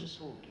for them,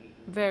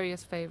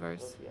 various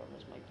favors.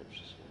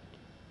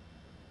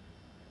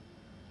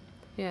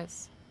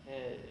 Yes.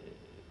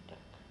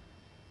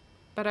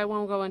 But I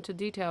won't go into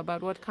detail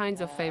about what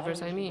kinds of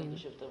favors I mean.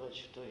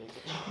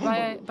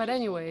 But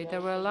anyway,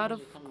 there were a lot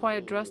of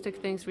quite drastic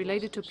things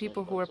related to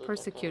people who were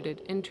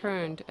persecuted,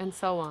 interned, and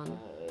so on.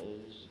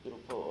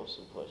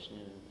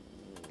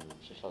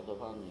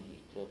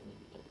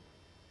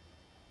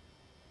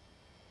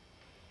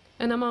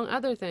 And among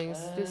other things,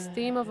 this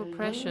theme of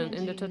oppression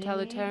in the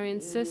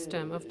totalitarian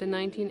system of the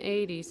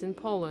 1980s in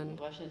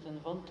Poland,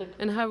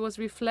 and how it was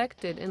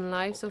reflected in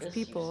lives of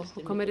people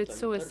who committed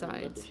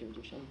suicides,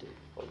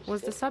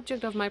 was the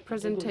subject of my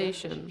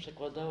presentation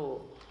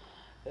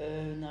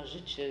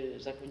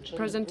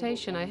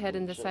I had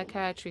in the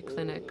psychiatry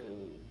clinic.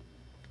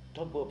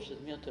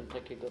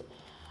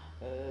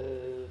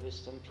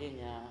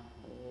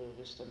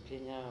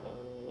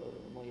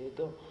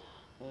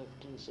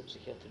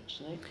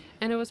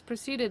 And it was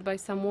preceded by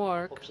some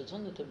work,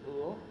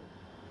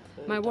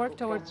 my work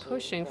toward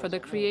pushing for the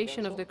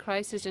creation of the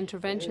Crisis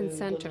Intervention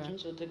Center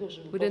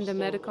within the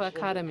Medical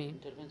Academy,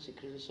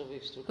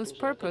 whose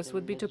purpose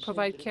would be to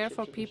provide care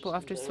for people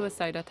after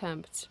suicide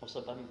attempts,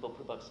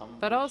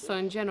 but also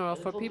in general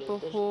for people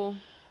who,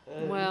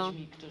 well,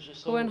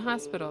 who are in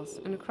hospitals,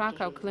 in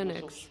Cracow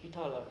clinics,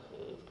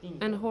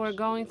 and who are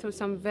going through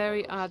some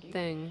very odd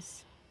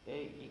things.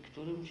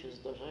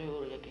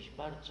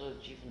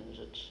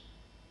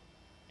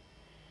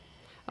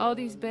 All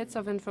these bits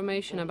of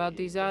information about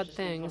these odd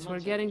things were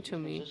getting to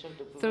me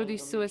through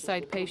these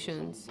suicide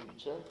patients.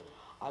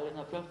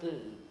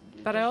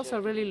 But I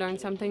also really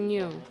learned something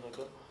new.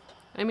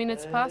 I mean,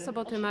 it's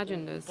possible to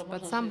imagine this,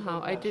 but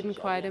somehow I didn't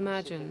quite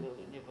imagine.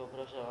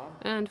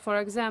 And, for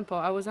example,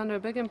 I was under a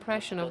big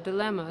impression of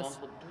dilemmas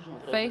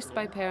faced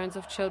by parents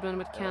of children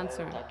with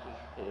cancer,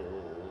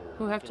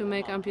 who have to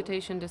make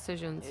amputation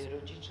decisions.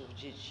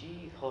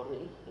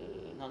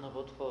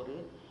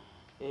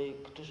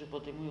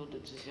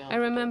 I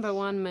remember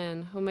one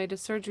man who made a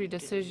surgery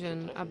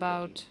decision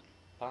about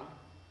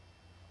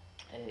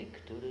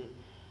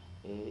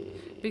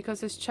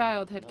because his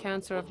child had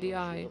cancer of the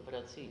eye.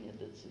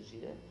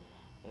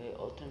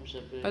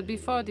 But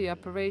before the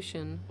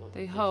operation,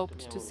 they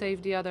hoped to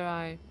save the other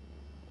eye.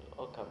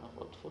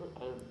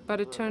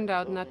 But it turned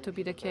out not to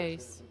be the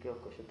case.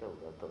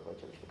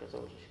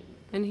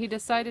 And he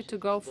decided to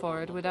go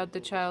for it without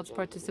the child's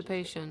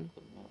participation.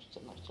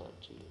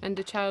 And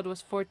the child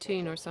was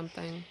 14 or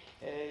something.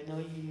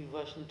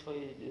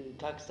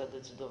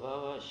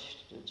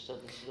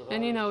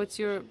 And you know,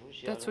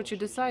 that's what you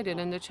decided,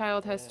 and the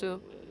child has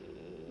to,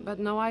 but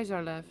no eyes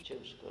are left.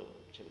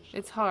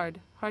 It's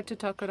hard to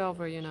talk it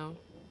over, you know.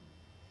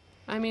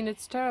 I mean,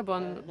 it's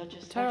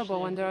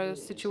terrible when there are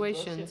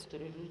situations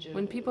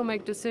when people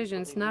make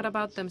decisions not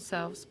about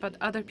themselves, but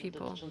other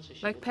people,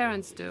 like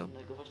parents do.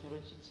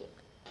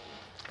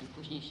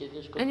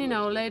 And you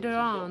know, later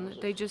on,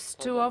 they just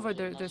stew over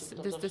this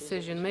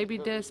decision. Maybe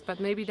this, but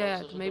maybe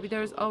that. Maybe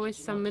there's always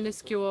some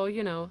minuscule,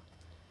 you know.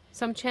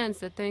 some chance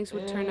that things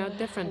would turn out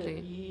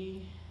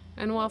differently.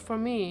 And well, for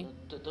me,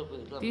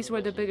 these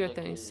were the bigger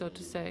things, so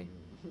to say.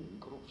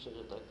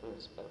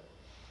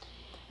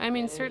 I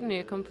mean, certainly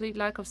a complete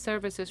lack of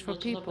services for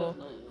people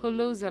who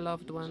lose a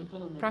loved one,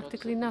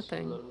 practically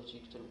nothing.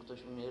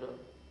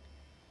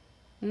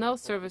 No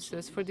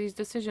services for these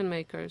decision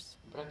makers.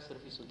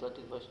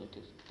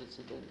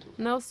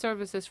 No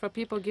services for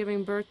people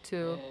giving birth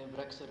to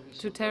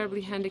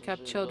terribly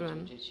handicapped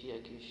children.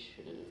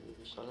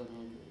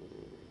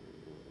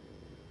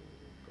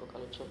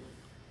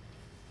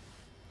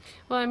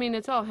 Well, I mean,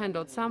 it's all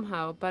handled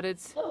somehow, but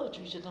it's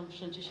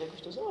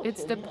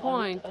the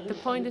point. The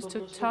point is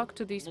to talk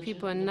to these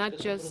people and not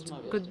just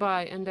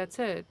goodbye and that's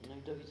it.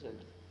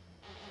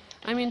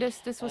 I mean,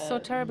 this was so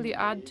terribly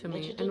odd to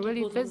me and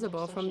really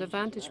visible from the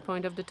vantage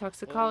point of the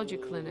toxicology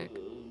clinic.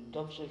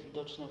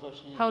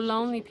 How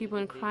lonely people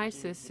in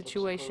crisis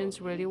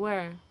situations really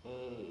were.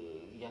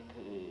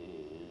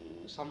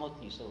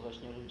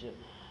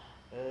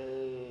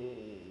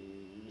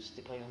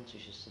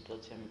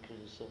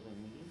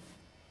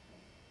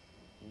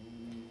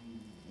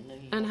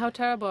 And how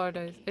terrible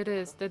it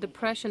is, the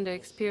depression they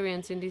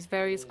experience in these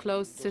various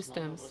closed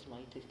systems,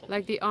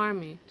 like the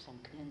army,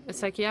 a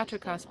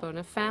psychiatric hospital, and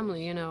a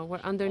family, you know,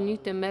 where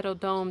underneath the metal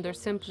dome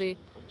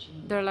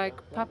they're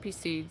like poppy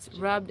seeds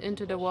rubbed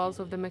into the walls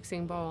of the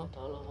mixing bowl.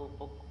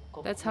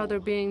 That's how they're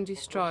being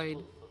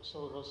destroyed.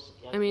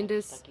 I mean,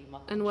 this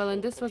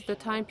was the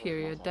time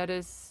period, that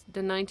is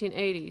the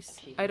 1980s.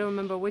 I don't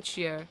remember which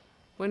year,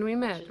 when we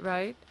met,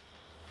 right?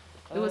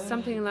 It was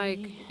something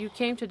like, you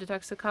came to the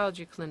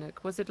toxicology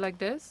clinic. Was it like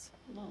this?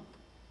 No.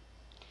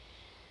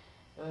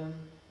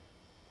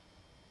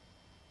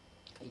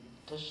 I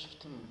też w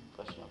tym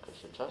właśnie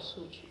okresie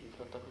czasu, czyli w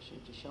latach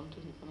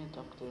 80., nie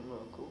pamiętam w którym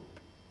roku,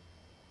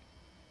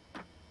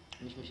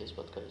 myśmy się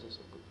spotkali ze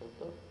sobą,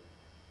 prawda?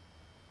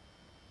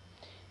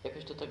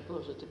 Jakoś to tak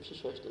było, że ty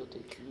przyszłaś do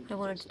tej kliniki. I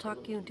wanted to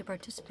talk you into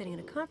participating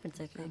in a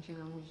conference, I think.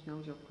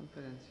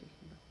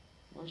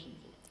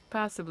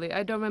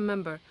 Possibly, I don't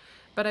remember.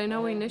 But I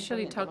know we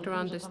initially talked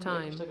around this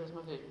time.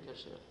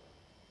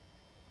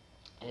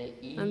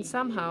 And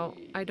somehow,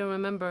 I don't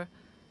remember,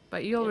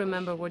 but you'll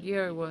remember what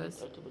year it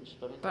was.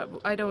 But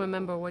I don't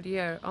remember what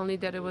year, only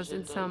that it was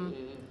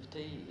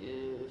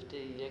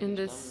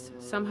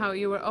somehow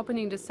you were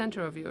opening the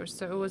center of yours,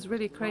 so it was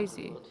really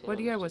crazy. What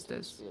year was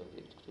this?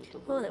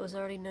 Well, it was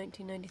already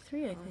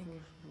 1993, I think.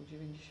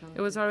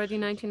 It was already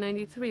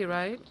 1993,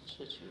 right?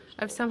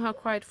 I've somehow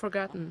quite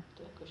forgotten.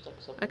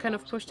 I kind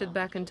of pushed it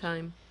back in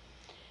time.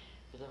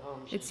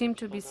 It seemed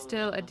to be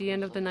still at the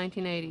end of the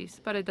 1980s,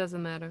 but it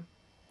doesn't matter.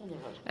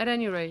 At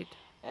any rate,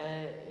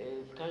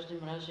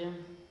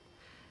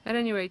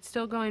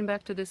 still going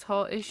back to this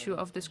whole issue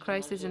of this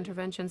crisis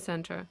intervention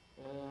center,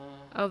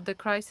 of the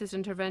crisis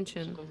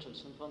intervention,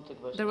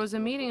 there was a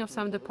meeting of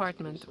some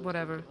department,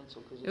 whatever.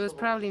 It was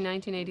probably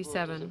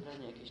 1987,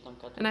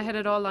 and I had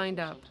it all lined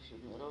up.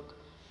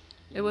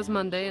 It was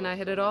Monday, and I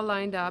had it all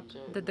lined up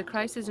that the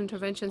crisis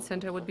intervention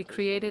center would be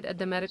created at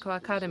the medical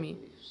academy,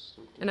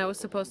 and I was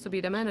supposed to be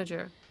the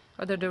manager,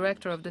 or the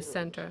director of this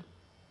center.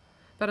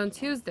 But on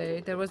Tuesday,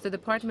 there was the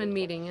department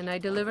meeting, and I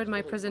delivered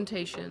my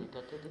presentation,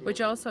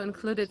 which also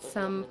included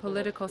some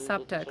political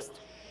subtext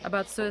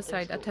about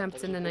suicide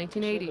attempts in the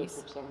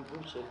 1980s.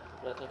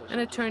 And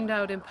it turned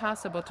out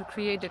impossible to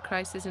create the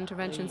crisis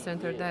intervention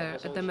center there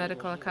at the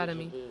medical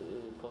academy.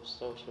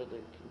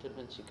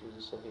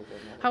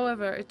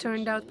 However, it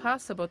turned out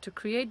possible to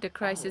create the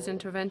crisis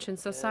intervention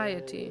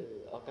society,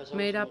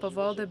 made up of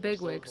all the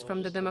bigwigs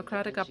from the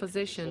democratic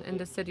opposition in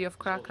the city of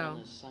Cracow.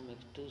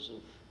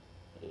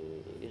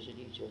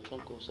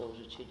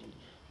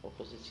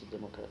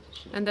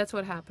 And that's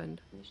what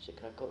happened.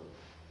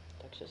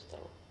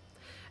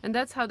 And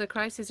that's how the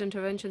Crisis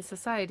Intervention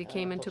Society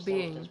came into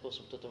being,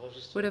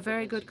 with a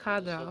very good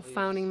cadre of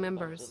founding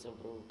members,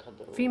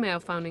 female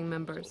founding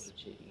members.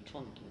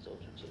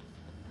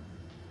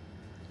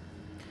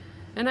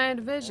 And I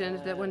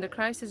envisioned that when the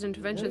Crisis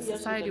Intervention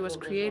Society was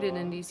created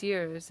in these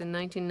years, in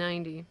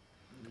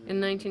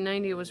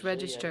 1990 it was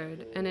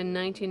registered, and in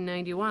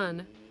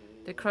 1991,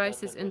 the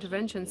Crisis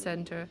Intervention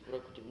Center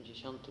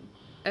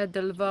at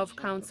the Lvov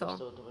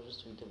Council.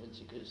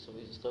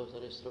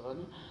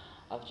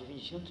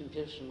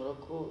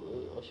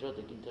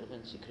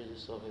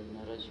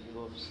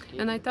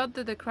 And I thought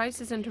that the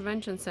Crisis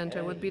Intervention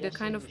Center would be the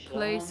kind of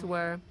place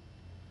where,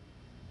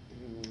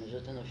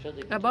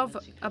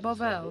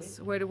 above else,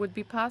 where it would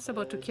be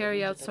possible to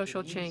carry out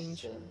social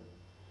change.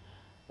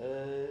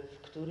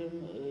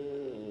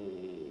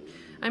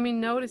 I mean,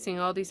 noticing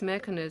all these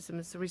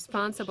mechanisms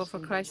responsible for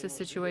crisis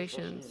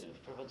situations.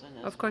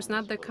 Of course,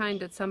 not the kind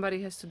that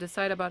somebody has to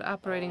decide about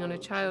operating on a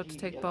child to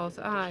take both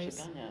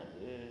eyes,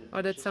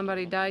 or that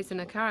somebody dies in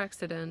a car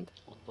accident,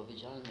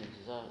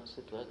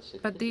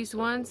 but these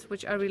ones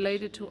which are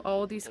related to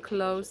all these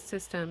closed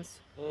systems,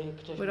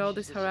 with all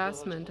this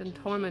harassment and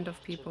torment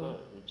of people,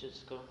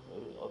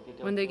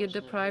 when they get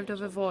deprived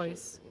of a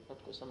voice,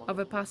 of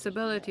a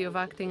possibility of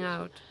acting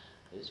out,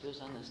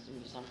 związane z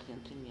tymi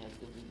zamkniętymi jak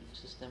gdyby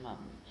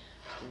systemami,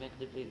 z tym jak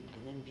gdyby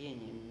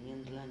gnębieniem,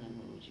 międleniem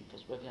ludzi,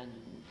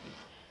 pozbawianiem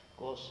ich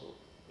głosu,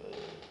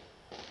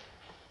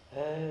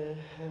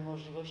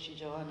 możliwości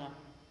działania.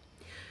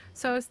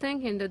 So I was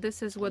thinking that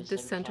this is what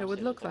this center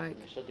would look like.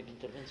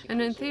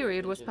 And in theory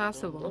it was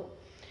possible,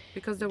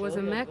 because there was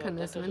a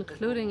mechanism,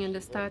 including in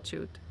the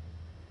statute,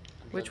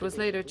 which was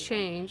later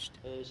changed,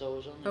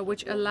 but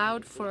which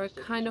allowed for a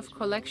kind of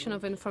collection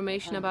of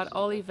information about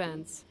all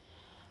events,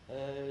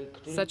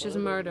 such as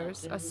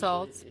murders,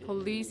 assaults,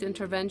 police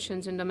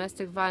interventions in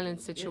domestic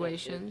violence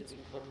situations,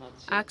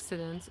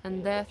 accidents,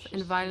 and death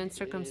in violent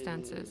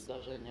circumstances,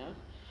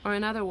 or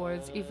in other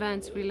words,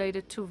 events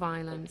related to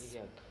violence.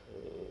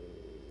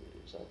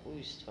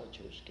 Zabójstwa,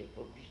 ciężkie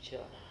pobicia,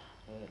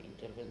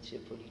 interwencje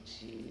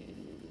policji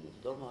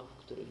w domach,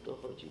 w których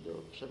dochodzi do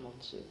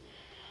przemocy,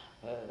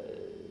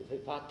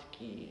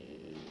 wypadki,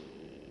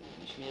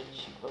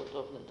 śmierci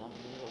gwałtowne tam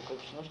w innych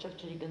okolicznościach,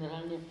 czyli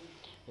generalnie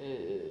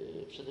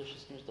przede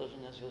wszystkim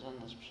zdarzenia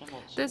związane z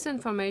przemocą. This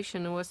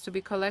information was to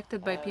be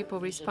collected by people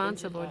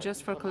responsible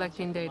just for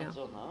collecting data.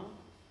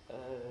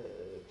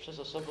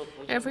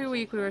 Every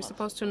week we were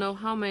supposed to know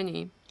how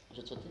many,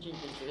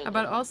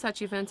 about all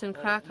such events in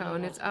Cracow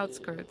and its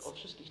outskirts,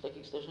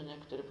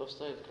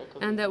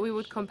 and that we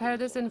would compare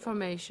this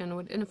information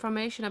with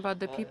information about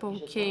the people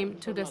who came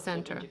to the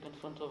center.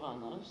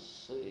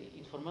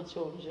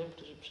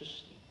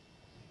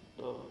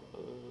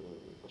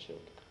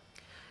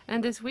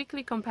 And this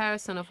weekly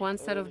comparison of one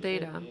set of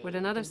data with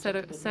another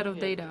set of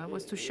data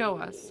was to show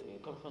us,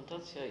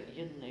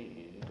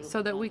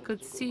 so that we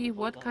could see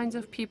what kinds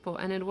of people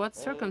and in what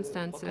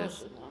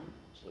circumstances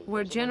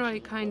were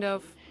generally kind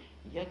of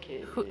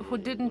who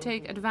didn't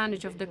take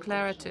advantage of the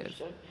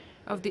declarative,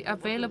 of the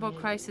available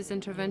crisis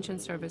intervention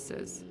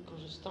services.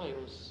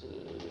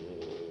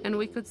 And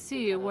we could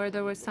see where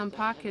there were some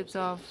pockets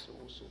of,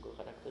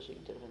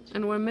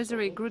 and where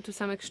misery grew to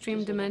some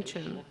extreme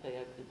dimension,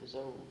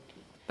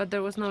 but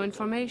there was no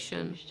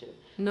information,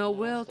 no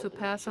will to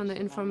pass on the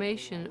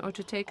information or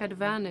to take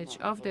advantage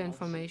of the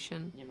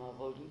information,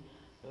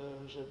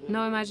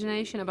 no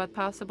imagination about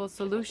possible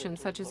solutions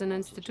such as an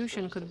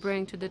institution could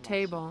bring to the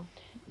table,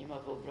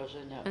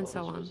 and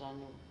so on.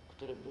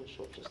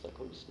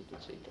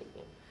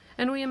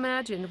 And we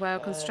imagined while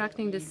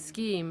constructing this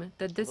scheme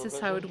that this is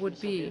how it would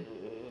be,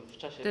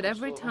 that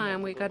every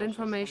time we got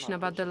information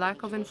about the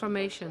lack of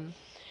information,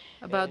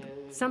 about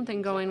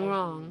something going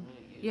wrong,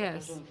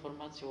 yes,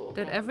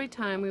 that every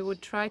time we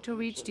would try to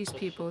reach these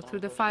people through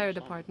the fire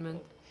department,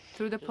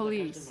 through the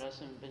police,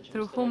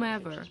 through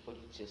whomever,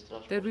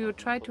 that we would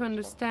try to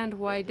understand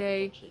why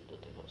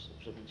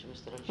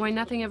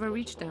nothing ever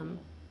reached them.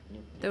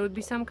 There would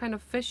be some kind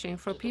of fishing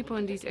for people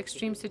in these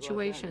extreme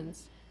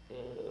situations,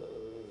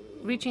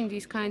 reaching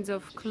these kinds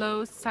of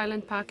closed,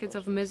 silent pockets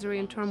of misery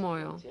and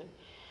turmoil.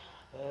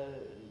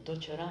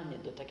 Docieranie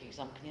do takich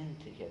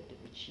zamkniętych, jak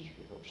gdyby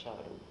cichych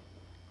obszarów,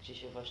 gdzie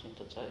się właśnie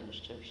to całe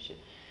nieszczęście.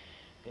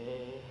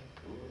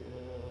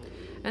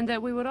 And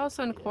that we would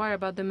also inquire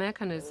about the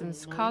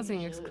mechanisms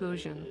causing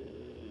exclusion,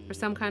 or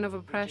some kind of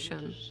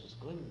oppression,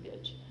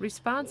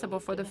 responsible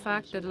for the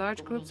fact that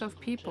large groups of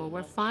people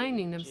were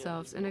finding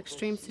themselves in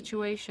extreme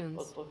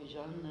situations,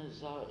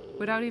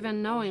 without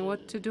even knowing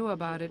what to do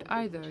about it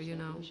either, you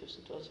know.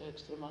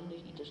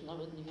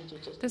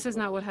 This is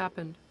not what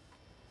happened.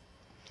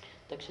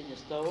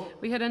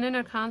 We had an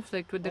inner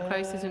conflict with the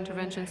Crisis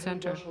Intervention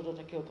Center.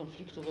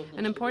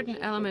 An important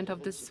element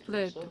of this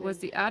split was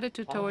the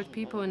attitude toward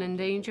people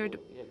endangered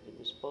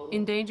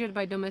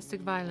by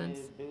domestic violence.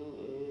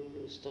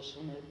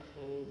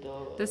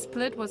 The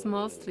split was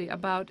mostly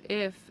about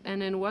if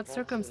and in what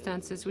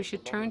circumstances we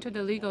should turn to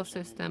the legal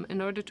system in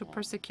order to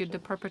persecute the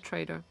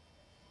perpetrator.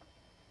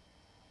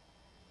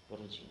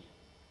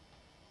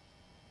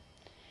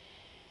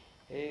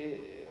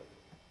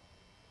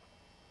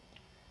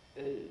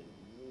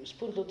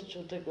 Spór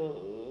dotyczył tego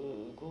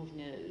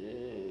głównie,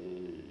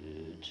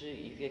 czy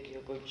i w jakich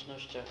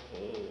okolicznościach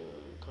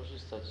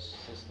korzystać z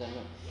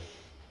systemu.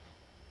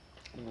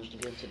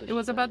 It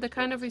was about the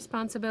kind of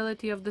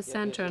responsibility of the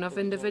center and of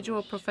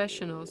individual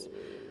professionals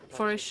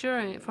for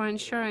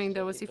ensuring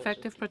there was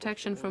effective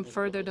protection from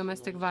further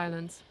domestic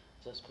violence.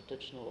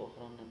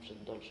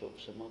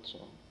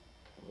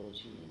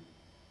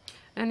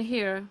 And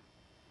here,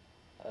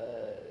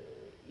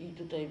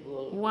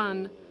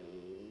 one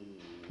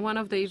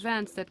of the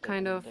events that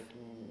kind of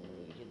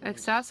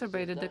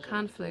exacerbated the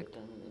conflict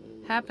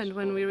happened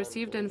when we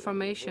received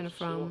information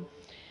from...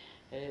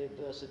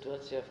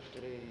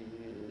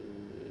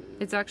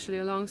 It's actually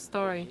a long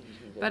story.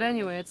 But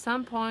anyway, at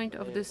some point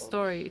of this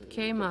story, it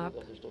came up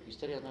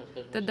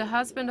that the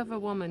husband of a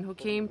woman who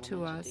came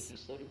to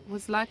us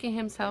was locking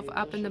himself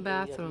up in the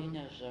bathroom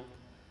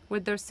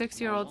with their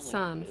 6-year-old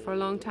son for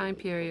long time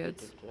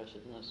periods,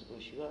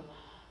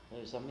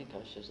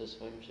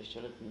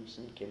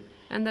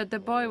 and that the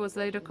boy was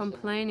later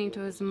complaining to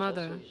his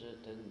mother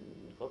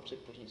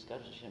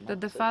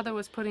that the father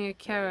was putting a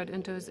carrot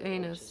into his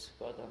anus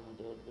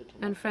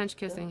and French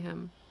kissing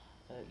him.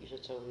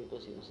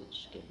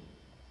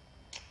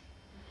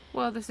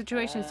 Well, the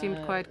situation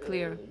seemed quite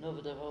clear.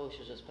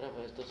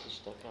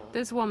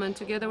 This woman,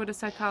 together with a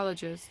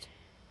psychologist,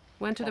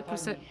 went to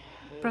the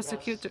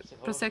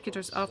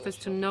prosecutor's office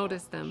to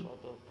notice them,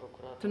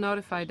 to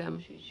notify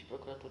them.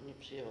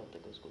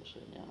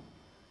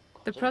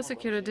 The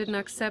prosecutor didn't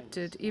accept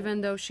it,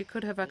 even though she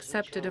could have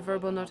accepted a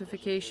verbal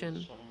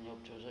notification.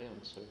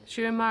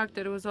 She remarked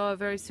that it was all a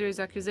very serious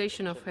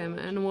accusation of him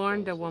and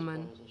warned the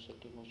woman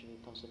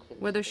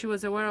whether she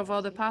was aware of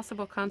all the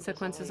possible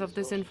consequences of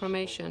this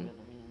information,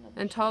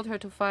 and told her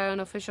to file an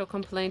official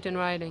complaint in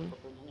writing.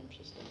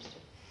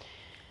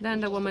 Then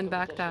the woman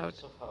backed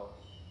out.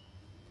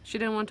 She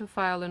didn't want to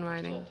file in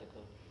writing.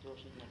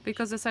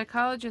 Because the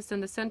psychologist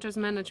and the center's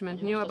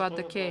management knew about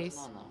the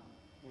case,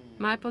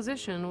 my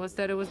position was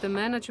that it was the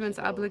management's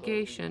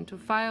obligation to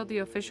file the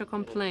official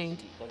complaint,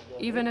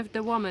 even if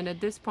the woman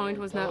at this point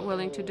was not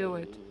willing to do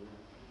it.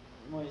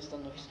 Moje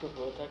stanowisko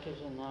było takie,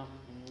 że na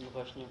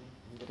właśnie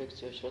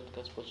dyrekcji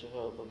ośrodka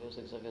spoczywał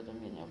obowiązek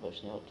zawiadomienia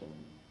właśnie o tym,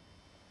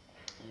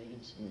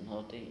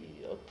 o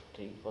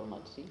tej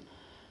informacji,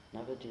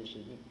 nawet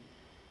jeżeli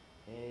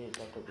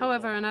ta kobieta...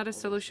 However, another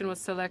solution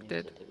was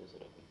selected: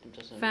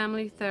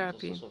 family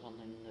therapy.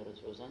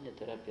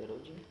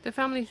 The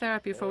family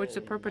therapy for which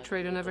the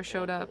perpetrator never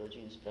showed up,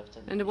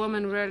 and the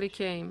woman rarely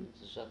came.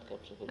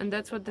 And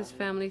that's what this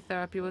family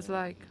therapy was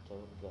like.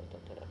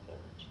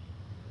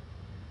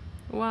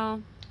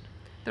 Well,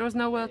 there was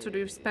no will to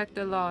respect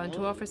the law and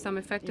to offer some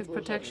effective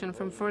protection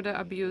from further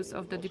abuse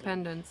of the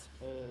dependents.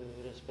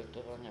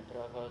 Respektowania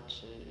prawa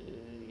czy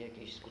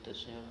jakiejś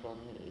skutecznej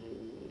ochrony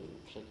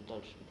przed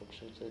dalszym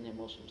pokrzywdzeniem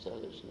osób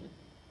zależnych.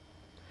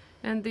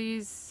 And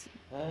these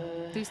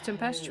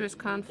tempestuous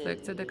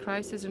conflicts at the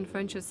Crisis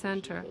Intervention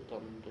Center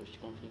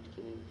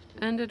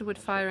ended with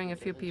firing a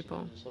few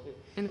people,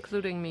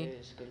 including me.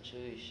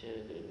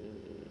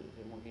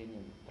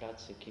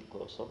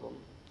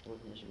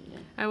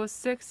 I was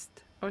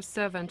sixth or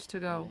seventh to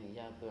go.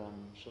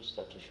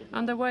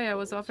 On the way, I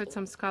was offered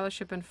some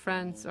scholarship in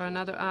France, or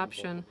another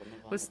option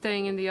was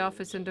staying in the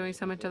office and doing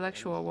some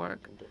intellectual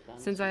work,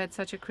 since I had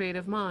such a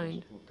creative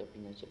mind.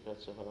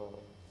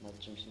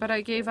 But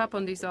I gave up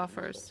on these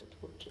offers.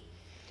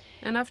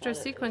 And after a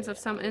sequence of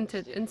some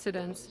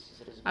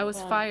incidents, I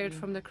was fired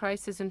from the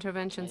Crisis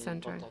Intervention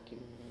Center.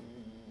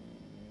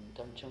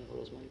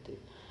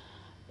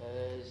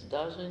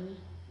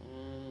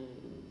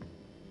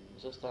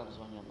 Zostałam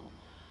zwolniona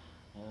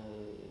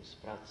z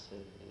pracy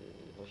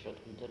w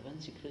ośrodku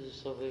interwencji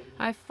kryzysowej.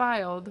 I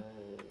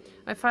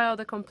filed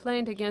a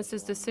complaint against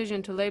this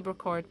decision to labor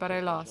court, but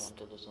I lost.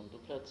 Do sądu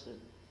pracy,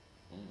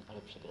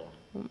 ale przegrałam.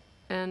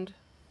 And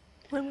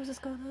when was this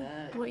going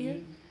on? What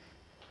year?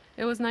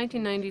 It was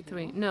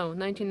 1993. No,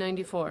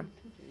 1994.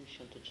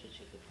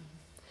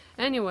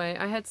 Anyway,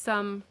 I had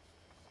some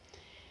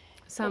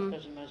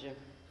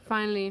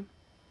finally.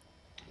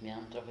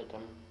 Miałam trochę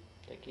tam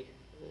takich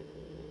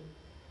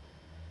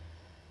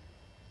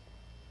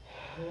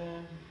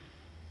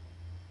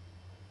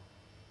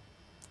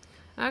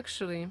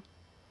Actually,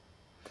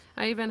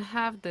 I even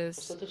have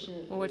this,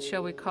 what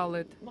shall we call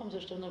it,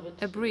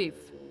 a brief,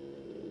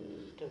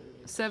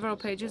 several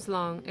pages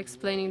long,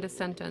 explaining the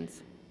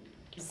sentence.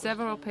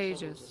 Several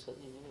pages.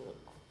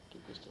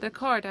 The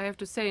court, I have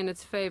to say in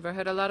its favor,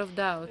 had a lot of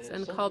doubts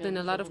and called in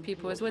a lot of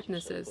people as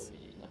witnesses.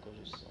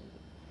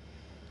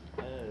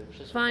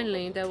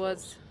 Finally, there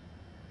was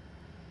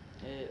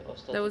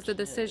the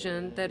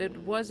decision that it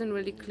wasn't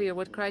really clear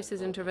what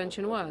crisis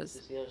intervention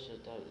was,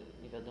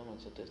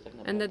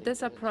 and that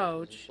this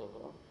approach,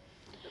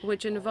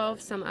 which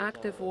involves some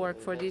active work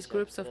for these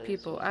groups of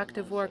people,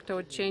 active work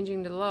toward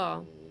changing the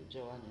law,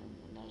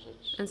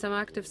 and some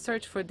active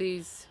search for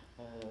these,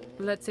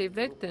 let's say,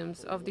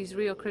 victims of these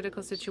real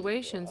critical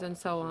situations and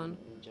so on,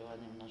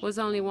 was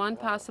only one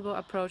possible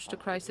approach to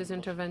crisis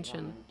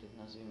intervention.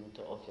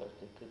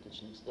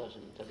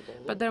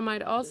 But there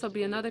might also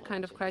be another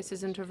kind of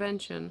crisis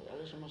intervention,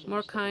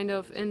 more kind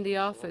of in the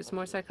office,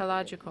 more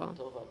psychological.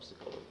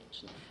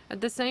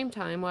 At the same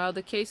time, while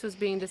the case was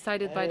being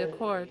decided by the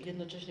court,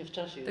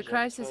 the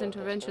Crisis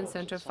Intervention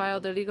Center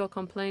filed a legal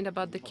complaint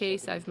about the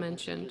case I've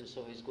mentioned,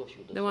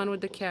 the one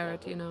with the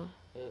carrot, you know.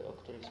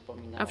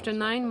 After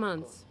 9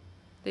 months,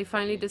 they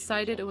finally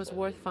decided it was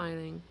worth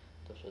filing.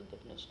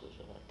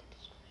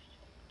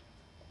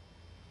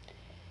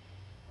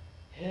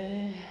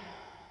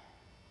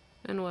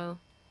 And well.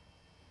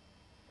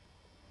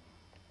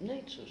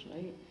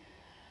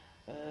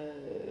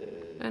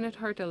 And it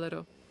hurt a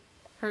little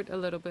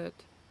bit.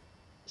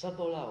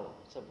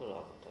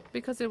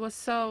 Because it was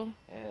so,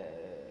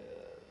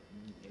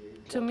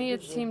 to me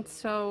it seemed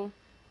so,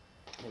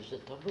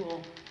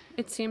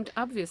 it seemed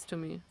obvious to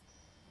me.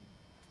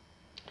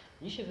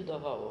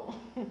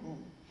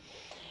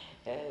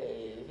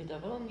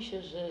 Wydawało mi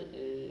się,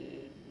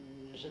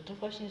 że to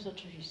właśnie jest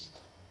oczywiste.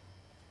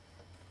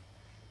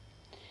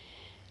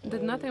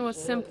 That nothing was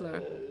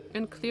simpler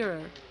and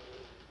clearer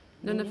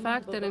than the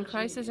fact that in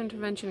crisis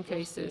intervention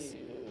cases,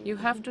 you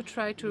have to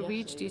try to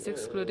reach these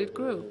excluded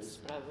groups.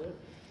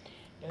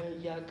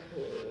 Jak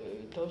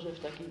to, że w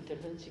takiej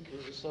interwencji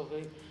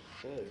kryzysowej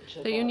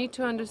that you need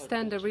to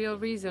understand the real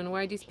reason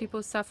why these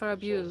people suffer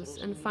abuse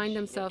and find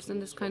themselves in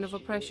this kind of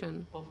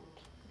oppression.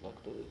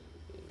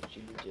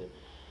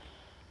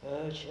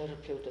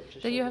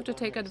 That you have to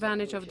take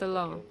advantage of the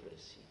law.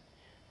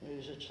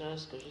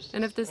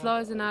 And if this law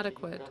is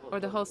inadequate, or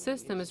the whole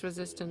system is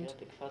resistant,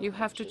 you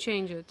have to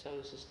change it.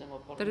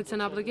 That it's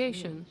an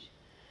obligation.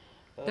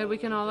 That we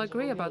can all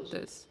agree about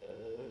this.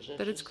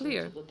 That it's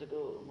clear.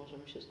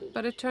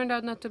 But it turned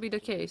out not to be the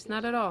case,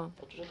 not at all.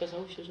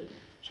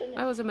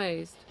 I was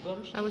amazed.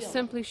 I was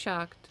simply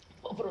shocked.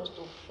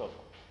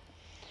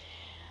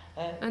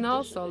 And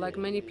also, like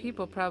many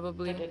people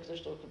probably,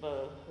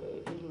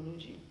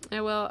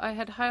 well, I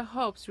had high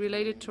hopes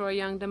related to our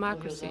young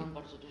democracy.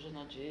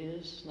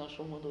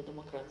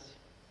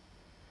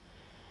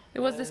 It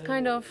was this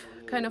kind of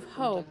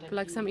hope,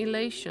 like some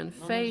elation,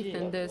 faith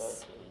in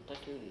this,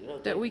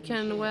 that we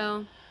can,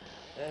 well,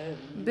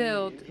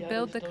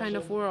 build the kind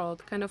of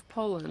world, kind of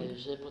Poland.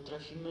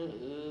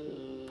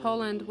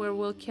 Poland where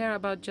we'll care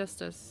about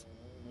justice.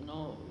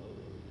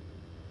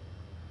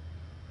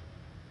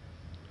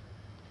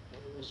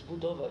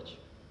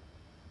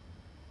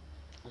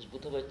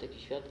 Zbudować taki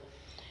świat,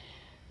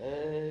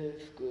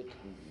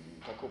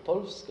 taką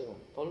Polskę,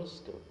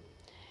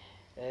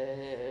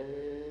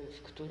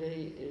 w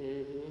której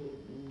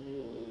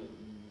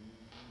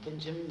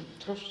będziemy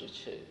troszczyć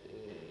się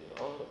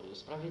o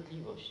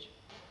sprawiedliwość.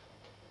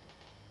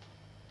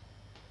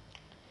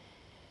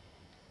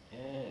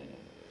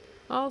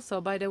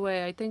 Also, by the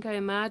way, I think I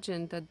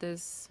imagined that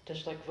this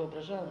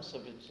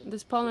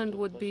Poland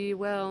would be,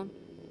 well,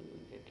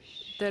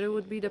 that it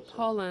would be the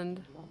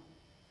Poland,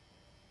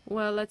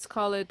 well, let's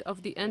call it,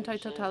 of the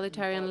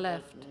anti-totalitarian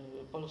left.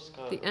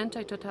 The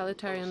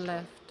anti-totalitarian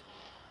left.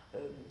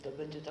 To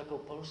będzie taką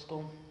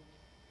Polską,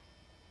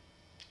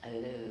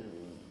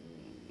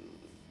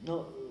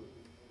 no,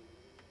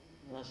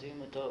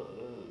 nazwijmy to,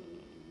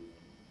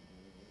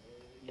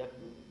 jak,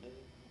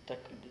 tak,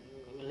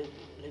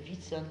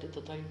 lewicy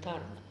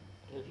antytotalitarne.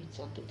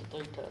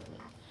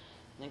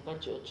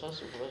 Najbardziej od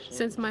czasów właśnie.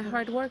 Since my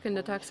hard work in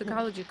the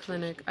toxicology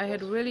clinic, I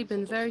had really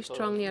been very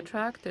strongly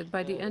attracted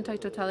by the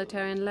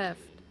anti-totalitarian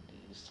left.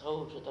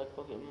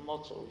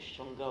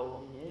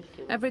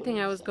 Everything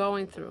I was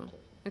going through,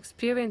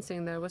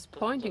 experiencing there, was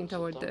pointing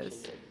toward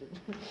this.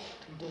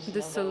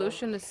 This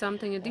solution is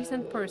something a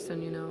decent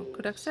person, you know,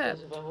 could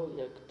accept.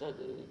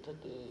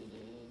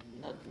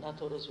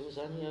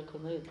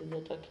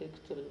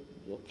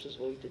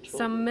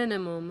 Some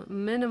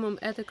minimum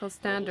ethical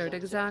standard,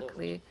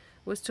 exactly,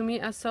 was to me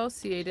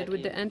associated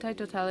with the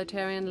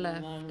anti-totalitarian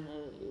left.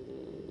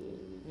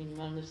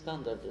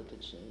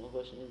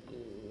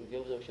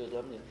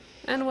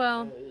 And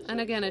well, and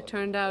again it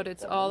turned out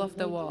it's all off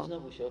the wall.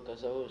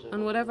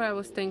 And whatever I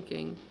was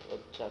thinking,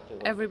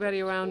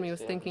 everybody around me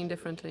was thinking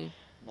differently.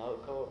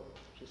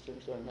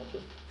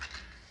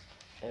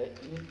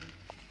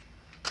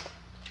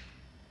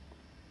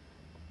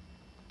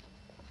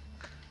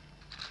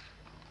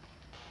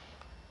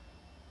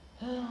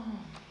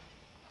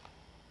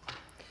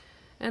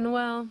 And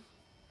well,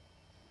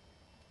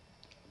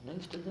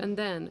 and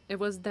then, it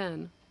was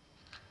then,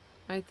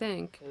 I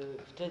think,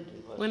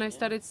 when I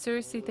started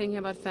seriously thinking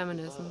about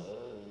feminism.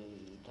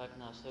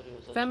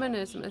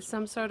 Feminism is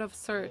some sort of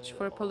search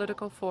for a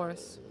political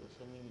force,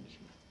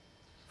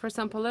 for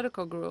some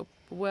political group,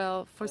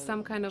 well, for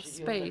some kind of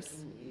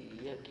space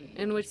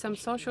in which some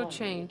social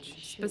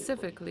change,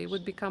 specifically,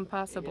 would become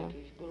possible.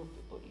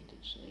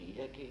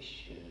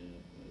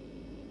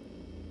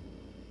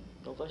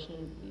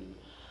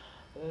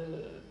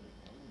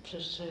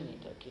 Przestrzeni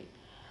takiej,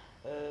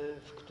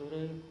 w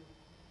której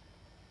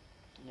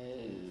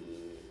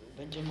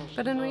będzie można.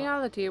 But in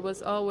reality, it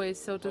was always,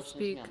 so to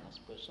speak,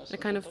 a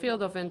kind of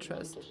field of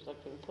interest,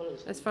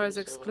 as far as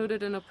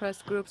excluded and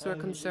oppressed groups were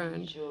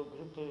concerned.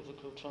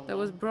 That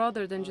was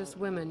broader than just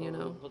women, you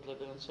know.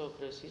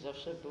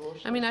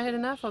 I mean, I had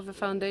enough of a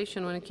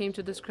foundation when it came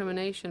to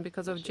discrimination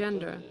because of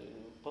gender,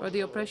 or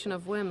the oppression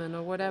of women,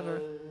 or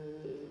whatever,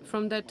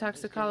 from that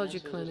toxicology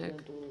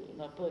clinic,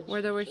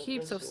 where there were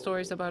heaps of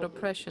stories about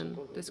oppression,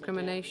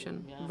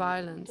 discrimination,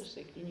 violence,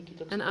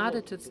 and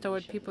attitudes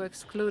toward people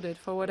excluded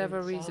for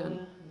whatever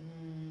reason.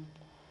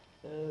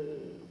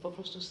 Po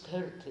prostu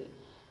sterty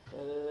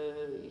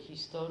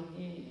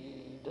historii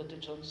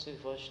dotyczących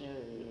właśnie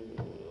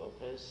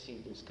opresji,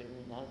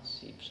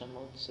 dyskryminacji,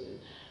 przemocy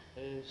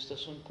w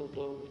stosunku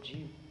do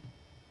ludzi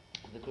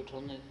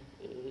wykluczonych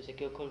z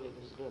jakiegokolwiek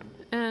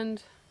względu.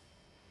 And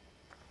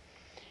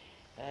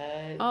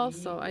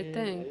also, I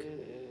think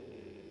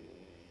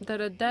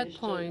that at that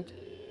point,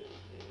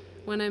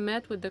 when I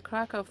met with the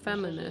Cracow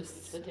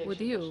feminists,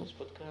 with you,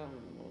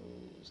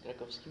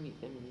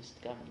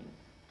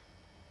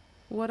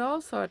 what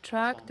also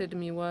attracted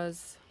me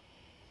was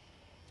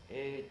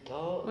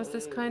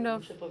this kind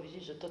of,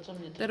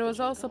 that it was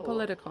also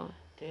political.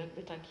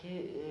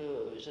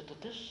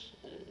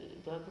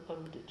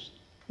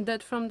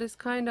 That from this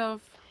kind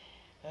of,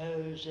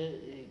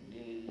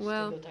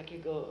 well,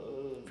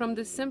 from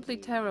this simply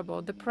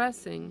terrible,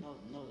 depressing,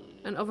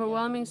 an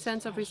overwhelming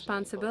sense of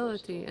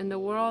responsibility in the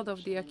world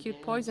of the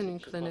Acute Poisoning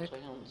Clinic.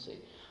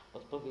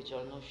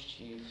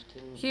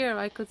 Here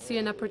I could see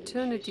an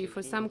opportunity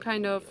for some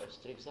kind of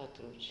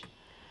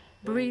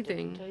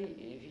breathing,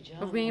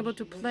 of being able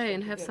to play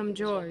and have some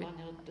joy,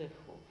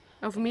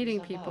 of meeting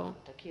people,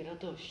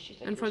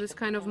 and for this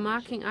kind of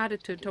mocking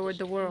attitude toward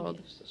the world.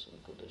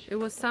 It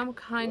was some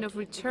kind of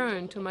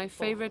return to my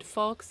favorite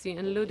folksy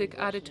and ludic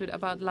attitude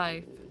about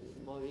life.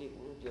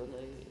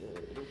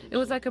 It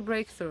was like a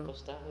breakthrough,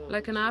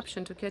 like an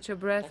option to catch a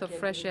breath of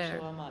fresh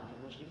air.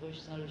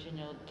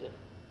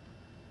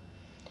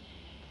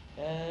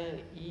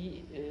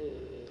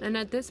 And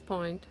at this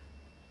point,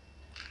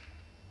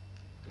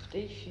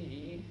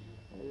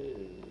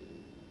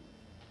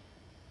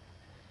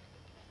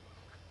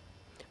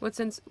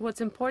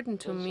 what's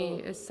important to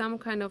me is some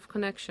kind of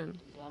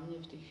connection.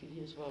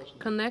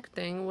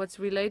 Connecting what's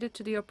related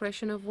to the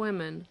oppression of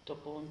women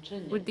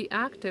with the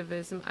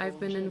activism I've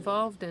been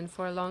involved in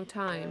for a long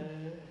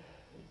time,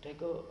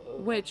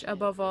 which,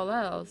 above all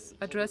else,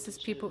 addresses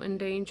people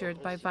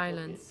endangered by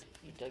violence.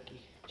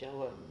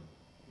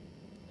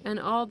 And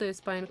all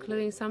this by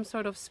including some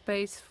sort of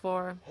space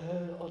for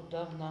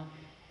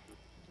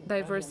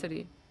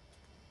diversity.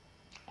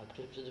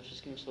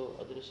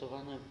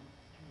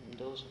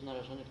 Do osób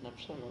narażonych na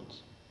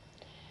przemoc,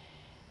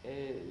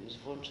 z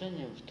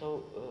włączeniem w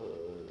tą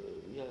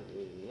jak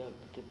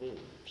gdyby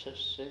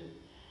przestrzeń.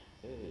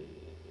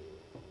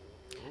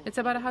 It's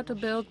about how to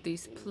build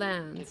these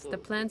plans, the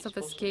plans of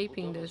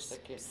escaping this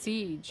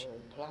siege,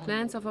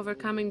 plans of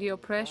overcoming the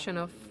oppression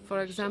of,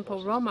 for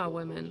example, Roma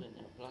women.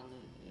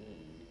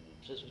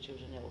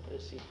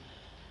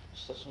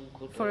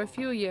 For a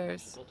few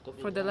years,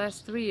 for the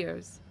last 3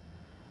 years,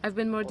 I've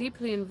been more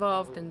deeply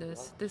involved in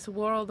this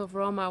world of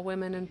Roma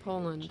women in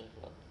Poland.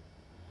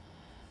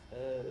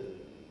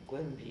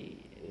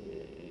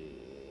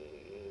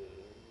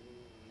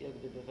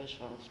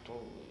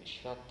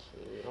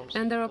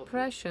 And their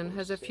oppression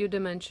has a few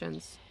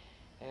dimensions.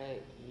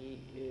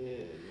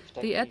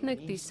 The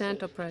ethnic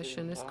descent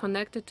oppression is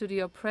connected to the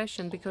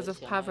oppression because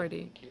of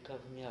poverty,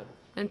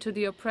 and to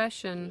the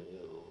oppression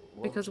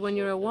because when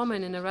you're a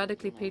woman in a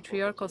radically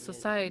patriarchal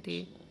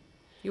society,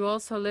 you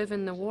also live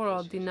in the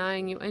world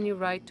denying you any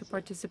right to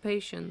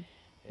participation,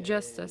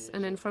 justice,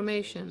 and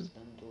information.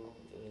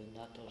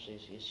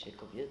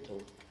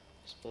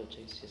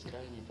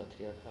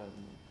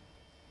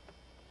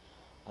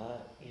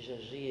 I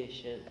że żyje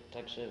się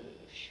także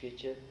w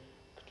świecie,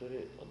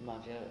 który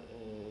odmawia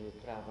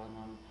prawa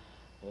nam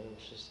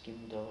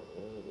wszystkim do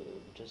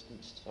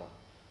uczestnictwa,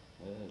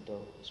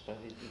 do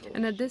sprawiedliwości.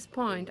 And at this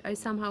point, I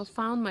somehow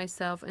found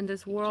myself in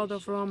this world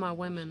of Roma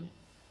women.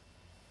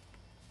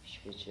 W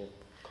świecie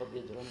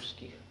kobiet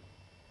romskich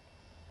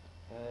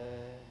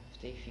w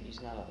tej chwili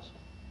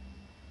znalazłem.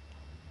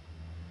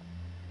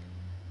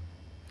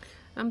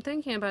 I'm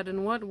thinking about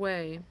in what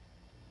way,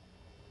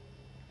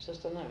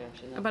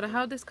 about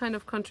how this kind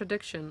of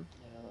contradiction,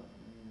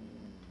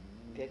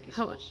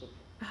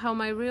 how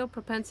my real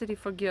propensity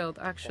for guilt,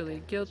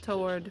 actually, guilt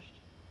toward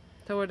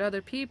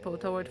other people,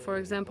 toward, for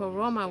example,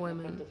 Roma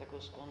women,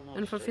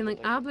 and for feeling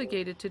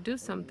obligated to do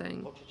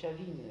something,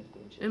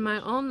 in my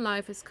own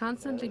life is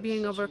constantly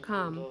being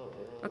overcome,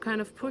 or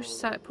kind of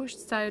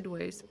pushed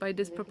sideways by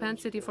this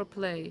propensity for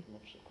play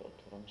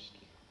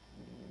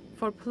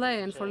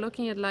and for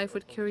looking at life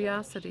with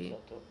curiosity,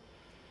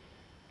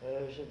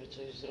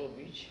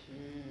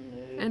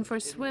 and for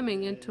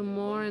swimming into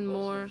more and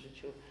more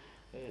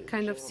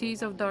kind of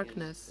seas of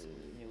darkness.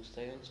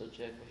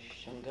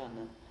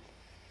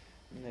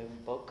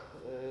 W bok,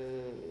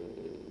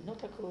 no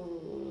taką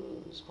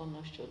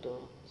skłonnością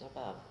do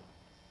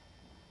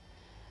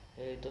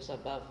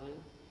zabawy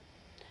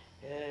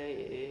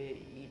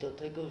i do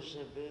tego,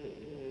 żeby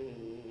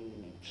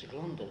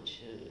przyglądać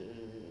się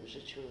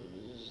życiu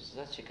z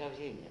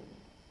zaciekawieniem,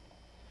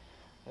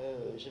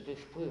 żeby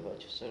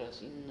wpływać w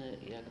coraz inne,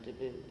 jak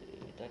gdyby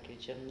takie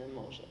ciemne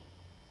morze.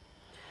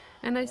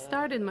 And I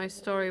started my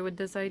story with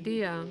this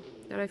idea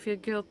that I feel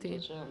guilty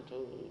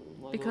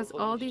because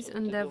all these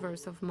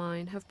endeavors of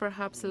mine have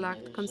perhaps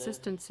lacked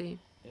consistency.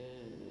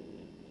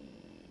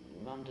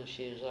 Mam do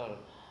siebie żal,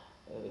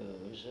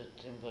 że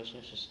tym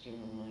właśnie wszystkim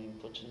moim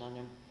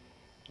poczynaniom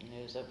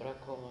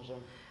zabrakło może.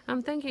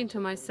 I'm thinking to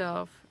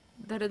myself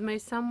that it may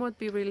somewhat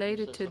be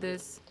related to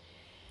this,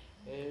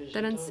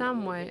 that in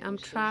some way I'm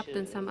trapped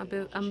in some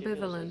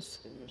ambivalence.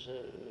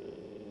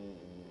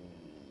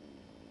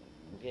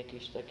 W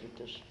jakiejś takiej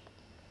też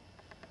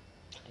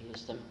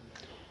jestem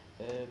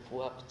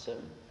pułapce.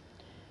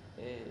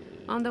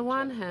 On the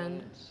one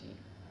hand,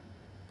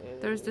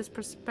 there is this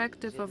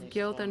perspective of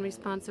guilt and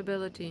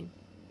responsibility.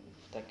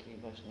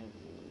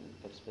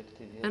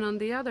 And on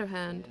the other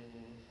hand,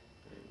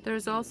 there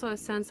is also a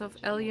sense of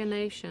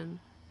alienation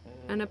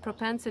and a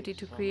propensity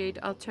to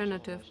create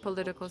alternative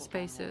political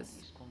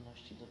spaces.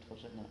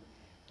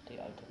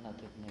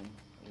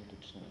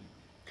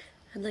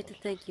 I'd like to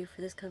thank you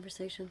for this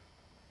conversation.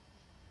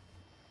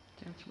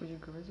 Chciałam Ci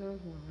podziękować za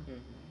rozmowę.